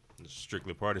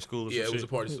 Strictly party school or Yeah, some it was a shit?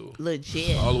 party school.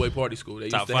 legit. All the way party school. They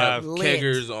Top used to have five.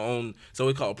 keggers on, so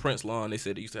it's called Prince Lawn. They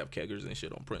said they used to have keggers and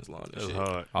shit on Prince Lawn and That was shit.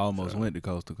 hard. I almost went to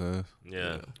Coastal, cuz.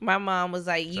 Yeah. My mom was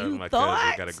like, Shout out to you my thought?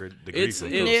 cousin, got a great degree It's from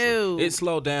it, Coastal. No. it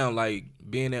slowed down, like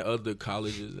being at other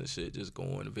colleges and shit, just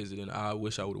going and visiting. I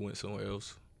wish I would have went somewhere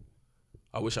else.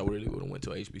 I wish I really would have went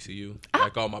to HBCU,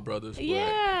 like all my brothers.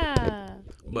 Yeah.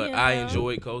 But You I know.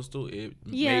 enjoyed Coastal. It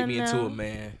Yeah, made me into no. a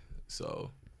man. So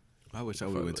I wish I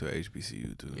would have went to a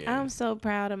HBCU too. Yeah. I'm so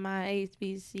proud of my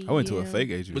HBCU. I went to a fake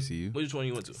HBCU. which one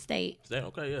you went to? State. State?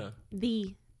 Okay, yeah.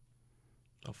 The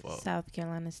I thought South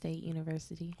Carolina State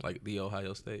University. like the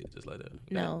Ohio State, just like that.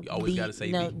 No. you always the, gotta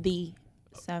say no, the.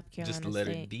 the South Carolina Just the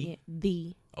letter State. D? Yeah,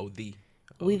 the. Oh, the.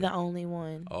 We Okay. the only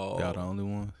one. Oh, Y'all the only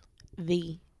ones.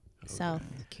 The South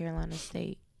Carolina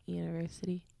State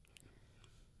University.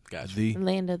 gotcha. The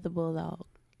Land of the Bulldog.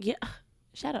 Yeah.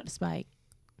 Shout out to Spike.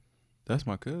 that's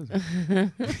my cousin.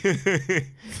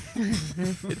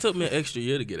 It took me an extra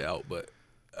year to get out, but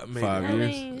I made 5 it. I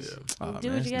years? mean, Yeah. Aw, do man, what you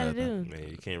that's gotta nothing. do. Man,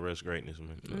 you can't rush greatness,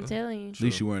 man. I'm telling you. At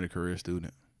least you weren't a career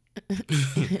student.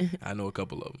 I know a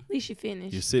couple of them. At least you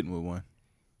finished. You're sitting with one.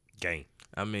 Gang.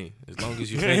 I mean, as long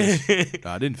as you finish,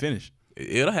 No, I didn't finish.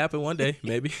 it'll happen one day,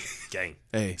 maybe. Gang.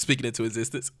 Hey, Speaking into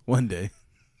existence. one day.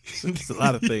 It's a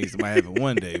lot of things that might happen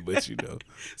one day, but you know.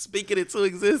 Speaking into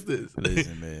existence.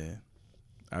 Listen, man.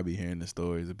 I be hearing the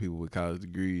stories of people with college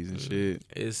degrees and shit.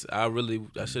 I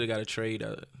should have got a trade.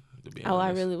 To be Oh, I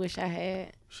honest. really wish I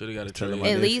had. Should have got a Tell them trade.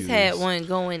 my At least nephew had is- one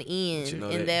going in, But you know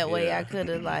and that- that way yeah. I could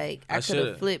have I could have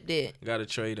shoulda- flipped it. Got a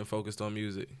trade and focused on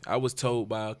music. I was told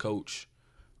by a coach.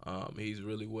 He's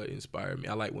really what inspired me.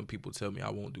 I like when people tell me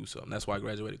I won't do something. That's why I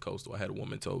graduated Coastal. I had a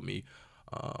woman told me,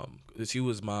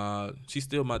 she's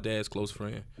still my dad's close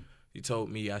friend. She told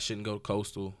me I shouldn't go to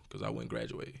Coastal because I wouldn't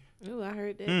graduate. Ooh, I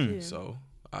heard that Hmm. too. So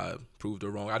I proved her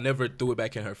wrong. I never threw it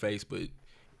back in her face, but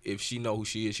if she know who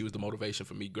she is, she was the motivation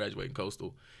for me graduating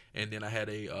Coastal. And then I had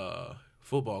a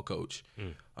football coach.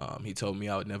 He told me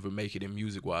I would never make it in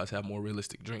music wise, have more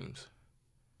realistic dreams.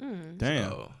 Damn.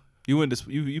 So, You went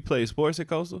to you played sports at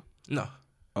Coastal? no,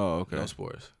 Oh, okay. no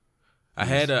sports.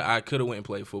 I could have went and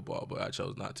played football, but I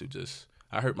chose not to.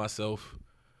 I hurt myself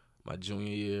my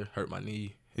junior year, hurt my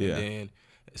knee, Yeah. and then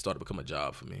it started to become a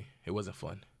job for me. It wasn't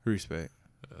fun. Respect.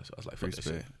 So I was like, fuck that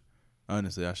shit. Respect.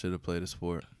 Honestly, I should have played a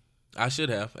sport. I should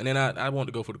have. And then I wanted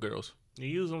to go for the girls. You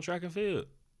use on track and field.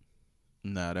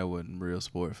 Nah, that wasn't real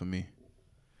sport for me.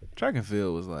 Track and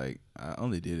field was like I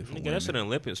only did it for Nigga, women. that's an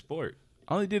Olympic sport.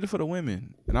 I only did it for the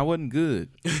women, and I wasn't good.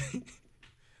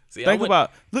 See, Think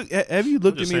about look. Have you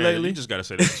looked I'm at just me saying, lately? You just gotta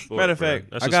say that's a sport. Matter of bro.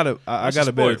 fact, That's I got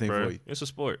a better sport, thing bro. for you. It's a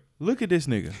sport. Look at this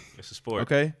nigga. It's a sport.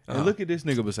 Okay, Uh-huh. and look at this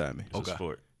nigga beside me. It's Okay. a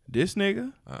sport. This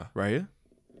nigga Uh-huh. right here.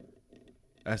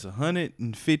 That's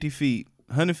 150 feet,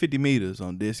 150 meters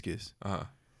on discus.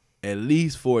 At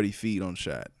least 40 feet on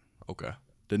shot. Okay.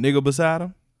 The nigga beside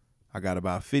him, I got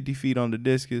about 50 feet on the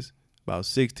discus, about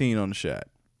 16 on the shot.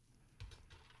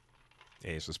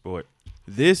 Hey, it's a sport.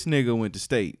 This nigga went to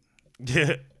state.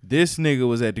 Yeah. This nigga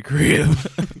was at the crib.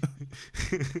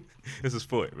 It's a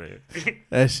sport, man.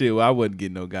 That shit, well, I wasn't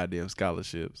getting no goddamn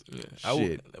scholarships. Yeah.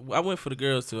 Shit. I went for the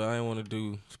girls too. I didn't want to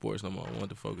do sports no more. I wanted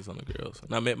to focus on the girls.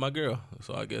 And I met my girl,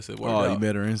 so I guess it worked Oh, out. you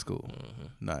met her in school.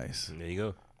 Nice. There you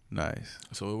go. Nice.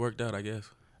 So it worked out, I guess.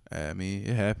 I mean,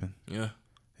 it happened. Yeah.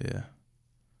 Yeah.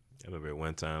 I remember at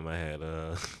one time I had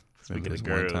speaking Remember of this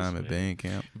one girls, time at man. band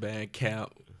camp. Band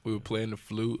camp. We were playing the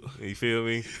flute. You feel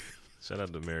me? Shout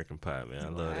out to American Pie, man. I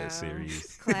love that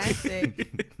series. Classic.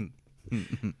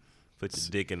 Put your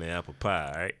dick in the apple pie,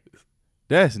 all right?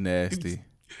 That's nasty.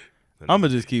 I'm gonna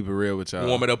just keep it real with y'all.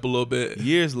 Warm it up a little bit.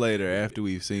 Years later, after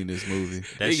we've seen this movie,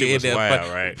 That shit was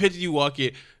wild, right? Picture you walk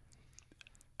in.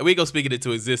 We ain't gonna speak it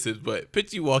into existence, but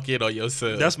picture you walk in on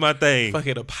yourself. That's my thing.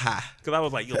 fucking a pie. Because I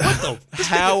was like, yo, what the?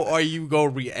 How are you gonna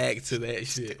react to that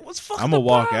shit? What's fucking I'm gonna the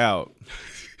walk pie? out.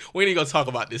 We ain't gonna talk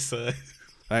about this, son.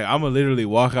 Like I'm gonna literally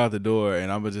walk out the door,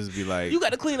 and I'm gonna just be like, You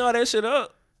got to clean all that shit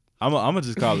up. I'm gonna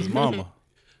just call his mama.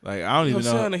 Like I don't even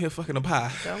Your know. son in here fucking a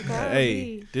pie. Don't call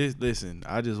Hey, me. listen.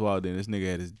 I just walked in. This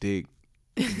nigga had his dick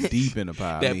deep in the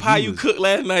pie. That I mean, pie he you was, cooked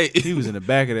last night. He was in the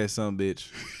back of that son bitch.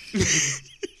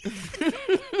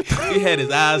 He had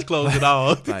his eyes closed and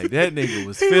all. Like that nigga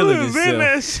was feeling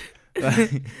himself.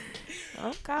 Like,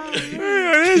 Don't call me.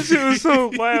 That shit was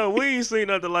so wild. We ain't seen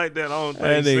nothing like that. I don't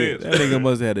that think nigga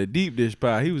must have had a deep dish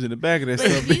pie. He was in the back of that But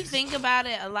son if you bitch. think about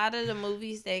it, a lot of the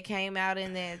movies that came out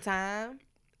in that time,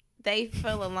 they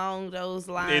fell along those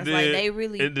lines. It Like did. they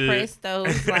really It did. pressed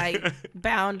those like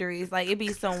boundaries. Like it be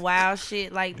some wild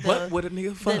shit. Like the What would a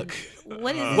nigga fuck?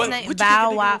 what is his What- name? what you think a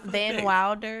nigga Van fuck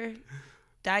Wilder,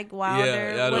 Dyke Wilder.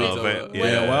 Yeah, I what know. is Van- what-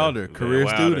 Van Wilder, Van career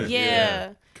Wilder. student. Yeah,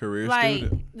 Career like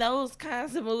student. those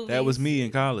kinds of movies. That was me in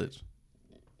college.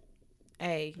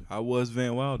 Hey, I was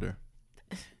Van Wilder.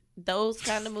 those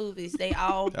kind of movies, they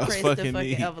all That was press the fucking fucking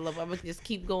me. envelope. I'm gonna just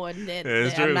keep going. Yeah,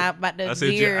 it's I'm true. not about to I see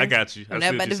what you- veer. I got you. I I'm see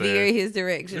not what about to you're veer saying. his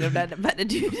direction. I'm not about to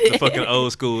do that. The fucking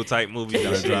old school type movie.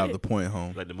 Gotta shit. drive the point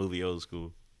home. Like the movie Old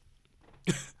School.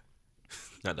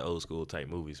 Not the old school type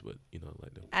movies, but you know,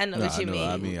 like the. I know Nah, what you mean.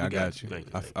 I mean, I got you.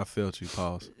 Thank you. I felt you.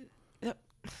 Pause.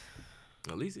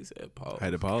 At least he said pause. I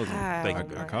had to pause. it.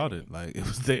 Oh, I caught it. Like it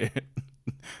was there.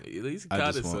 At least he I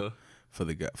caught just it, want- so. For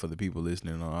the people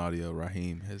listening on audio,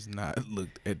 Raheem has not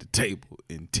looked at the table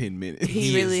in 10 minutes.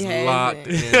 He really is hasn't. locked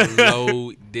and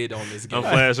loaded on this game. I'm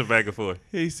flashing back and forth.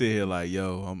 He sit here like,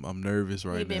 yo, I'm nervous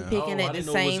right He been now. picking at I the didn't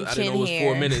know same I didn't chin know it was 4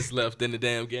 hair. minutes left in the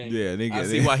damn game. Yeah, nigga. I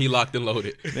see why he locked and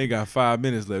loaded. They got 5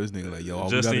 minutes left. This nigga like, yo,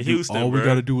 Justin Houston, all we bro.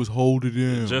 gotta do is hold it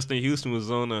in. Justin Houston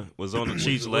was on the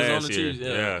Chiefs Was on last the year. Chiefs,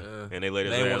 yeah. And they let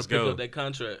his They didn't want ass to pick go. up that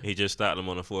contract. He just stopped him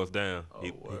on the fourth down.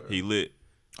 word. He lit.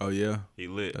 Oh yeah, He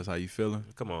lit. that's how you feeling.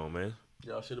 Come on, man.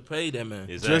 Y'all should have paid that man.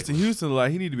 Exactly. Justin Houston,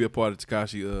 like, he need to be a part of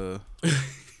Takashi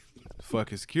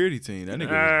fucking security team. That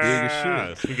nigga was big as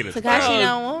shit. Speaking of Takashi Oh,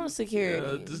 don't want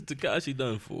security. This Takashi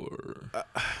done for.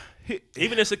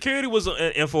 even the security was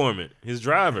an informant. His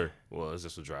driver. Well, it's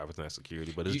just a driver. It's not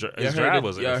security, but his driver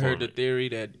was an Y'all informant. heard the theory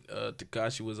that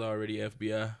Takashi was already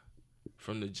FBI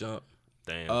from the jump.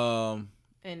 Damn.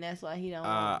 And that's why he don't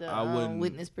want the I wouldn't-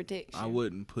 witness protection. I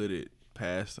wouldn't put it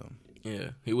past him. Yeah,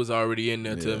 he was already in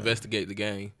there to Yeah. investigate the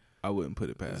gang. I wouldn't put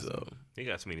it past him. So He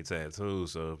got too many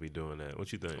tattoos, so if he doing that,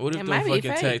 what you think? what if It them might be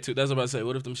fucking fake. tattoo? That's what I'm about to say.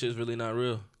 What if them shit's really not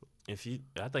real? I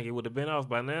think it would have been off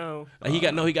by now. Like, he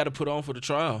got to put on for the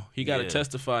trial. He got to Yeah.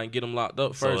 testify and get him locked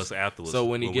up So first. it's afterwards. So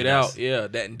when he when get we out, got- yeah,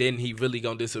 then he really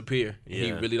gonna disappear. He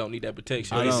Yeah. really don't need that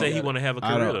protection. But he don't- say he want to have a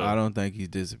career. though. I don't think he's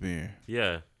disappearing.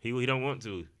 Yeah, he don't want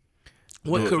to.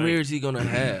 What No, career thank- is he gonna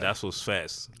have? That's what's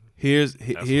fast. Here's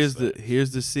what's facts.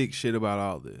 here's the sick shit about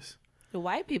all this. the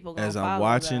white people gonna As I'm follow,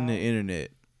 watching though. the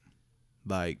internet,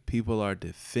 like people are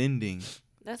defending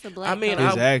That's a black. I mean, color.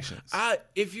 his actions.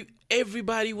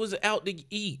 Everybody was out to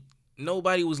eat.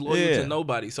 Nobody was loyal Yeah. to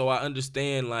nobody. So I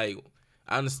understand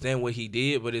what he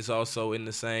did, but it's also in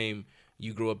the same.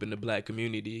 You grew up in the black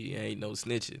community, ain't no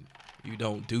snitching. You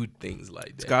don't do things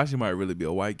like that. Takashi might really be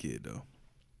a white kid though.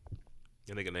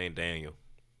 Your nigga named Daniel.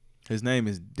 His name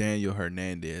is Daniel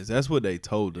Hernandez. That's what they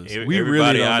told us. Everybody We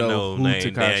really don't I know who named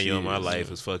Takashi Daniel is. in my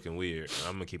life is fucking weird.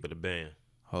 I'm gonna keep it a band.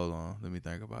 Hold on, let me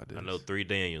think about this. I know 3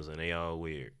 Daniels and they all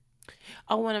weird.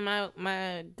 Oh, one of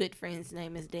my good friends'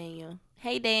 name is Daniel.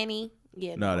 Hey, Danny.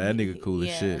 Yeah. No, that nigga cool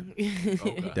as shit.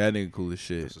 Okay. That nigga cool as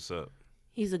shit. That's what's up.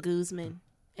 He's a Guzman.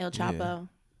 El Chapo.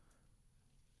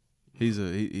 He's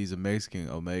a Mexican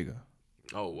Omega.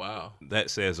 Oh wow, That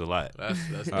says a lot. that's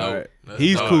dope. All right. That's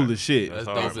He's dope. cool as shit. That's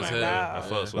That's dope hard, as man. hell. I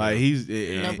fucks with Like him. he's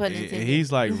No pun intended.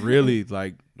 he's like really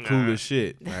like cool Nah. as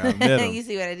shit. Like, I met him. You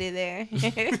see what I did there?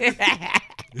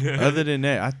 Other than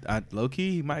that, I low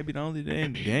key he might be the only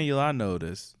Daniel I know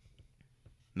that's.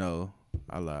 No,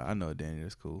 I lie. I know a Daniel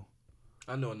that's cool.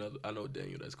 I know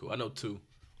Daniel. That's cool. I know 2.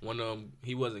 One of them,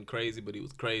 he wasn't crazy, but he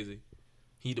was crazy.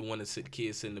 He the one that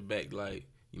kids sit in the back like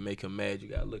you make him mad. You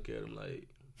gotta look at him like.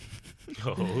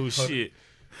 Oh shit!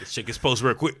 Let's check his post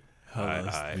real quick. Hold on,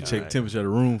 Alright, we check alright. the temperature of the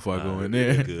room before I go in We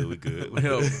there. good. We good.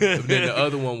 Hell, but then the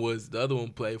other one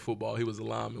played football. He was a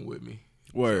lineman with me.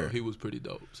 So Word. he was pretty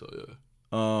dope. So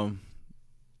yeah.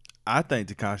 I think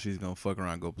Tekashi's gonna fuck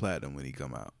around and go platinum when he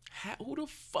come out. Who the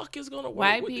fuck is gonna work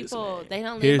White with people, this man? they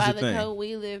don't live Here's by the the thing. code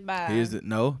we live by.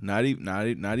 Not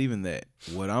even that.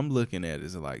 What I'm looking at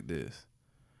is like this.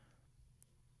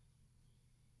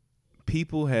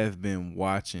 People have been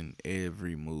watching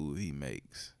every move he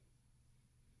makes,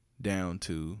 down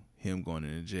to him going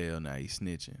into jail. Now he's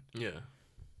snitching. Yeah.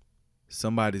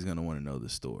 Somebody's gonna want to know the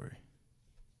story.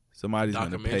 Somebody's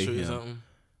gonna pay Documentary or him. something.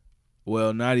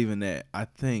 Well, not even that. I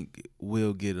think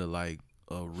we'll get a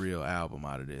real album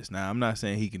out of this. Now, I'm not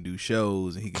saying he can do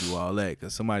shows and he can do all that,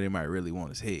 because somebody might really want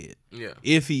his head. Yeah.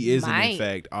 If he isn't, in Might.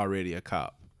 fact, already a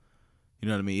cop. You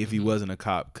know what I mean? If he wasn't a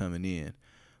cop coming in.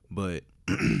 But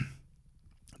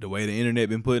the way the internet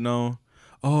been putting on,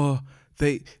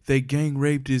 they gang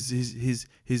raped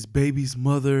his baby's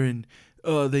mother, and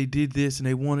they did this and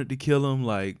they wanted to kill him.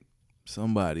 Like,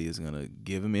 somebody is going to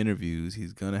give him interviews.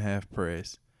 He's going to have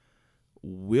press.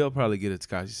 We'll probably get a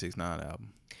Tekashi 6ix9ine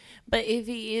album. But if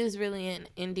he is really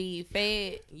indeed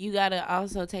fed, you gotta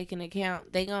also take into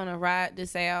account they gonna ride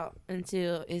this out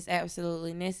until it's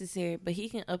absolutely necessary. But he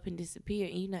can up and disappear,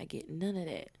 and you're not getting none of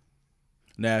that.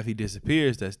 Now, if he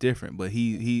disappears, that's different. But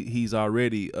he's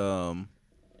already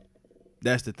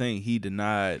that's the thing. He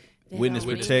denied witness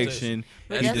Witness protection.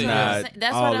 But He that's what I'm denied saying.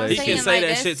 That's all what I'm that He saying. can shit. say like,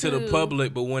 that shit that's to the too-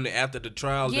 public, but when after the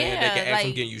trial, they can ask him like-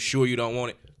 again, you sure you don't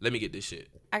want it? Let me get this shit.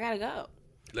 I gotta go.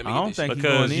 Let me I get don't this think shit. he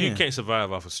Because going you in. can't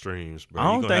survive off of streams, bro. I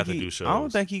You're don't gonna have think to he. do shows. I don't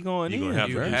think he going You in. gonna have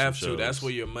You to do have some to. That's shows.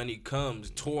 where your money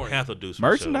comes, touring. Have to do some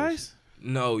Merchandise. shows.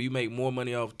 No, you make more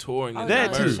money off touring than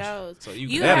That the too. merch. Shows. So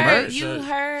You That heard merch. you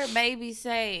heard baby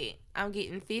say, "I'm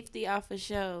getting 50 off a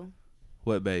show."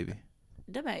 What baby?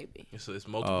 The baby. So it's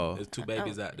multiple. Oh. There's two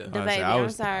babies out there. The I baby. said, I I'm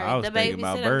was sorry. The thinking baby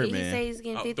about said Birdman. he said he's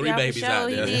getting 50 3 off a babies show. out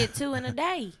He there. did 2 in a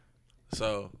day.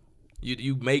 So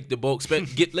you make the bulk.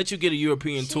 Let you get a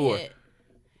European tour. Shit.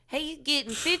 He's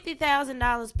getting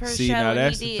 $50,000 per See, show, now and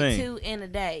that's he the did thing. 2 in a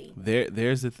day.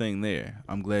 There's the thing there.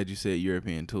 I'm glad you said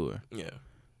European tour. Yeah.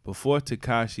 Before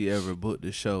Tekashi ever booked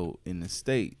the show in the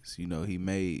States, he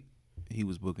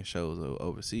was booking shows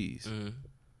overseas. Mm-hmm.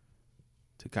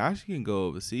 Tekashi can go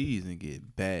overseas and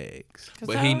get bags.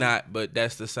 But he not. But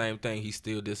that's the same thing. He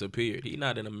still disappeared. He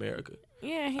not in America.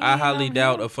 Yeah, he I ain't highly on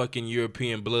doubt here. a fucking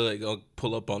European blood gonna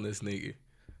pull up on this nigga.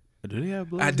 Do they have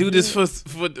bloods? I in do this there?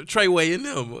 for Treyway and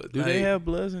them. Do they have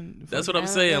bloods? That's what I'm I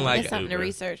don't saying. know. Like, that's something to bro.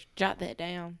 research. Jot that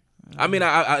down. I mean,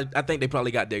 I think they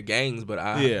probably got their gangs, but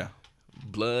Yeah.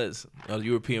 Bloods,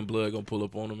 European blood gonna pull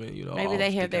up on them, and Maybe all they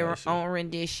stick have their out shit. own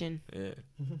rendition. Yeah.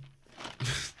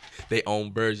 They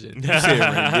own version. You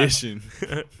said rendition.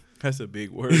 That's a big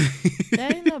word.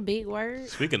 That ain't no big word.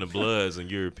 Speaking of Bloods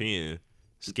and European,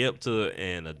 Skepta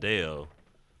and Adele,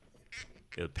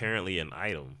 apparently an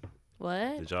item.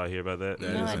 What? Did y'all hear about that?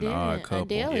 That No, is I an didn't. odd couple.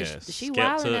 Adele is Yes. she Skepta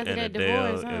wilding after and that Adele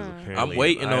divorce, is huh? apparently I'm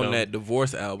waiting an on item. that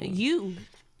divorce album. You.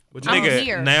 What I'm Nigga,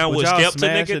 here. now Would with y'all Skepta,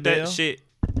 smash nigga, Adele? that shit.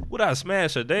 Would I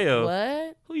smash Adele?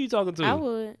 What? Who you talking to? I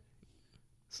would.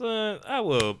 Son, I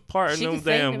will part in She them can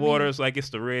say to damn me. waters like it's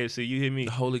the Red Sea. You hear me?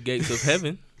 The holy gates of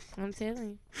heaven. I'm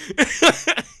telling you.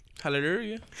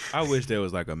 Hallelujah. I wish there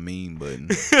was like a meme button.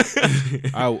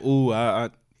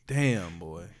 Damn,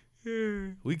 boy.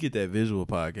 We get that visual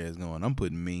podcast going. I'm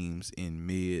putting memes in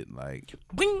mid, like,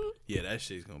 Bing. yeah, that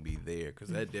shit's gonna be there because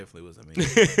that definitely was a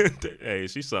meme. Hey,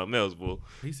 she's something else, boy.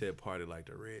 He said party like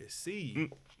the Red Sea.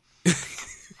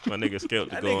 My nigga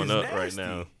Skepta That going nigga's up right nasty.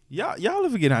 now. Y'all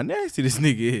ever forget how nasty this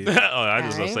nigga is? Oh, I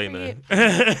just I don't say ain't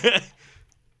nothing.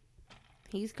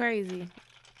 He's crazy.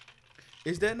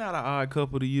 Is that not an odd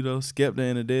couple to you though, Skepta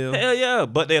and Adele? Hell yeah,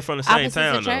 but they're from the same Opposites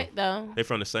town though. attract, though. They're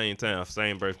from the same town,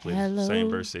 same birthplace, Hello. same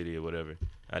birth city or whatever.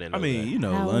 I didn't know I mean, that. you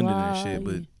know, How London are and shit,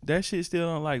 but you? that shit still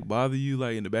don't like bother you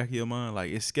like in the back of your mind.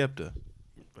 Like it's Skepta.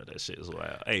 But that shit is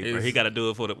wild. Hey, bro, It's- he got to do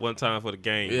it for the one time for the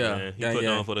game, Yeah, man. He yeah, putting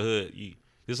yeah. on for the hood.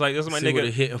 It's like, that's my See what it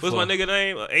nigga. hitting What's for. my nigga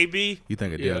name? AB? You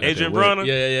think Adele Yeah. got Adrian that whip? Bronner?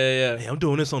 Yeah. Hey, I'm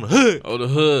doing this on the hood. Oh, the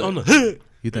hood. On the hood.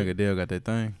 You think Adele got that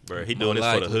thing? Bro, he More doing this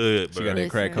for the likely. hood, She bro. got that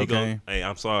crack Listen. He gon- cocaine. Hey,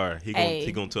 I'm sorry. He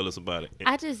Hey. gonna tell us about it.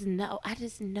 I just know. I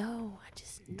just know.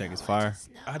 Think it's fire?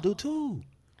 I do too.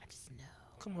 I just know.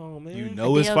 Come on, man. You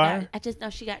know it's Adele fire? got- I just know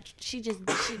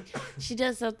she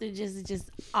does something just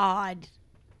odd.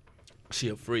 She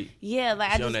a freak. Yeah,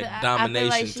 like She I on just that I feel domination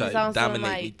like she's type, on some dominate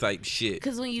me like type shit.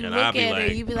 because when you And I'll look be at her,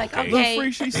 like, you be like, okay. Little okay.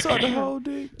 freak, she sucked the whole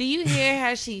dick. Do you hear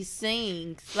how she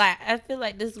sings? Like I feel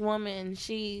like this woman,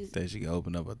 she's. That she can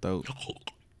open up her throat.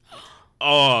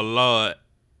 Oh, Lord.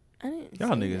 I didn't Y'all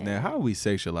say niggas that. now, how are we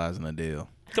sexualizing Adele?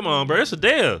 Come on, bro. It's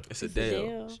Adele. It's It's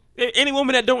Adele. Adele. Any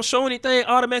woman that don't show anything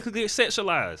automatically get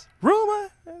sexualized. Rumor?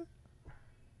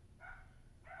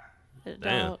 The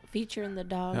Damn. dog featuring the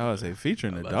dog. I was say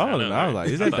featuring the I dog, know, and I was right? like,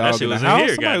 "Is I that thought that dog shit in the was in house?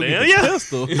 here, Somebody goddamn. get the Yeah.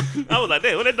 pistol." I was like,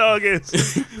 damn, what that dog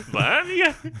is? Behind me?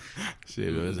 Yeah. Shit,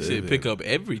 it was- Shit, if pick it- up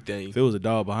everything. If it was a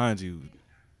dog behind you,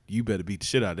 you better beat the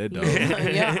shit out of that dog.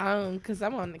 Yeah, because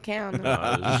I'm on the counter.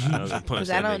 I was gonna punch Because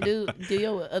I that don't nigga. do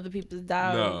yo with other people's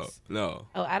dogs. No.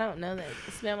 Oh, I don't know that.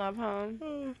 Smell my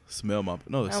palm. Smell my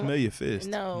smell your fist.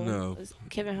 No. It's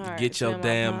Kevin Hart. Get your Smell my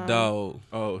damn palm. dog.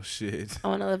 Oh shit. I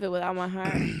want to love it with all my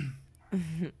heart.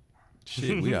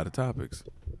 Shit, we out of topics.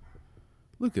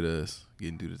 Look at us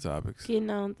getting through the topics. Getting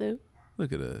on through.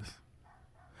 Look at us.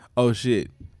 Oh shit,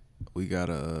 we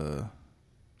gotta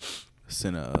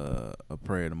send a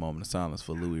prayer at a moment of silence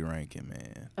for Louis Rankin,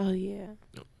 man. Oh yeah.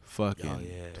 Fucking, Oh,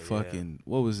 yeah, fucking.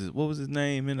 What was his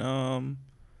name in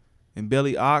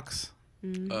Belly Ox?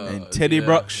 Mm-hmm. And Teddy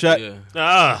Brock shut. Yeah.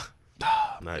 Ah.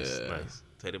 Nice, Yeah. nice.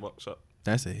 Teddy box up.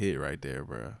 That's a hit right there,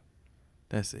 bro.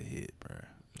 That's a hit, bro.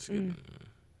 It's good.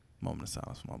 Moment of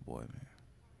silence for my boy, man.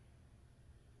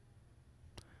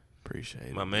 Appreciate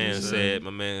it. My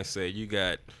man said, you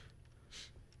got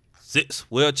 6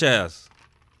 wheelchairs,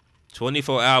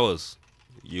 24 hours.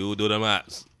 You do the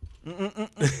maths.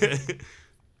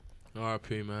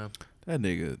 R.I.P. man. That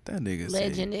nigga said-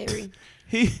 Legendary.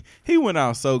 he went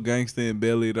out so gangster in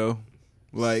Belly though.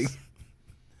 Like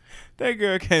that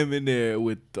girl came in there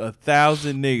with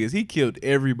 1,000 niggas. He killed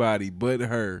everybody but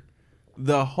her.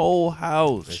 The whole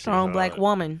house. Strong black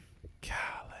woman. Golly.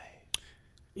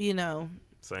 You know,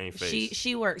 Same face.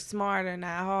 she works smarter,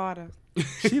 not harder.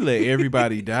 She let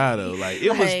everybody die though. Like it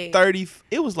was Like, 30.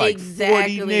 It was like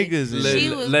 40 niggas. Let- She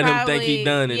was let him probably, think he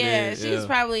done it Yeah, then, she was yeah.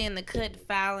 probably in the cut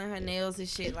filing her nails and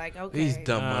shit. Like, okay, These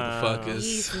dumb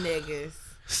these motherfuckers. niggas.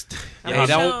 They I'ma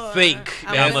don't show her. think.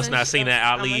 I'ma Y'all must gonna not seen show- that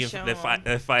I'ma Ali show that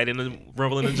 'em. fight in the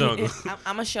rumble in the jungle. I'm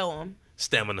gonna show them.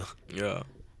 Stamina. Yeah.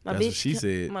 My That's bitch, what she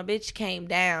said. My bitch came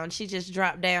down. She just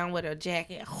dropped down with her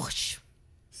jacket. Whoosh.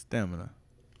 Stamina.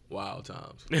 Wild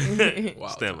times.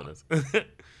 Wild Stamina.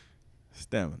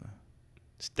 Stamina.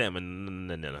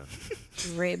 Stamina.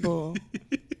 Red Bull.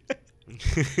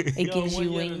 It gives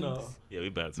you wings. Yeah, we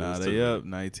about to. Nah, It's they two- up It's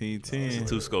 1910. a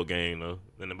 2-score game though.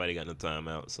 Then nobody got no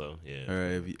timeout, so yeah.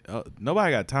 If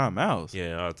nobody got timeouts.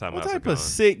 Yeah, all timeouts What are type gone. of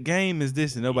sick game is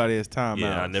this and nobody has timeouts?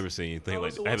 Yeah, I never seen anything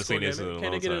like. I haven't seen this in a Can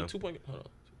long they get a time. 2-point? Hold on.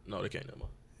 No, they can't. No more.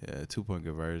 Yeah, 2-point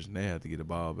conversion. They have to get the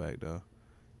ball back though.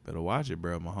 Better watch it,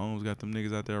 bro. Mahomes got them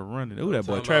niggas out there running. Ooh, that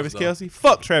boy Timeouts, Travis though. Kelsey.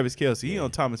 Fuck Travis Kelsey. He Yeah.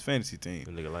 on Thomas fantasy team.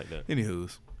 A nigga like that.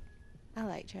 Anywho's, I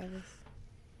like Travis.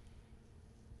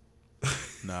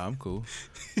 nah, I'm cool.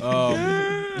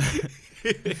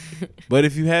 But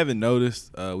if you haven't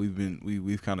noticed,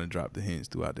 we've kind of dropped the hints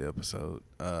throughout the episode.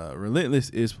 Relentless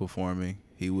is performing.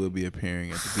 He will be appearing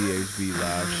at the BHB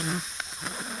live.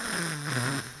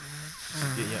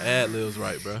 Get your ad libs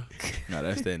right, bro. Nah,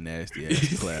 that's that nasty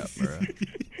ass clap, bro.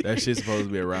 That shit's supposed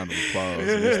to be a round of applause.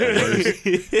 And it's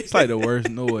the worst. It's like the worst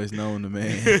noise known to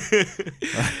man.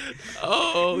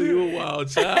 Oh, you a wild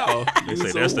child. They You say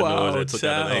was a that's the noise wild that took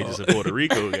out the child. angels in Puerto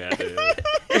Rico. Goddamn.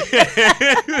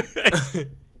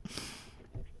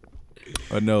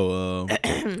 No,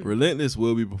 Relentless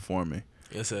will be performing.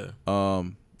 Yes, sir. How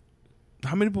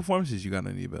many performances you got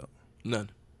under your belt? None.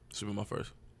 This will be my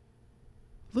first.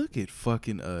 Look at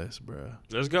fucking us, bro.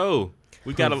 Let's go.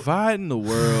 We got to. Providing the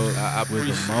world with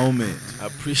a moment. I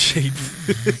appreciate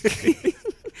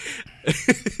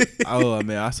Oh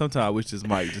man, I sometimes wish this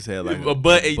mic just had like a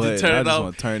button to I turn it just off.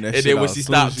 want to turn that And shit then when off. she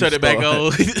Soon as stopped, you turn it back start-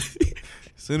 on.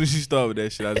 As soon as you start with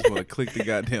that shit, I just want to click the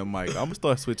goddamn mic. I'm gonna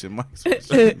start switching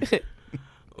mics.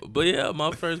 But yeah,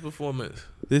 my first performance.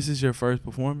 This is your first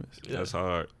performance? Yeah. That's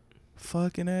hard.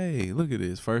 Fucking A. Look at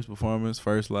this. First performance,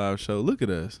 first live show. Look at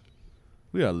us.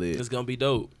 We are lit. It's gonna be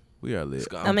dope. We are lit.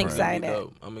 I'm excited.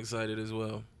 Dope. I'm excited as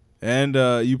well. And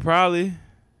you probably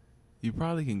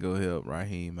can go help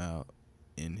Raheem out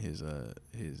in his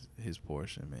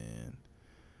portion, man.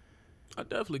 I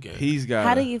definitely can. He's got.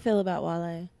 How do you feel about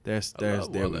Wale? There's I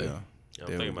love there we Wale. go. Yeah, I'm There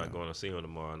thinking we about go. going to see him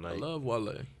tomorrow I night. love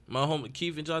Wale. My homie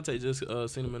Keith and Jonte just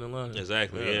seen him in Atlanta.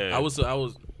 Exactly, yeah. I was. I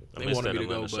They missed wanted that me to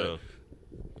go, Atlanta show.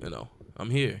 but you know, I'm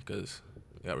here because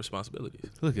I got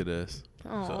responsibilities. Look at us.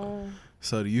 Oh,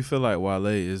 So do you feel like Wale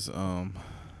is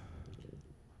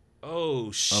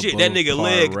Oh shit, that above nigga par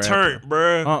leg rapper? turned,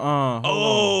 bruh. hold on.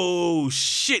 Oh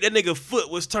shit, that nigga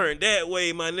foot was turned that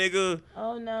way, my nigga.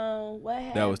 oh no! What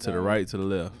happened? That was to the right, to the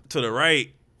left. To the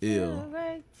right. To the Ill.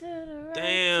 right, to the right,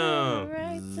 Damn. To the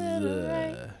right, to the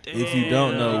right. If you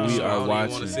don't know, we Damn. I are don't even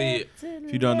watching. wanna see it.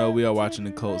 If you don't know, we are watching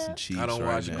the Colts and Chiefs I don't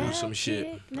right watch now. gruesome shit.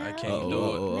 I can't Uh-oh, do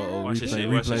it. uh-oh, Watch this replay, shit,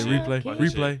 watch this shit. replay, Watch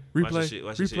this replay, shit. Watch replay, this shit,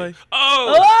 watch this replay. shit.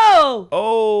 Oh! Oh!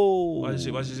 Oh! Watch this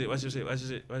shit, watch this shit, watch this shit, watch this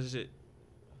shit, watch this shit.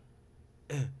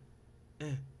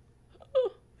 Here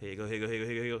you go, here you go, here you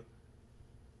go, here you go.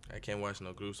 I can't watch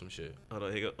no gruesome shit. Hold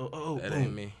on, here you go. Oh, That boom.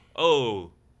 ain't me.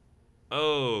 Oh,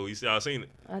 you see, I seen it.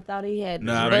 I thought he had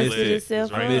Nah, I busted missed it. himself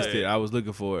It's right I up. missed there. it. I was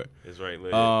looking for it. It's right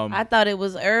leg. I thought it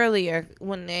was earlier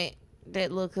when that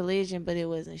little collision, but it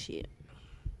wasn't shit.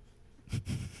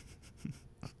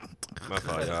 My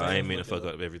fault, y'all. I ain't mean to fuck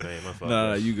up everything. My fault.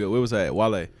 No, you good. Where was that?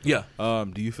 Wale. Yeah.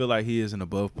 Do you feel like he is an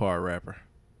above par rapper?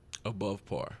 Above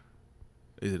par.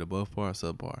 Is it above par or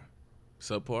subpar?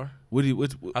 Subpar? What do you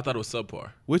I thought it was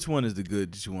subpar. which one is the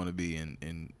good that you want to be in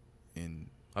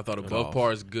I thought Cut above off.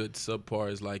 par is good.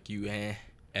 Subpar is like you Yeah,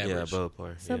 average. above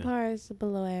par. Subpar is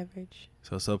below average.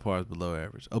 So subpar is below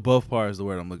average. Above par is the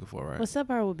word I'm looking for, right? Well,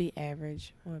 subpar would be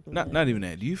average. Or below Not even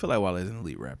that. Do you feel like Wale is an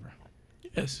elite rapper?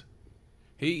 Yes.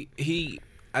 He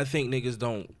I think niggas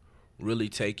don't really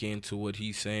take into what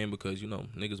he's saying because, you know,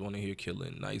 niggas want to hear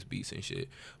killing, nice beats and shit.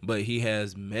 But he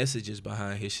has messages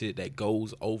behind his shit that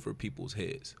goes over people's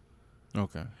heads.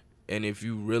 Okay. And if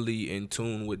you really in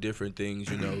tune with different things,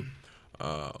 you know,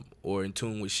 or in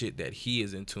tune with shit that he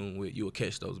is in tune with, you'll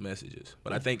catch those messages.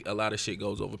 But I think a lot of shit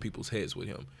goes over people's heads with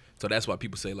him. So that's why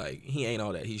people say, like, he ain't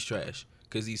all that. He's trash.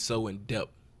 Because he's so in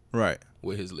depth Right.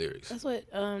 with his lyrics. That's what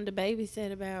the baby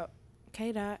said about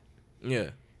K-Dot.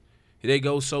 Yeah. They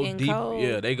go so And deep. Cole.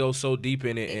 Yeah, they go so deep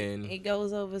in it. And It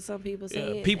goes over some people's Yeah,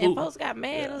 heads. people- And folks got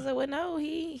mad. yeah. I was like, well, no,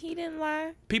 he didn't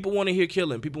lie. people want to hear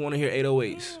killing. People want to hear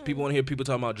 808s. Yeah. People want to hear people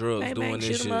talking about drugs, Bang, doing bang, this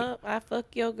shoot shit. him up. I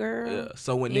fuck your girl. Yeah.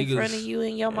 So when in niggas front of you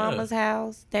in your Yeah. mama's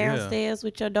house, downstairs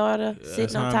with your daughter, Yeah. sitting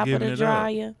That's on how I'm top of giving the it up.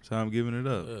 dryer. So I'm giving it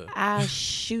up. Yeah. I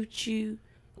shoot you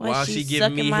while While she she giving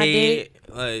sucking me my head, dick.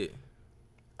 like.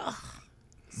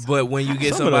 But when you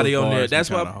get Some of somebody those on there, bars be that's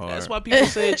why kinda hard. that's why people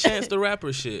said Chance the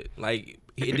Rapper shit. Like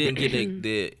he didn't get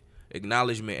the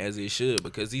acknowledgement as it should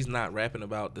because he's not rapping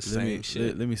about the same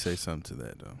shit. Let me say something to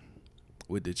that though.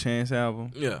 With the Chance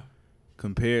album, Yeah.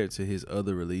 compared to his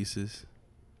other releases,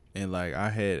 and like I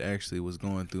had actually was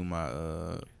going through my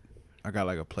I got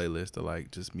like a playlist of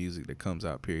like just music that comes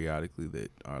out periodically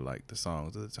that are like the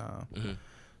songs of the time. Mm-hmm.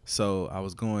 So I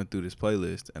was going through this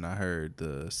playlist and I heard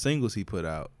the singles he put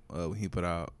out. When he put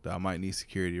out the I Might Need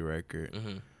Security record,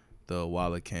 Mm-hmm. the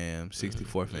Walla Cam,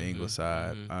 64th and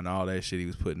Ingleside, mhm. and all that shit he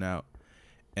was putting out.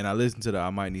 And I listened to the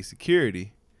I Might Need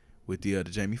Security with the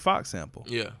Jamie Foxx sample.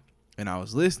 Yeah. And I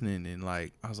was listening and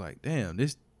like I was like, damn,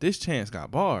 this Chance got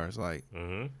bars. Like,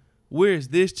 Mm-hmm. where's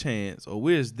this Chance or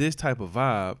where's this type of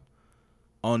vibe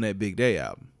on that Big Day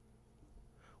album?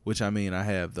 Which I mean, I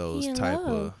have those He in type love.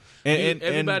 of and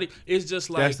Everybody, it's just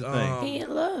like that's the thing. He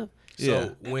in love.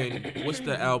 So what's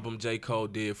the album J. Cole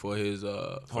did for his For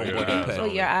Your Homeboy Eyes Impact? For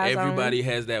Your Eyes Everybody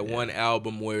has that one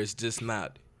album where it's just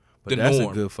not but the that's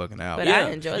norm. a good fucking album. But I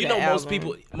enjoy you that know,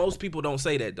 album. most people don't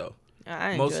say that though.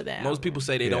 I enjoy Most that. most people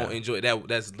say they Yeah. don't enjoy that.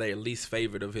 That's their least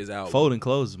favorite of his album. Folding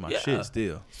Clothes is my Yeah. shit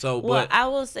still. So, Well, but I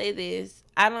will say this.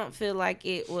 I don't feel like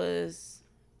it was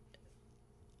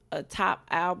a top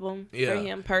album Yeah. for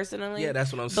him personally. yeah,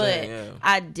 that's what I'm but saying. Yeah,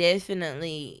 I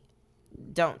definitely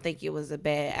don't think it was a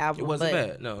bad album. it wasn't but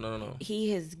bad. No.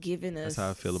 He has given us That's how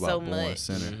I feel so about Born much,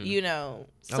 Center. Mhm. you know,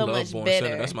 I so love much Born better.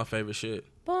 Center. That's my favorite shit.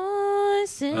 Born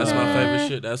Center. That's my favorite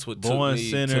shit. That's what took Born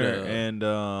me Center to the and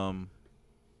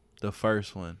the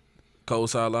first one. Cold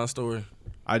Sideline Story.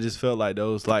 I just felt like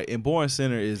those like and Born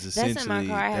Center is essentially That's in my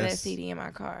car. I have that that's- CD in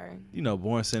my car. You know,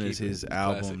 Born Center is Keep it his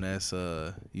classic. album. That's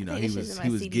you know I think he it's was just in he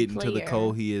my was CD getting to the player.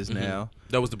 Cole he is Mhm. now.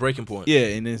 That was the breaking point. Yeah,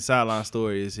 and then Sideline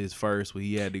Story is his first where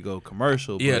he had to go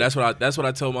commercial. Yeah, but that's what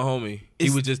I told my homie. He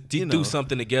It's- would just you do know.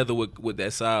 something together with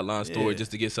that Sideline Story Yeah.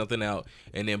 just to get something out,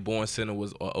 and then Born Center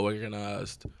was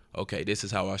organized. Okay, this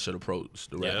is how I should approach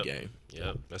the rap Yep. game.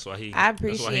 Yep. That's why he. I that's why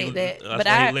he- appreciate that, that's but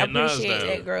why he I let Nas appreciate down.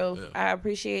 that growth. Yeah. I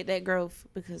appreciate that growth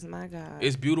because my God,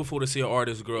 It's beautiful to see an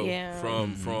artist grow Yeah.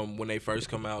 from when they first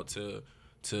come out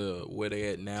to where they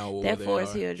at now. Or that where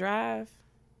Forest they are. Hill Drive.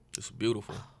 It's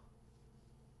beautiful.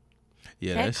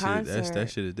 yeah, that that shit concert. that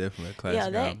shit is definitely a classic. Yeah,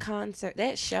 that album. concert,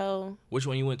 that show. Which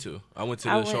one you went to? I went to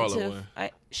the I went Charlotte to one.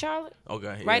 Charlotte,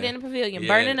 Okay, right yeah. in the pavilion, Yeah,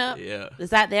 burning up. Yeah.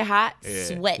 It's out there hot, Yeah.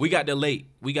 sweating. We got there late.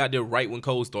 We got there right when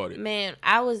Cole started. Man,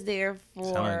 I was there for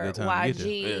Sound like a good time to get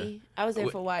YG. there. Yeah. I was there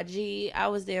for YG. I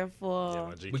was there Yeah, for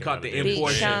my G We came caught out the of end Big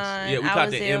portion. Sean. Yeah, we I caught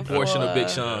was the there end portion of Big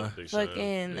for- Sean. Big Sean.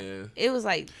 fucking. Yeah. It was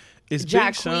like Is Jacquees.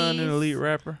 Big Sean an elite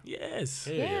rapper? Yes.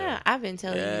 Yeah. yeah. I've been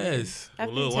telling you. Yes. I've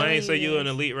When been Lil telling Wayne say you an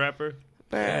this. elite rapper,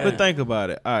 Bruh. But think about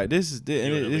it. All right, this is You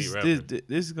an elite this rapper.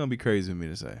 this is gonna be crazy for me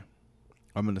to say.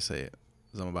 I'm gonna say it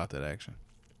because I'm about that action.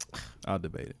 I'll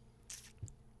debate it.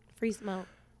 Free smoke.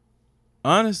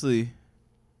 Honestly,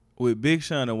 with Big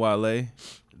Sean and Wale,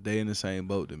 they in the same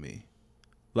boat to me.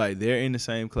 Like, they're in the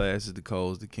same class as the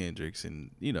Coles, the Kendricks,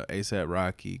 and, A$AP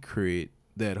Rocky, Crit,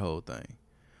 that whole thing.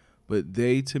 But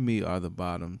they, to me, are the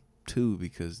bottom two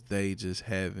because they just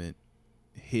haven't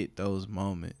hit those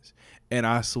moments. And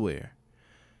I swear,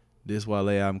 this Wale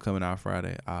album coming out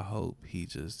Friday, I hope he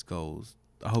just goes.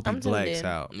 I hope he blacks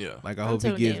out. Yeah. Like, I hope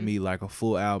he gives me, like, a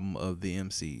full album of the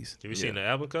MCs. Have you seen the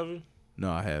album cover?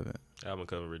 No, I haven't. Album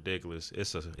cover ridiculous.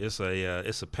 It's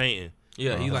a painting.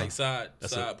 Yeah, he like side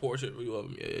That's portrait view of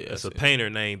him. Yeah, It's a painter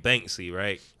named Banksy,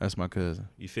 right? That's my cousin.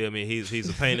 You feel me? He's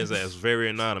a painter that's very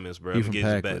anonymous, bro. He Let me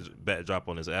from get his Packlet. backdrop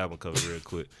on his album cover real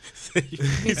quick.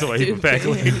 He's like he from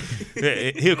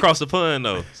Packlet. He across the pond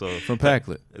though. So From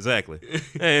Packlet. exactly.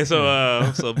 And so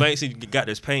Banksy got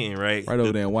this painting right. Right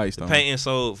over there in The Whitestone. painting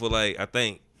sold for like I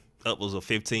think upwards of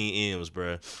 15 M's,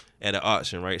 bro. At an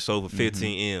auction, right? Sold for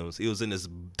 15 M's. He was in this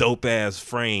dope ass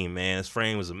frame, man. His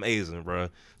frame was amazing, bro.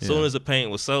 As soon as the paint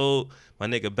was sold, my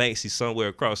nigga Banksy somewhere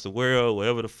across the world,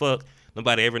 wherever the fuck,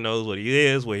 nobody ever knows what he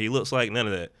is, what he looks like, none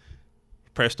of that.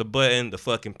 Press the button, the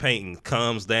fucking painting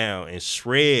comes down and gets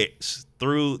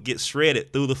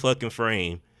shredded through the fucking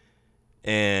frame.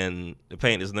 And the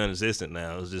paint is non-existent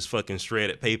now. It's just fucking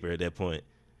shredded paper at that point.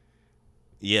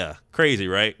 Yeah, crazy,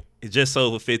 right? It just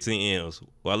sold for 15 M's.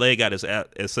 Wale got his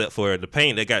except for the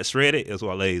paint that got shredded is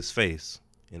Wale's face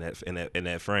in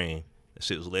that frame. That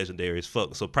shit was legendary as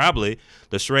fuck. So probably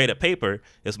the shredded paper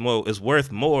is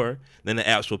worth more than the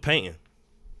actual painting.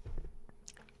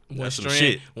 One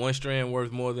strand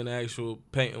worth more than the actual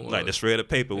painting was. Like the shredded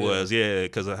paper was,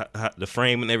 because of the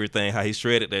frame and everything, how he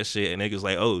shredded that shit, and niggas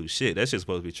like, oh shit, that shit's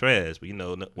supposed to be trash. But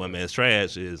one man's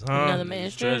trash is another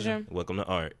man's treasure. Welcome to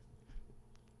art.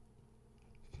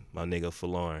 My nigga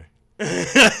Forlorn.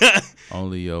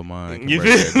 Only your mind can You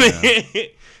break feel that down. me?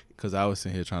 Because I was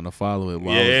sitting here trying to follow it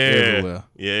while I was everywhere.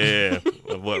 Yeah.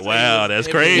 Wow, that's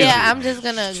crazy. Yeah, I'm just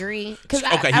gonna agree because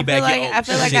I feel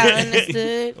like I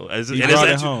understood. He brought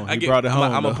it home. He brought it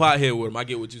home. I'm a pothead with him. I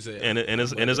get what you said. And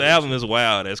his album is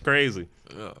wild. That's crazy.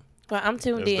 Yeah. But I'm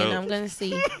tuned That's in. dope. I'm gonna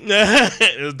see.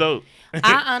 It's dope.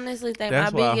 I honestly think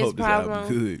That's my why I biggest hope this album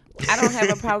problem. good. I don't have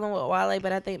a problem with Wale,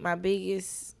 but I think my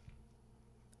biggest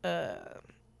with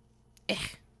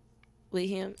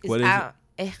him is What is I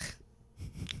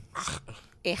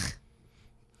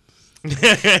You got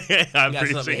something in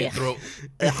appreciate your it. throat.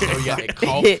 You got that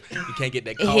cough. You can't get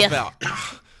that cough out.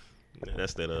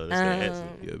 That's that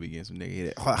You'll be getting some nigga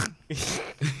hit.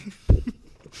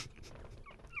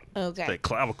 Okay. that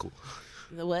clavicle.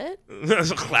 The what?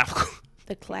 That's a clavicle.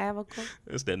 The clavicle.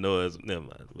 That's that noise. Never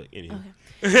mind. But anyway.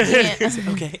 Okay.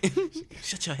 Yeah. Okay.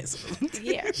 Shut your ass up.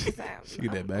 Yeah. She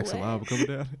get that back saliva coming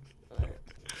down.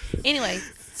 Anyway,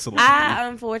 Saliva. I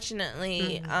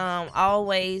unfortunately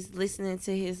always listening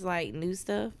to his like new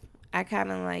stuff. I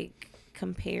kind of like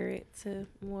compare it to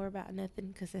More About Nothing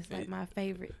because that's like my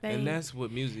favorite thing. And that's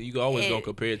what music you always gonna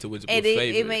compare it to what's your and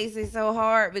favorite. it makes it so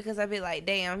hard because I be like,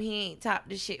 damn, he ain't topped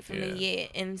the shit for me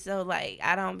yet, and so like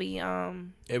I don't be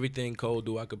Everything Cole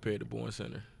do, I compare to Born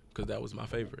Center because that was my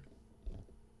favorite.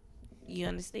 You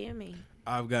understand me?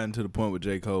 I've gotten to the point with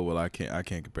J. Cole where I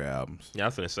can't compare albums. Yeah, I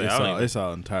was finna say, It's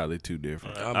all entirely too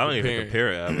different. I don't even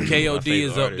compare it. KOD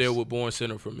is up there with Born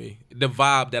Center for me. The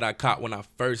vibe that I caught when I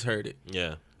first heard it.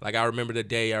 Yeah. Like I remember the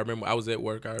day. I remember I was at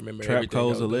work. I remember Trap everything.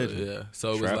 Cole's that a was legend. good. Yeah.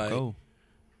 So it Trap was like Cole.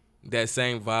 that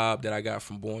same vibe that I got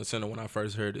from Born Center when I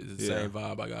first heard it is the Yeah. same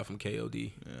vibe I got from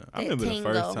KOD. Yeah. I That remember the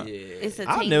first tingle. time. It's a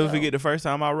I'll never tingle. forget the first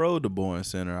time I rode the Born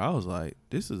Center. I was like,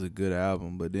 this is a good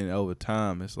album. But then over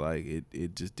time, it's like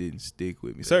it just didn't stick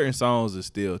with me. Certain songs are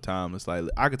still timeless. Like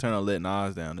I could turn on Let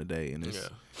Nas Down today, and it's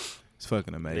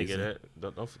fucking amazing. Nigga,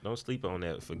 don't sleep on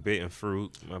that Forbidden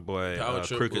Fruit, my boy. Power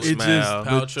Trip Crooked was- It Smile. just-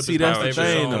 Power But Trip see, is my that's the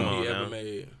favorite thing, song though. he ever Now.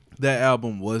 made. That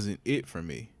album wasn't it for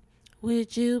me.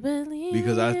 Would you believe?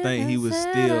 Because I think he was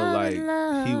I still said like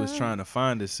I'm in he was love? trying to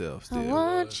find himself I still.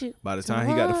 want you. By the to time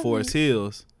he got to want Forest me.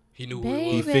 Hills, He knew who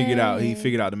he it was.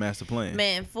 figured out the master plan.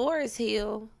 Man, Forest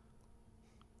Hill.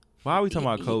 Why are we talking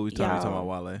about Cole? We talking Y'all.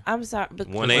 about Wale. I'm sorry.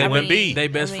 Because, 1A, 1B. They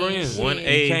best friends. shit.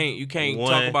 1A. You can't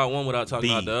One talk about one without talking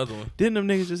B. about the other one. Didn't them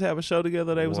niggas just have a show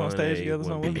together? They was on stage 1A, together.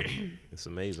 Something. 1B. It's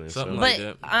amazing. Something So, like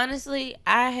But that. honestly,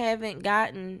 I haven't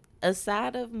gotten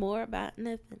aside of More About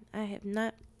Nothing. I have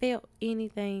not felt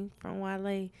anything from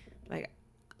Wale. Like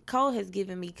Cole has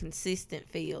given me consistent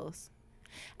feels.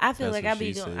 I feel That's like what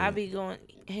she I be going,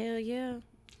 hell yeah.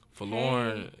 For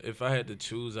Lauren, if I had to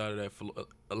choose out of that,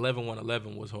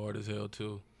 11-1-11 was hard as hell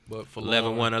too. But for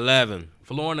 11-1-11.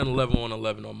 For Lauren and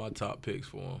 11-1-11 are my top picks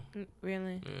for him.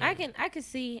 Really? Yeah. I can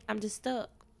see. I'm just stuck.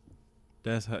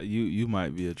 That's how you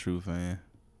might be a true fan.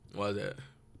 Why that?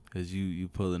 Cause you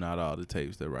pulling out all the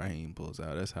tapes that Raheem pulls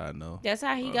out. That's how I know. That's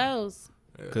how he goes.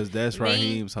 Because that's Me,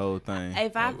 Raheem's whole thing.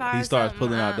 If I find He starts something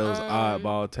pulling out those I,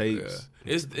 oddball tapes.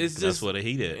 It's just That's what the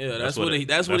heat at. Yeah, that's what the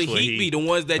heat be. The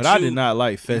ones that But you. I did not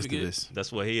like forget. Festivus.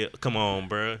 That's what he. Come on,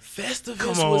 bro. Festivus Come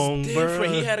was on, different.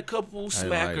 bruh. He had a couple I didn't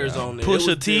like smackers that. on there. Pusha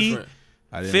It was T. different.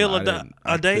 Feel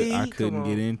I a day. I couldn't Come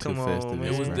get on, into come on, Festivus.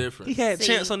 man. It was bro. different. He had See,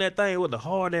 chance on that thing with the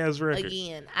hard ass record.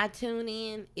 again, I tune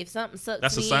in. If something sucks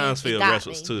That's a me science in, it field got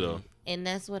wrestlers me. too, though. And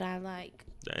that's what I like.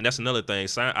 And that's another thing.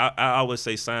 I always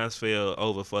say Seinfeld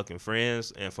over fucking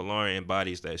Friends, and Falari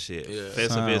embodies that shit. Yeah.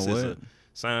 Festivus is a what?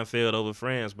 Seinfeld over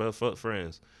Friends, bro. Fuck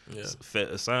Friends. Yeah.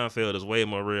 Seinfeld is way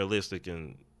more realistic,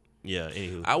 and yeah.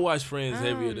 Anywho, I watched Friends I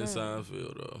heavier don't than know.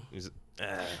 Seinfeld though.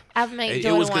 I've made It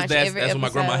Jordan was 'cause watch that's every what my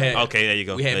grandma episode. had. okay, there you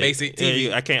go. We had There- basic yeah,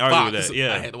 TV. I can't argue Fox. with that.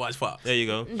 Yeah, I had to watch Fox. there you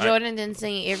go. Jordan didn't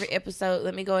see every episode.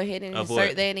 Let me go ahead and Of insert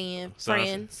what? that in.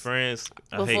 Friends. Friends.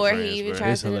 I hate Before Friends, he even bro.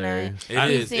 tried It's to deny. hilarious. It I-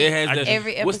 is. He's It has seen that.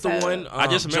 every What's the episode. one? I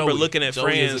just remember Joey. looking at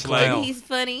Joey is Friends a like- clown. He's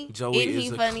funny. Joey Isn't is he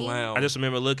a funny? clown. I just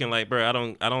remember looking like, bro, I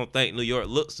don't think New York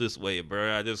looks this way,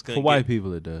 bro. I just couldn't For white get,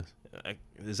 people, it does.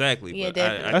 exactly. Yeah, but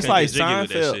definitely. I That's couldn't like get jiggy with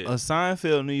that Seinfeld. shit. A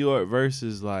Seinfeld New York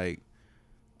versus like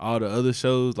all the other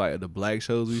shows, like the black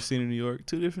shows we've seen in New York.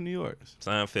 Two different New Yorks.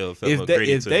 Seinfeld felt If more they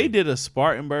gritty if to they me. did a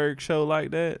Spartanburg show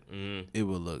like that, Mhm. it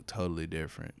would look totally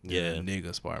different. Than Yeah. a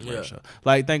nigga Spartanburg Yeah. show.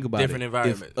 Like think about Different it.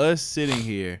 environment. If us sitting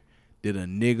here did a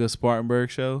nigga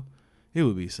Spartanburg show, it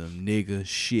would be some nigga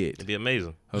shit. It'd be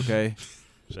amazing. Okay,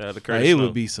 Shout out to like, Curtis. it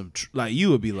would be some like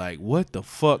you would be like, what the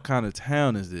fuck kind of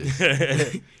town is this?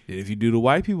 And if you do the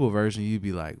white people version, you'd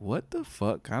be like, what the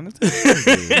fuck kind of town is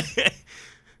this?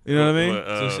 You know what I mean?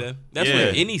 Touche. That's yeah.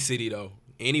 with any city though.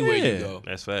 Anywhere Yeah. you go.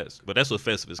 That's facts. But that's what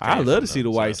Festivus. I came love from, to see though.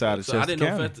 the white So- side of So I Chester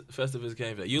didn't know County. Festivus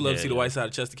came from that. You love to Yeah, see the yeah. white side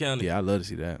of Chester County. Yeah, I love to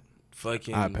see that.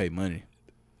 Fucking I pay money.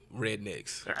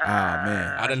 rednecks. Ah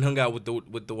man. I done hung out with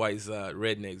the white side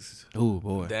rednecks Oh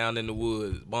boy. down in the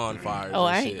woods, bonfires. Oh,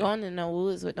 and I ain't shit. going to no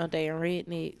woods with no damn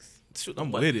rednecks. Shoot, I'm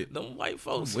them with white- it. Them white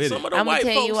folks. I'm with Some it. of the I'm gonna white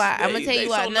tell folks. you why. I'm they- gonna tell they you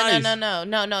why. so No, nice.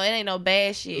 no. It ain't no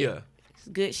bad shit. Yeah. It's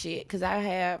good shit. Cause I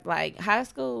have like high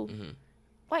school Mm-hmm.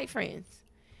 white friends.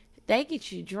 They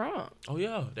get you drunk. Oh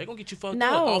yeah, they gonna get you fucked No,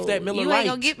 up off that Miller you Lite. ain't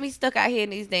gonna get me stuck out here in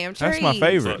these damn trees. That's my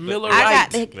favorite. Miller I Lite.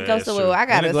 got to Yeah, go that's somewhere. true. I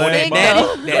got In a a glass signal.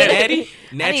 bottle. Daddy,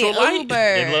 I natural need light. Uber.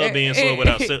 They love being slow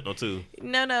without signal too.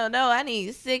 No. I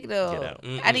need signal. Get out.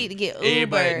 I need to get Uber.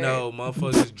 Everybody know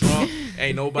motherfuckers drunk.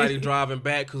 Ain't nobody driving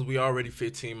back because we already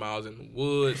 15 miles in the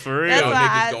woods. For real. That's Y'all why niggas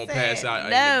I gonna said pass out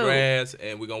in no. the grass,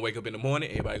 and we gonna wake up in the morning.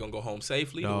 Everybody gonna go home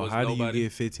safely. There No, was how do nobody. you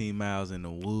get 15 miles in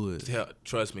the woods? Hell,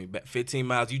 trust me, 15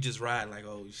 miles, you just riding like,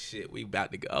 oh shit, we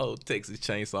about to go. Oh, Texas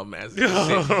Chainsaw Massacre.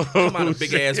 Shit. Come out a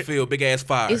big ass field, big ass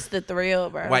fire. It's the thrill,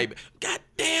 bro. White.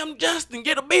 Goddamn, Justin,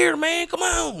 get a beer, man. Come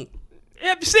on.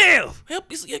 Help yourself. Help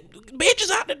these bitches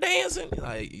out there dancing.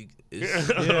 Like, it's,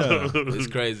 Yeah. it's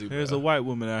crazy, bro. There's a white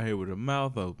woman out here with her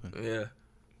mouth open. Yeah.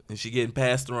 And she getting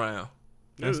passed around.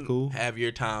 That's cool. Have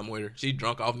your time with her. She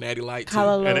drunk off Natty Light, too.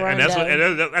 Call a little And that's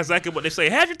that's exactly what they say.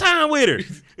 Have your time with her.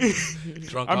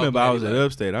 Drunk I off remember I Natty was at Light.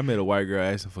 Upstate. I met a white girl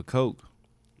asking for coke.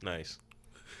 Nice.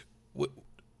 What,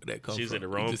 where that come She's from? in the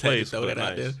You wrong just had to place, throw but that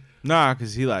out nice. there. Nah,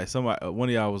 cause he like somebody. One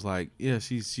of y'all was like, "Yeah,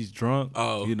 she's drunk."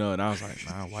 Oh. You know, and I was like,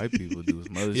 "Nah, white people do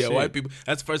some other Yeah, shit." white people.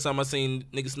 That's the first time I seen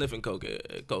niggas sniffing coke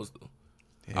at Coastal.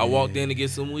 I walked in to get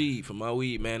some weed for my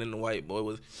weed man, and the white boy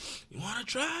was, "You want to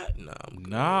try it?" Nah, I'm good,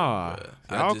 Nah, bruh.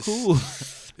 I y'all just- cool.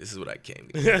 This is what I came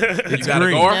to get. You got a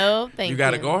green. gar? No, thank You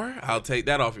got a you. gar? I'll take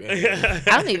that off your hand.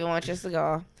 I don't even want your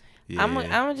cigar. Yeah, I'm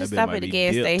gonna just that stop bitch at the might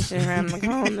gas be dipped. station around the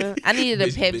corner. I needed a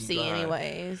Bitch been Pepsi dry.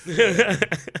 anyways.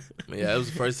 Yeah, that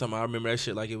was the first time I remember that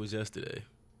shit like it was yesterday.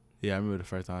 Yeah, I remember the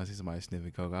first time I see somebody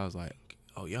sniffing coke. I was like,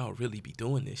 Oh, y'all really be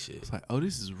doing this shit. "It's like, oh,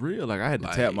 this is real." Like I had to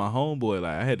Like- tap my homeboy.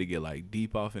 Like I had to get like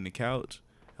deep off in the couch,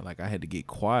 and like I had to get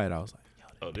quiet. I was like,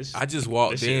 Oh, this. I just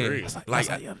walked This shit in. real. Like,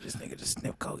 yo, this nigga just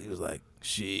sniffed coke. He was like,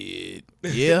 "Shit,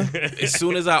 yeah." as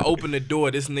soon as I opened the door,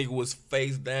 this nigga was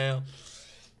face down,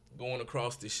 going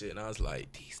across this shit, and I was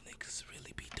like, "These niggas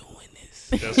really be doing this."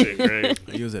 That shit great.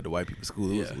 He was at the white people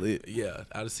school. It was lit. Yeah,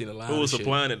 I'd have seen a lot. Who of was shit.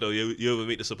 supplying it though? You ever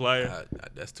meet the supplier?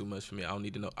 That's too much for me. I don't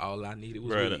need to know. All I needed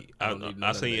was Bro, weed. I don't need to know I none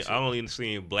of seen. that shit. I only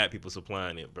seen black people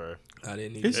supplying it, bro. I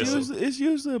didn't need It's to know.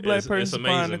 usually a black It's person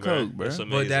supplying the amazing, bro. coke, bro. It's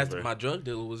amazing, But that's bro. my drug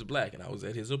dealer was black, and I was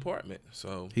at his apartment.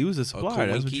 So He was a supplier.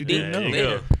 That's what you Coinky didn't There know. you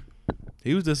There. go.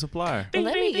 He was the supplier. Well,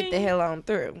 let me get the hell on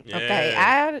through. Yeah.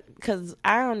 Okay, because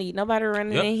I don't need nobody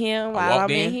running Yep. in here I while I'm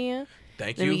walked in in. here.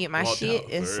 Thank Let you. me get my Walked shit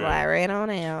out. and For slide right on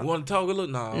out. You want to talk a little?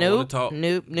 No, I don't Nope, want to talk.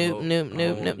 nope. I don't You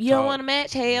wanna don't want to talk.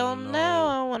 match? Hell no, No.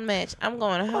 I don't want to match. I'm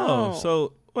going home. Oh,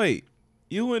 so wait,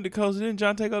 you went to Coastal? Didn't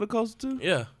John take out the Coastal too?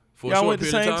 Yeah. For a Y'all short went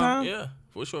the period of same time? Yeah.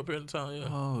 For a short period of time, yeah.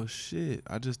 Oh shit!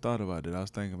 I just thought about it. I was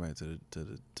thinking back to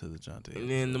the John T. And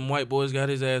then them white boys got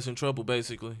his ass in trouble,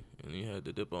 basically. And he had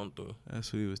to dip on through.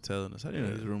 That's what he was telling us. I didn't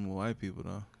know he's rooming with white people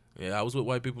though. Yeah, I was with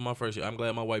white people my first year. I'm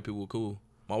glad my white people were cool.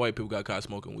 My white people got caught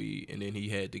smoking weed, and then he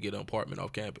had to get an apartment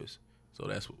off campus. So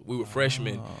we were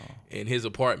freshmen in his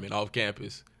apartment off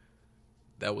campus.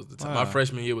 That was the time. Wow. My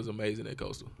freshman year was amazing at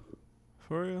Coastal.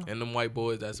 For real? And them white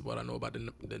boys, that's what I know about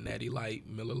the Natty Light,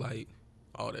 Miller Light,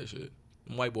 all that shit.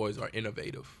 Them white boys are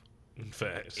innovative.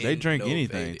 Facts. They drink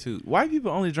anything too. White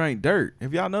people only drink dirt.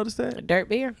 Have y'all noticed that? Dirt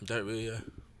beer. Dirt beer, yeah.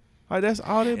 Like that's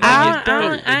all they. I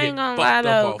ain't gonna lie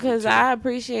though, because I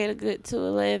appreciate a good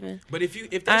 211. But if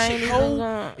that shit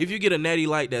cold, if you get a Natty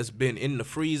Light that's been in the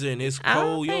freezer and it's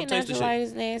cold, you don't taste the shit. I shit.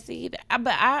 is nasty either.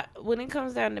 When it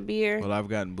comes down to beer, Well, I've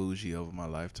gotten bougie over my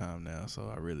lifetime now, so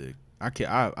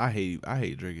I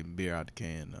hate drinking beer out the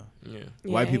can though. Yeah.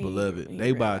 White people love it.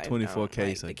 They buy a 24 don't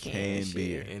case like of the canned shit.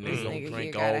 beer. And This they don't nigga drink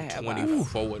here gotta all have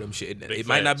 24 of them shit. Big It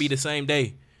might not be facts. the same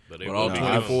day, But but all will be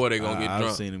 24 they gonna get I've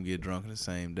drunk. seen them get drunk in the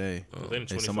same day. Within And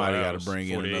 24 somebody got hours, to bring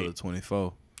in 48. another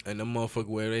 24. And them motherfuckers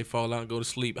where they fall out and go to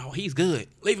sleep. Oh, he's good.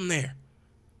 Leave him there.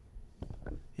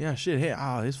 Yeah, shit. Hey,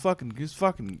 his fucking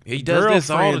He does this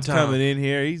all the girlfriend's time. coming in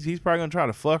here. He's probably gonna try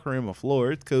to fuck her in my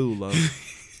floor. It's cool though.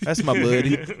 That's my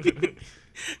buddy.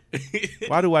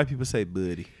 Why do white people say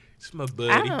buddy? It's my I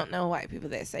buddy. don't know white people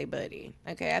that say buddy.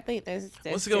 Okay, I think that's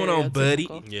What's going on, buddy?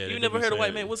 stereotypical. Yeah, You they never do heard a say white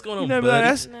it. man? What's going You on, never buddy?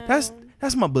 like,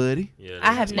 that's my buddy. Yeah,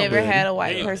 I have my never buddy. had a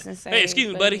white Yeah. person say. Hey,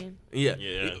 excuse me, buddy. Yeah.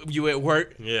 Yeah. You at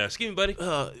work? Yeah, excuse me, buddy.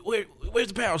 Where's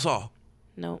the power saw?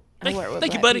 Nope. I Thank- work with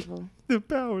thank you, black buddy. people. The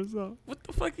power's off. What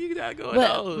the fuck you got going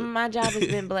But on? my job has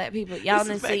been black people. Y'all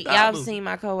This is y'all McDonald's. seen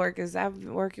my coworkers. I've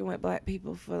been working with black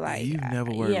people for like. You've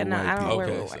never worked with no, white I don't people. work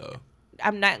Okay, with white. so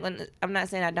I'm not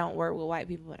saying I don't work with white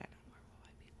people, but I don't work with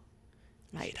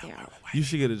white people. Like they are. You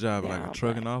should get a job in Yeah, like a I'm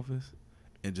trucking black. office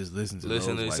and just listen to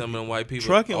listen those to white some of people. them white people.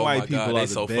 Trucking Oh white my people God, are they the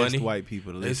so best funny. white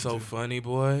people to They listen so to. funny,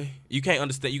 boy. You can't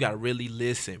understand. You gotta really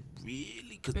listen,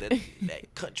 really, cause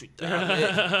that country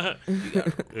dialect. You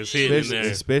gotta It's hidden in there.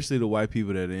 Especially the white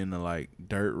people that are into like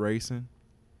dirt racing.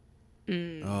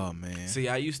 Mm. Oh man. See,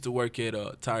 I used to work at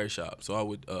a tire shop, so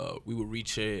we would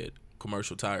reshed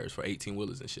commercial tires for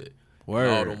 18-wheelers and shit. Word.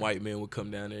 And all them white men would come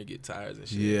down there and get tires and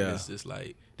shit. Yeah. And it's just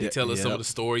like they Yeah, tell us some yep. of the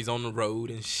stories on the road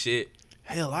and shit.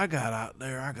 Hell, I got out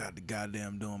there. I got the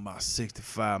goddamn doing about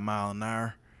 65 mile an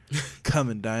hour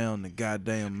coming down the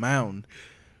goddamn mountain.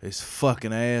 This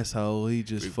fucking asshole. He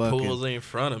just He fucking. pulls in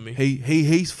front of me.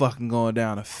 He's fucking going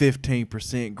down a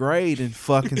 15% grade in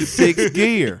fucking sixth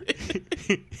gear.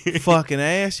 Fucking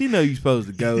ass. You know you supposed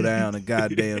to go down a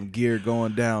goddamn gear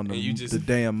going down And you just- the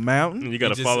damn mountain. You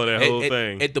gotta Just- follow that whole at,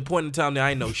 thing. At the point in time that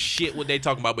I ain't know shit what they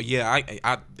talking about, but yeah,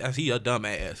 he a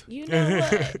dumbass. You know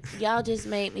what? Y'all just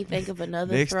made me think of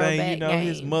another Next throwback thing you know, game.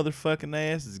 his motherfucking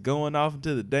ass is going off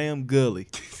into the damn gully.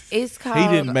 It's called. He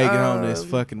didn't make it home to his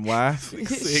fucking wife.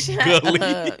 Shut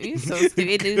up. You so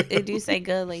stupid. It do say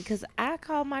gully because I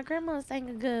called my grandma saying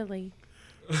a gully.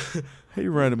 He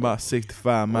running about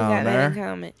 65 We mile got an that in hour.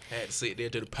 common. Had to sit there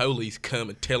till the police come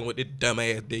and tell him what this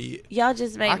dumbass did. Y'all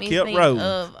just made I me kept think rolling.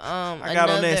 of I got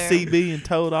on that CB and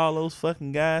told all those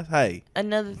fucking guys, hey,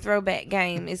 another throwback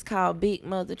game. It's called Big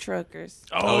Mother Truckers.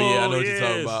 Oh, yeah, I know what you're yes.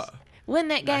 talking about. Wasn't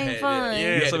that I game had fun? that.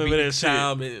 Yeah, You had some to of beat that the shit.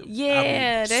 time and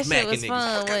Yeah, that shit smacking was niggas.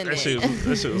 fun, wasn't That shit, it?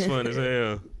 that shit was fun as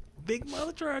hell. Big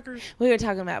mother truckers. We were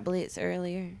talking about Blitz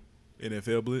earlier.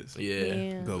 NFL Blitz. Yeah.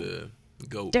 Yeah. Go.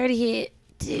 Go. Dirty hit.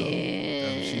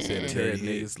 She said it. Tear that Dirty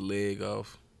hit. nigga's leg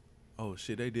off. Oh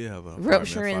shit, they did have a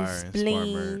Rupturing fire in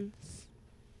Spartanburg. spleens.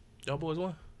 Y'all boys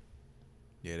won.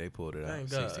 Yeah, they pulled it out Thank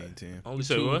God. 16-10. Only You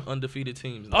said 2 what? undefeated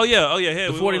teams. Oh yeah, yeah.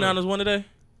 The 49ers won today?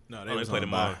 No, they was played on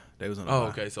a them all. bye. They was on a Oh, bye.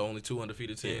 okay. So only 2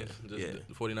 undefeated teams. Yeah. Just Yeah.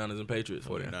 the 49ers and Patriots.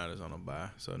 49ers on a bye.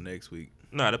 So next week.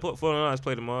 Nah, the 49ers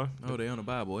play tomorrow. Oh, they on a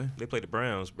bye, boy. They play the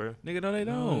Browns, bro. Nigga, no, they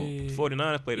don't.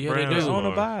 49ers play the Yeah, they Browns do. They're on a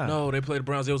tomorrow. bye. No, they played the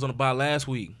Browns. They was on a bye last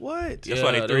week. What? That's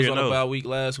why they they was on a 3-0. bye week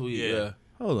last week. Yeah. Yeah.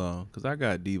 Hold on, because I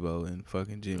got Debo and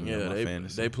fucking Jimmy on my Yeah,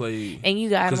 fantasy. they played. And you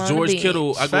got him Because on George the bench.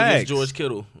 Kittle, I go Facts. against George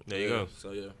Kittle. There you go.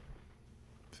 So, yeah.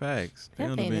 Facts. They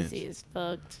That on the fantasy bench. is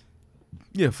fucked.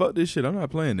 Yeah, fuck this shit. I'm not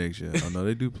playing next year. Oh, no,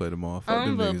 they do play tomorrow. Fuck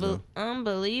them niggas, though.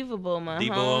 Unbelievable, my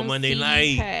Debo home on Monday seat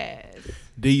night. pass.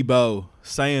 Debo,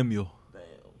 Samuel. Damn.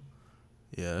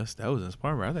 Yeah, that was in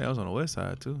Spartanburg. I think I was on the west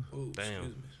side, too. Ooh, Damn. excuse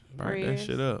me. Burn that Prayers.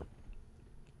 shit up.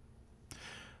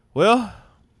 Well,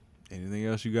 anything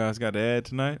else you guys got to add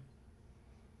tonight?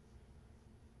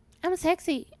 I'm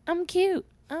sexy. I'm cute.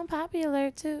 I'm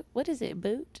popular too. What is it,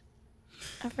 boot?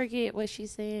 I forget what she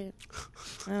said.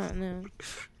 I don't know.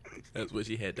 That's what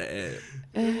she had to add.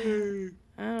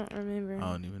 I I don't remember.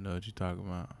 I don't even know what you're talking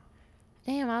about.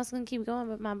 Damn, I was gonna keep going,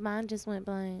 but my mind just went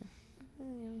blank.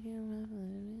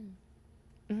 Mm-hmm.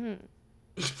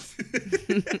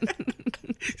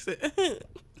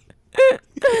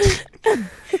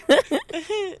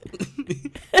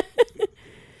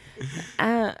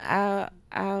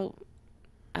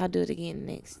 I'll do it again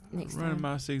next Running time.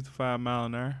 about 65 mile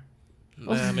an hour.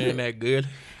 Down there in that good.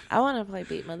 I want to play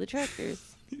Big Mother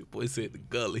Truckers. Boy said the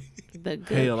gully. The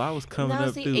good. Hell, I was coming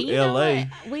up see, through you know L.A.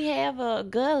 what? We have a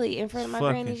gully in front of my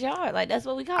Fucking- granny's yard. Like that's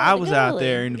what we call it. I the was gully. out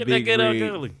there in the Get that big get out rig.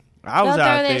 early. I was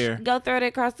out there. Go throw that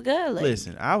across the gully.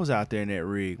 Listen, I was out there in that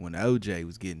rig when OJ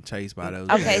was getting chased by those.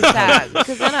 Okay, stop.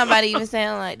 Because nobody even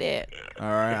sound like that. All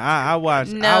right, I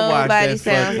watched. Nobody that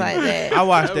sounds fucking, like that. I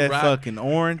watched that Right. fucking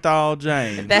Orenthal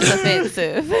James That's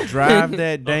offensive. drive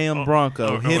that damn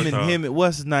Bronco. Orenthal. Him and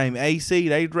what's his name? AC.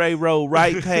 They rode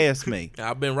right past me.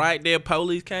 I've been right there.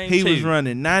 Police came. He too. was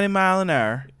running 90 mile an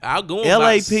hour. I'll go about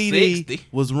LAPD 60.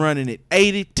 was running at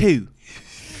 82.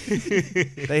 They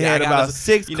Yeah, had I got about a-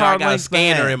 6 You know, car I got a lengths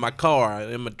scanner behind. in my car,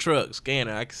 in my truck.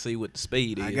 Scanner, I can see what the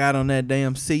speed is. I got on that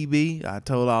damn CB. I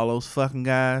told all those fucking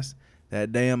guys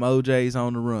that damn OJ's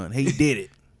on the run. He did it.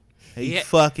 He Yeah.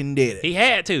 fucking did it. He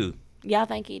had to. Y'all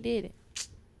think he did it?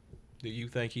 Do you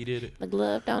think he did it? The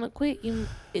glove don't acquit you.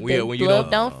 If Yeah, the when you glove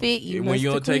don't- don't fit you. when must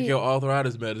you don't take acquit. your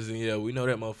arthritis medicine, yeah, we know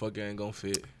that motherfucker ain't gonna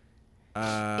fit.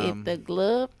 If the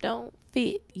glove don't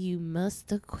fit, you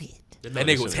must acquit. That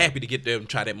nigga was happy to get there and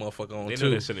try that motherfucker on They know too.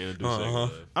 they shouldn't introduce Uh-huh.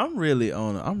 that. I'm really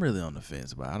on the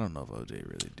fence, but I don't know if OJ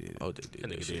really did it. Oh, they did That that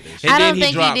nigga shit. did that And shit. I then don't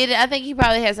think dropped- he did it. I think he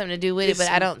probably had something to do with it, This- but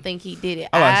I don't think he did it.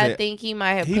 Oh, I I said, think he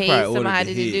might have he paid probably ordered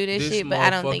somebody the to do hit. this shit, but I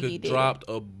don't think he motherfucker did. dropped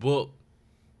a book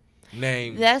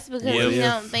named. That's because Yeah, he if-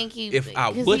 don't think he. if I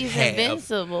Because would he's have-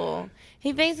 invincible.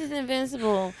 He thinks he's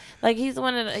invincible. Like he's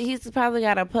he's probably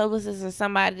got a publicist or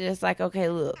somebody that's like, okay,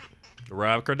 look,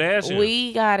 Rob Kardashian.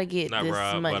 we gotta get Not this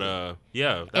Rob, money. but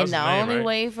yeah. That was And his the name, only right?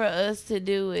 way for us to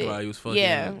do it, While he was fucking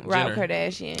yeah, Rob Jenner.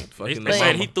 Kardashian. They, Fucking they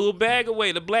said Obama. he threw a bag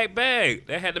away, the black bag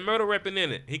that had the murder weapon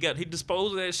in it. He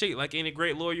disposed of that shit like any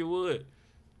great lawyer would.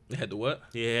 They had the what?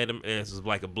 He had them. It's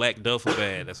like a black duffel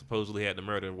bag that supposedly had the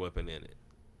murder weapon in it.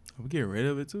 We getting rid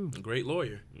of it too. Great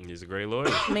lawyer. He's a great lawyer.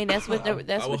 I mean, that's what I would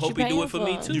what hope you he do paying it for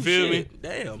me too. You feel me? Shit,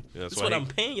 damn. That's That's why what he- I'm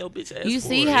paying your bitch ass You for.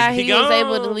 see how He he was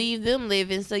able to gone. leave them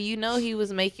living, so you know he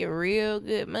was making real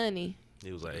good money.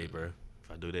 He was like, "Hey, bro,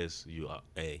 if I do this, you are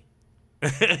a."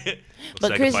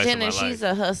 But Kris Jenner, she's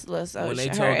a hustler, so when they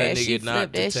her told that ass, she nigga not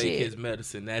flipped to that take shit. his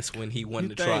medicine, that's when he won You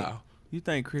the think- trial. You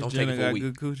think Kris Don't take Jenner it for a got week.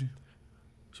 good coochie?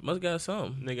 She must got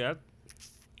something. nigga.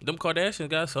 Them Kardashians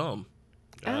got something.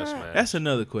 That's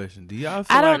another question. Do y'all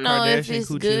feel I don't like know Kardashian if it's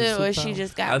coochie good is a or she superpower?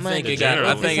 just got I money. think it Jenner got.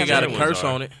 I ones think are it got a good. curse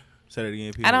on it. Say that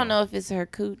again. I don't know if it's her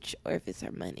cooch or if it's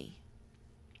her money.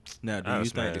 Now, do I'll you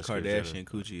think the smash Kris Jenner. Kardashian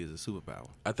coochie is a superpower?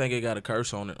 I think it got a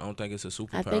curse on it. I don't think it's a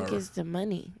superpower. I think it's the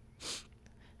money.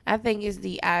 I think it's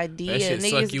the idea. shit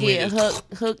suck Niggas you get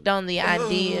in. hooked on the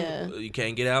idea. You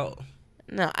can't get out.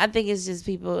 No, I think it's just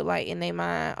people like in their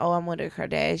mind, oh, I'm with a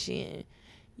Kardashian.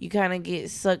 You kind of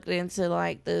get sucked into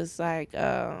like this like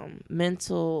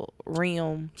mental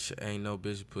realm. Shit, ain't no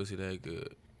bitch pussy that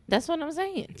good. That's what I'm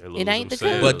saying. They lose It ain't the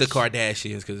themselves. cooch. But the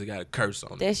Kardashians, because it got a curse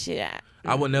on it. That shit.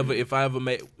 I would never, if I ever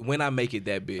make, when I make it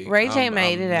that big. Ray J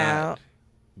made I'm it not- out,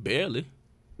 Barely.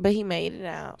 but he made it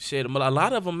out. Shit, a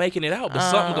lot of them making it out, but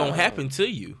something gonna happen to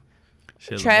you.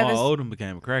 Shit, Travis- Lamar Odom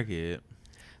became a crackhead.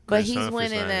 But Chris he's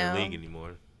Humphries winning not in the now. league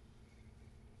anymore.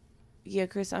 Yeah,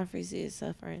 Chris Humphries is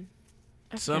suffering.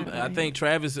 I forgot think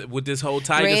Travis with this whole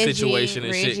Tiger Reggie- situation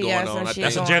and shit Reggie going got some on. I shit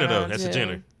That's a think, going Jenner though. on, That's a too.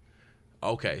 Jenner.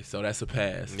 okay, so that's a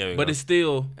pass. There we But go. it's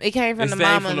still It came from it's the staying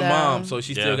mama from the though. mom, so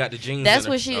she Yeah. still got the genes. That's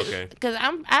in her. what she. Okay. Because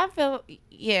I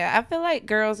feel like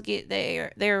girls get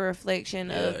their reflection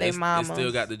Yeah, of their it's mama.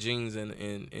 still got the genes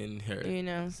in her. You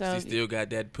know, so She still got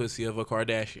that pussy of a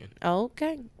Kardashian.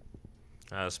 okay.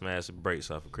 I'll smash the brakes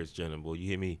off of Kris Jenner, boy. You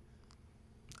hear me?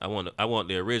 I want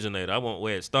the originator. I want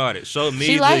where it started. Show me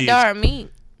She like dark meat.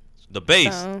 the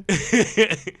base. So.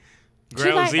 She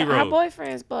Ground like zero. her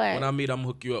boyfriend's black. When I meet, I'm gonna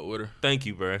hook you up with her. Thank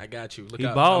you, bro. I got you. Look He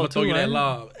out. bald, I'm gonna throw too, you that ain't he?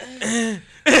 lob.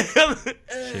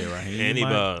 Shit, right here. And he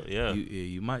bald, yeah.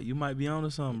 You might be onto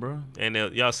something, bro. And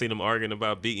y'all seen them arguing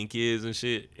about beating kids and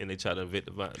shit, and they try to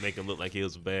make him look like he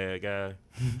was a bad guy.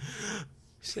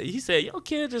 He said, "Your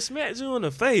kid just smacked you in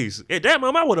the face. At that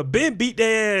moment, I would have been beat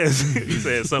their ass." He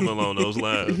said something along those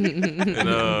lines. And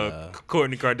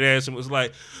Kourtney Kardashian was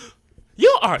like,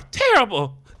 "You are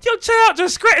terrible. Your child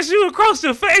just scratched you across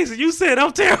your face, and you said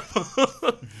I'm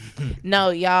terrible."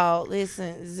 No, y'all,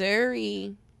 listen,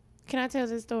 Zuri. Can I tell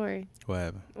this story? What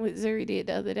happened? What Zuri did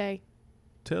the other day?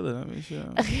 Tell it. I mean, shit.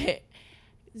 Okay.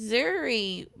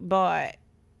 Zuri bought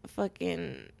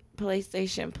fucking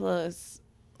PlayStation Plus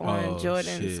on Oh,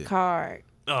 Jordan's shit. card.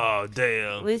 Oh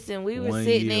damn. Listen, we were 1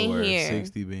 sitting year in worth, here.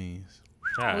 60 beans.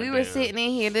 God We were damn. sitting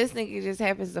in here. This nigga just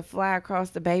happens to fly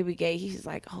across the baby gate. He's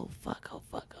like, oh, fuck, oh,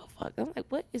 fuck, oh, fuck. I'm like,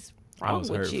 what is I wrong was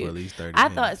with hurt for you? at least 30 I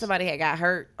minutes. thought somebody had got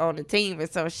hurt on the team or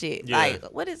some shit. Yeah. Like,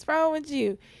 what is wrong with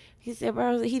you? He said,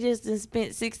 bro, he just done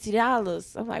spent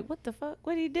 $60. I'm like, what the fuck?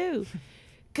 What'd he do?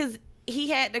 Because he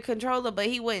had the controller, but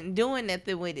he wasn't doing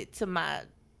nothing with it to my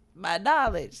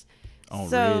knowledge. On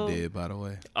So- Red Dead, by the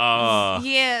way.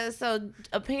 Yeah, so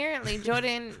apparently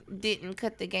Jordan didn't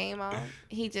cut the game off.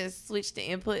 He just switched the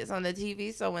inputs on the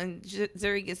TV. So when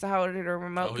Zuri gets a hold of the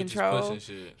remote he just control, pushing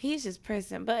shit. he's just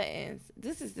pressing buttons.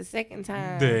 This is the second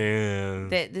time Damn.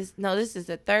 this is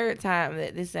the third time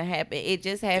that this had happened. It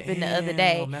just happened the other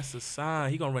day. Damn, that's a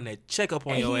sign. He gonna run that checkup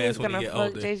on And your he ass was when gonna he get fuck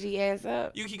older. JG ass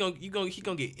up. He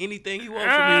gonna get anything he wants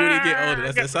from me when he get older.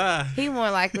 That's a sign. He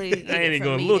more likely to get I ain't it even from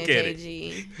gonna me look than at it.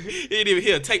 JG.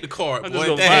 He'll take the card, I'm boy. just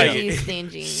gonna buy Damn. it. He's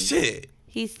stingy. Shit.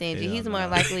 He's stingy. Hell He's more nah.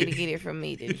 likely to get it from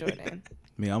me than Jordan.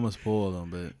 I mean, I'm going to spoil him,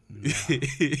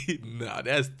 but Nah,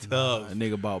 that's tough. a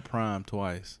nigga bought Prime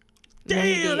twice. No,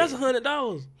 he Damn, did. that's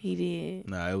 $100. He did.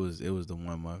 Nah, it was the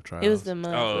 1 month trial. It was the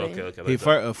monthly. Oh, okay. He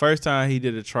first time he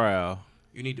did a trial.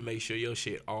 You need to make sure your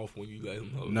shit off when you let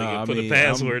him know. No, Nigga, I put a mean,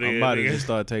 password I'm in, about to nigga. just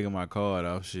start taking my card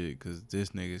off shit because this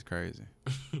nigga's crazy.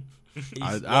 He's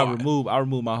I smart.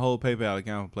 removed my whole PayPal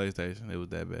account from PlayStation. It was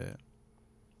that bad.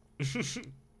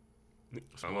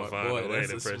 I'm gonna Smart find boy. a way That's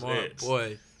to a press smart X.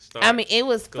 boy. Start. I mean, it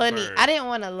was funny. Confirmed. I didn't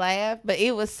want to laugh, but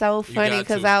it was so funny got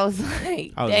because to. I was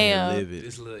like, I was in here damn. livid.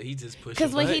 This little, he just pushing.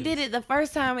 Because when he buttons. did it the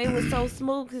first time, it was so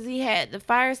smooth because he had the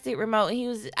Fire Stick remote.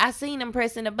 And I seen him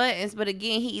pressing the buttons, but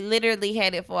again, he literally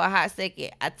had it for a hot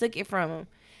second. I took it from him.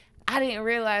 I didn't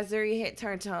realize Zuri had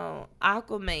turned on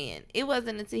Aquaman. It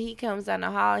wasn't until he comes down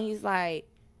the hall and he's like,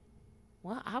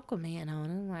 what Aquaman on?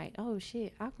 I'm like, oh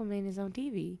shit, Aquaman is on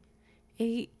TV.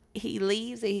 And he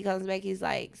leaves and he comes back. He's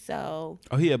like, so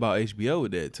Oh, he had about HBO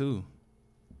with that too.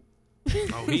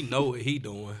 Oh, he know what he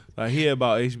doing. Like he had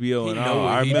about HBO He and know all.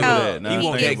 what I he remember doing. that. Now He I'm he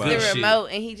want thinking gets that the about good it. shit. remote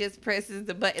and he just presses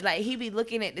the button. Like he be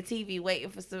looking at the TV waiting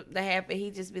for something to happen.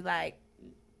 He just be like,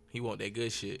 He want that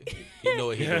good shit. He know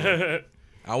what he doing.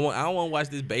 I don't want to watch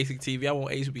this basic TV. I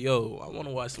want HBO. I want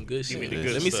to watch some good Give me shit. the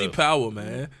good Let me see stuff. Power,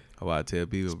 man. How about I tell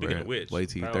people, Speaking bro, of which, wait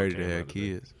till you Power 30 to came have out today.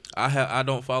 kids. I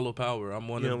don't follow Power. I'm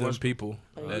one You of don't them watch- people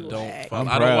Oh, that you don't whack. follow. I'm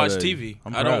I don't proud watch of you. TV.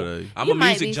 I'm I proud don't. of you. I'm you a might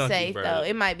music be junkie, safe bro. though.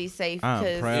 It might be safe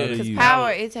I'm proud of because you.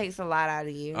 power it takes a lot out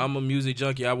of you. I'm a music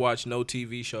junkie. I watch no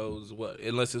TV shows.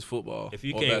 Unless it's football. If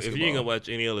you or can't, if basketball. you ain't gonna watch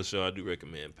any other show, I do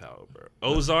recommend Power, bro.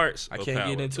 Ozarks. I or can't Power,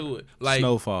 get bro? into it. Like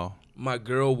Snowfall. my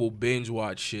girl will binge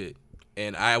watch shit,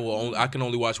 and I can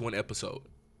only watch one episode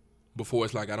before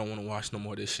it's like I don't want to watch no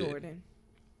more of this shit. Jordan.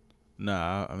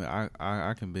 Nah, I mean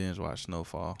I can binge watch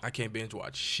Snowfall. I can't binge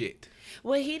watch shit.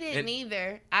 Well, he didn't And-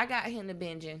 either. I got him to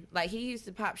binging. Like he used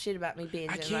to pop shit about me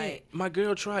binging. I can't. Like My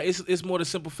girl tried. It's more the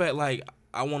simple fact like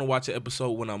I want to watch an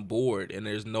episode when I'm bored and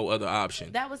there's no other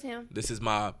option. that was him. This is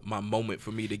my moment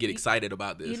for me to get excited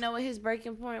about this. You know what his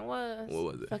breaking point was? What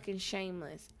was it? Fucking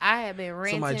Shameless. I had been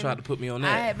ranting. Somebody tried to put me on I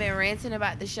that. had been ranting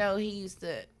about the show. He used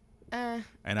to. And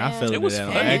I fell It into was that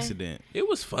on funny. accident. It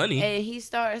was funny. And he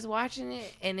starts watching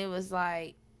it, and it was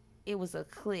like, it was a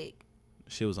click.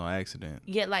 Shit was on accident.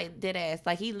 Yet like dead ass.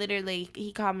 Like he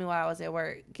called me while I was at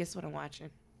work. Guess what I'm watching?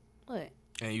 What?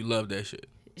 And you love that shit.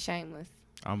 Shameless.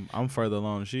 I'm further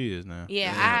along than she is now.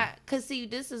 Yeah, cause see,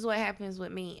 this is what happens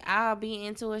with me. I'll be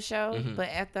into a show, Mhm. but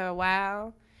after a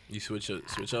while, You switch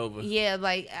over. yeah,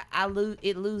 like I lose.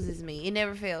 It loses me. It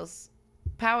never fails.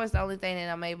 Power is the only thing that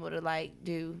I'm able to like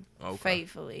do Okay.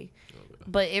 faithfully. Okay.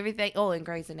 But everything. Oh, and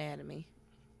Grey's Anatomy.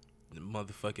 The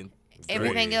motherfucking.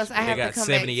 Everything Grey's. else I They have to got come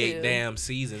back 78 to. damn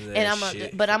seasons. Of And that I'm up,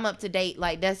 shit. but I'm up to date.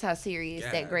 Like that's how serious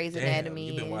that God Grey's damn, Anatomy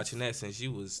You've been is. watching that since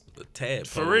you was a tad.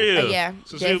 For real. Yeah,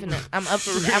 So she- definitely. I'm up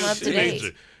to date.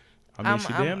 Teenager. I mean, she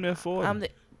damn near 40. I'm the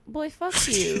boy. Fuck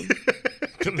you.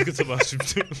 Look at about you.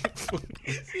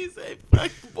 She said,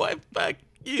 "Fuck, boy, fuck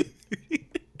you."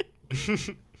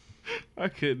 I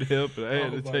couldn't help it. I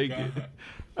had Oh to my take God. it.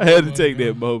 I had to take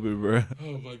that moment, bro.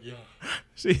 Oh my god.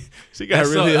 She got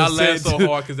really I upset. laugh so too.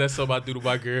 hard because that's something I do to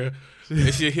my girl.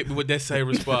 And she hit me with that same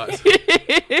response.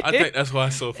 I think that's why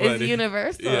it's so funny. It's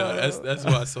universal. Yeah, that's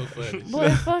why it's so funny. Boy,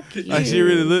 fuck you. Like she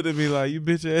really looked at me like, "You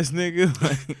bitch ass nigga."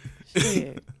 Like,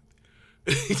 Shit.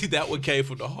 That one came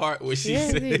from the heart when she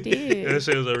Yes, said it did. That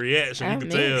shit was a reaction. I You can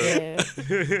meant tell.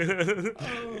 that.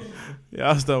 yeah,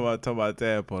 I was talking about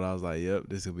tadpole. I was like, "Yep,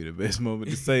 this will be the best moment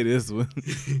to say this one."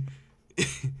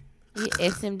 You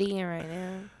SMDing right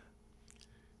now.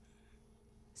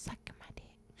 Sucking my dick.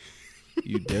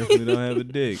 You definitely don't have a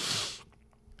dick.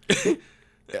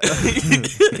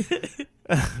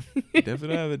 Definitely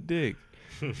don't have a dick.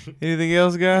 Anything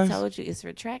else, I guys? told you it's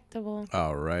retractable.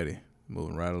 Alrighty.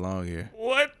 Moving right along here.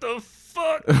 What the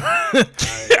fuck?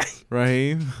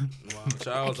 Raheem? Wow,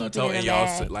 Charles, I I keep it told in and a y'all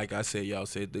bag. said, like I said, y'all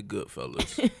said the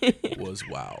Goodfellas was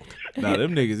wild. Nah,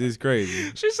 them niggas is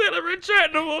crazy. She said a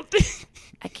retractable thing.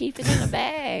 I keep it in a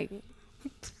bag. You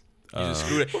just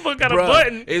screwed it. Motherfucker got a Bruh,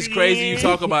 button. it's crazy you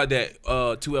talk about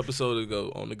that. 2 episodes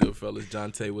ago on the Goodfellas,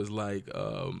 Jonte was like,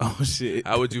 Oh, shit.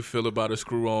 how would you feel about a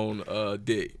screw-on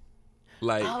dick?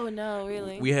 Like, Oh no,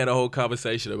 really? we had a whole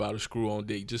conversation about a screw-on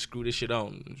dick. Just screw this shit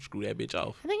on. Screw that bitch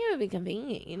off. I think it would be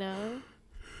convenient, you know.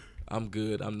 I'm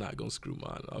good. I'm not going to screw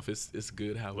mine off. It's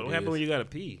good how What it happened is. when you gotta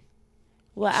pee?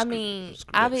 Well, I Screw- mean, screw that-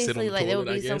 sit on obviously, the like there would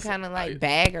toilet, be I some guess. kind of like I-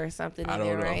 bag or something I in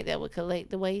there, don't know. right? That would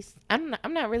collect the waste. I'm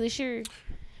not really sure.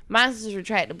 Mine's is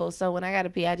retractable, so when I gotta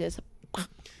pee, I just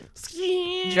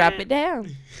drop it down.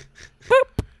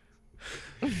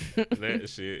 That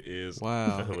shit is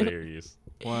Wow. hilarious.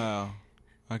 Wow.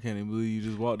 I can't even believe you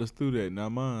just walked us through that. Not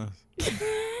mine.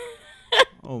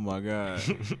 Oh, my God.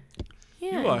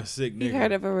 Yeah. You are sick, nigga. You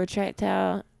heard of a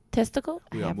retractile testicle?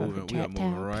 We I are have a moving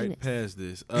retractile right penis. past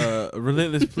this.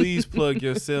 Relentless, please plug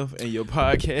yourself and your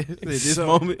podcast at this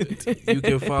moment. You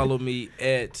can follow me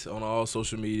on all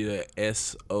social media at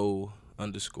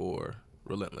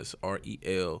SO_Relentless.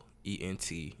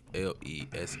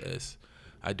 RELENTLESS.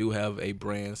 I do have a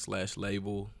brand /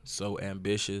 label, So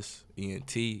Ambitious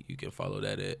ENT. You can follow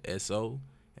that at SO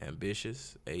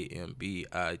Ambitious AMBITIOUS.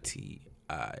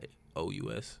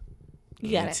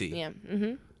 You got ENT. it. Yeah.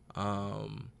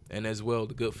 Mm-hmm. And as well,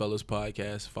 the Goodfellas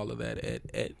podcast. Follow that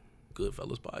at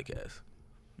Goodfellas podcast.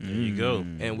 There you go.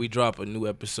 And we drop a new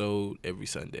episode every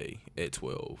Sunday at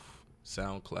 12.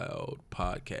 SoundCloud,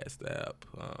 podcast app,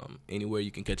 anywhere you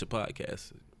can catch a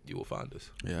podcast, you will find us.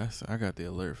 Yeah, I got the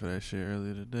alert for that shit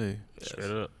earlier today.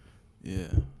 Straight up. Yeah.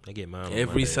 I get mine on Every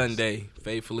Mondays. Sunday,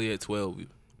 faithfully at 12.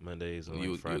 Mondays and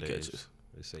You'll like catch Fridays. us.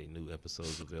 They say new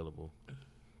episodes available.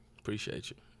 Appreciate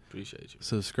you.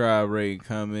 Subscribe, rate,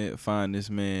 comment. Find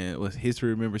this man. What's History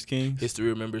Remembers Kings? History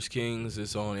Remembers Kings.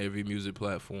 It's on every music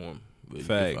platform. Where you can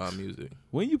Facts. find music.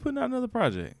 When you putting out another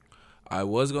project? I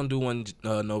was going to do one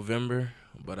November,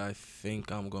 but I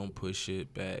think I'm going to push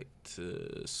it back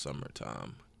to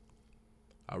summertime.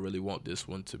 I really want this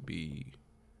one to be,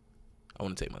 I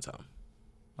want to take my time.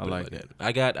 I like it.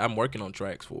 that. I'm working on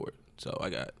tracks for it. So I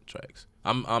got tracks.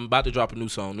 I'm about to drop a new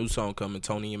song. New song coming,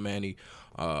 Tony and Manny.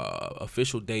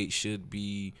 Official date should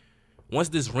be, once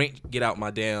this rent get out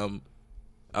my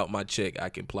check, I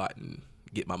can plot and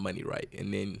get my money right.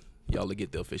 And then y'all will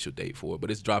get the official date for it. But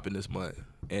it's dropping this month.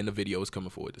 And the video is coming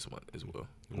forward this month as well.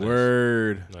 Nice.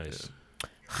 Word. Nice.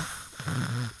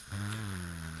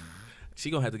 She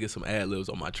gonna have to get some ad-libs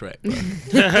on my track, bro.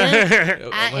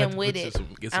 I am with it.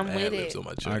 Get some I'm with ad-libs it. on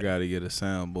my I track. gotta get a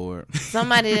soundboard.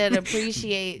 Somebody that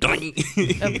appreciates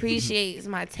Doink. appreciates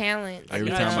my talent. Every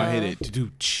you time I know? hit it, to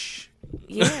do.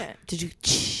 Yeah. Did you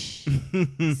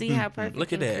see how perfect?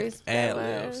 Look at and that crisp that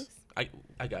ad-libs. was?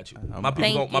 I got you. I'm- My people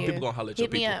Thank gonna, my you. people gonna holler at your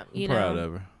Hit me people. up. You I'm proud know.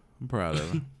 of her. I'm proud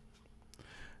of her.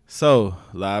 So,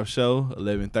 live show,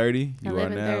 11:30. You are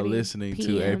now 11:30 listening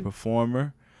to a PM.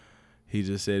 performer. He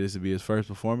just said this would be his first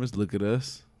performance. Look at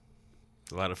us.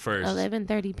 A lot of firsts.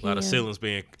 11:30 A p.m. lot of ceilings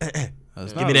being.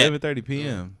 It's Give not me that. 11:30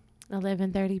 p.m.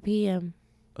 11:30 p.m.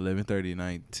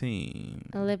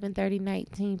 11:30:19.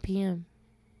 11:30 p.m.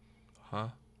 Huh?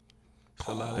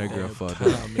 A lot of That girl damn fucked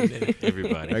time up. in there.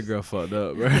 Everybody. That girl fucked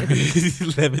up, bro. I just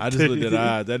looked at her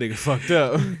eyes. That nigga fucked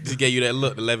up. Just gave you that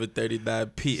look.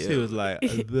 11:39 p.m. She was like,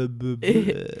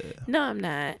 No, I'm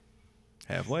not.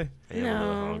 halfway. Damn, I'm a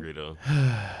little No. hungry though.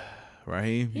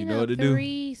 Raheem, you know know what to do.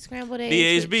 3 scrambled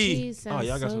eggs with DHB. cheese Oh, sounds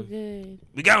y'all got so some- good.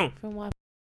 We gone. From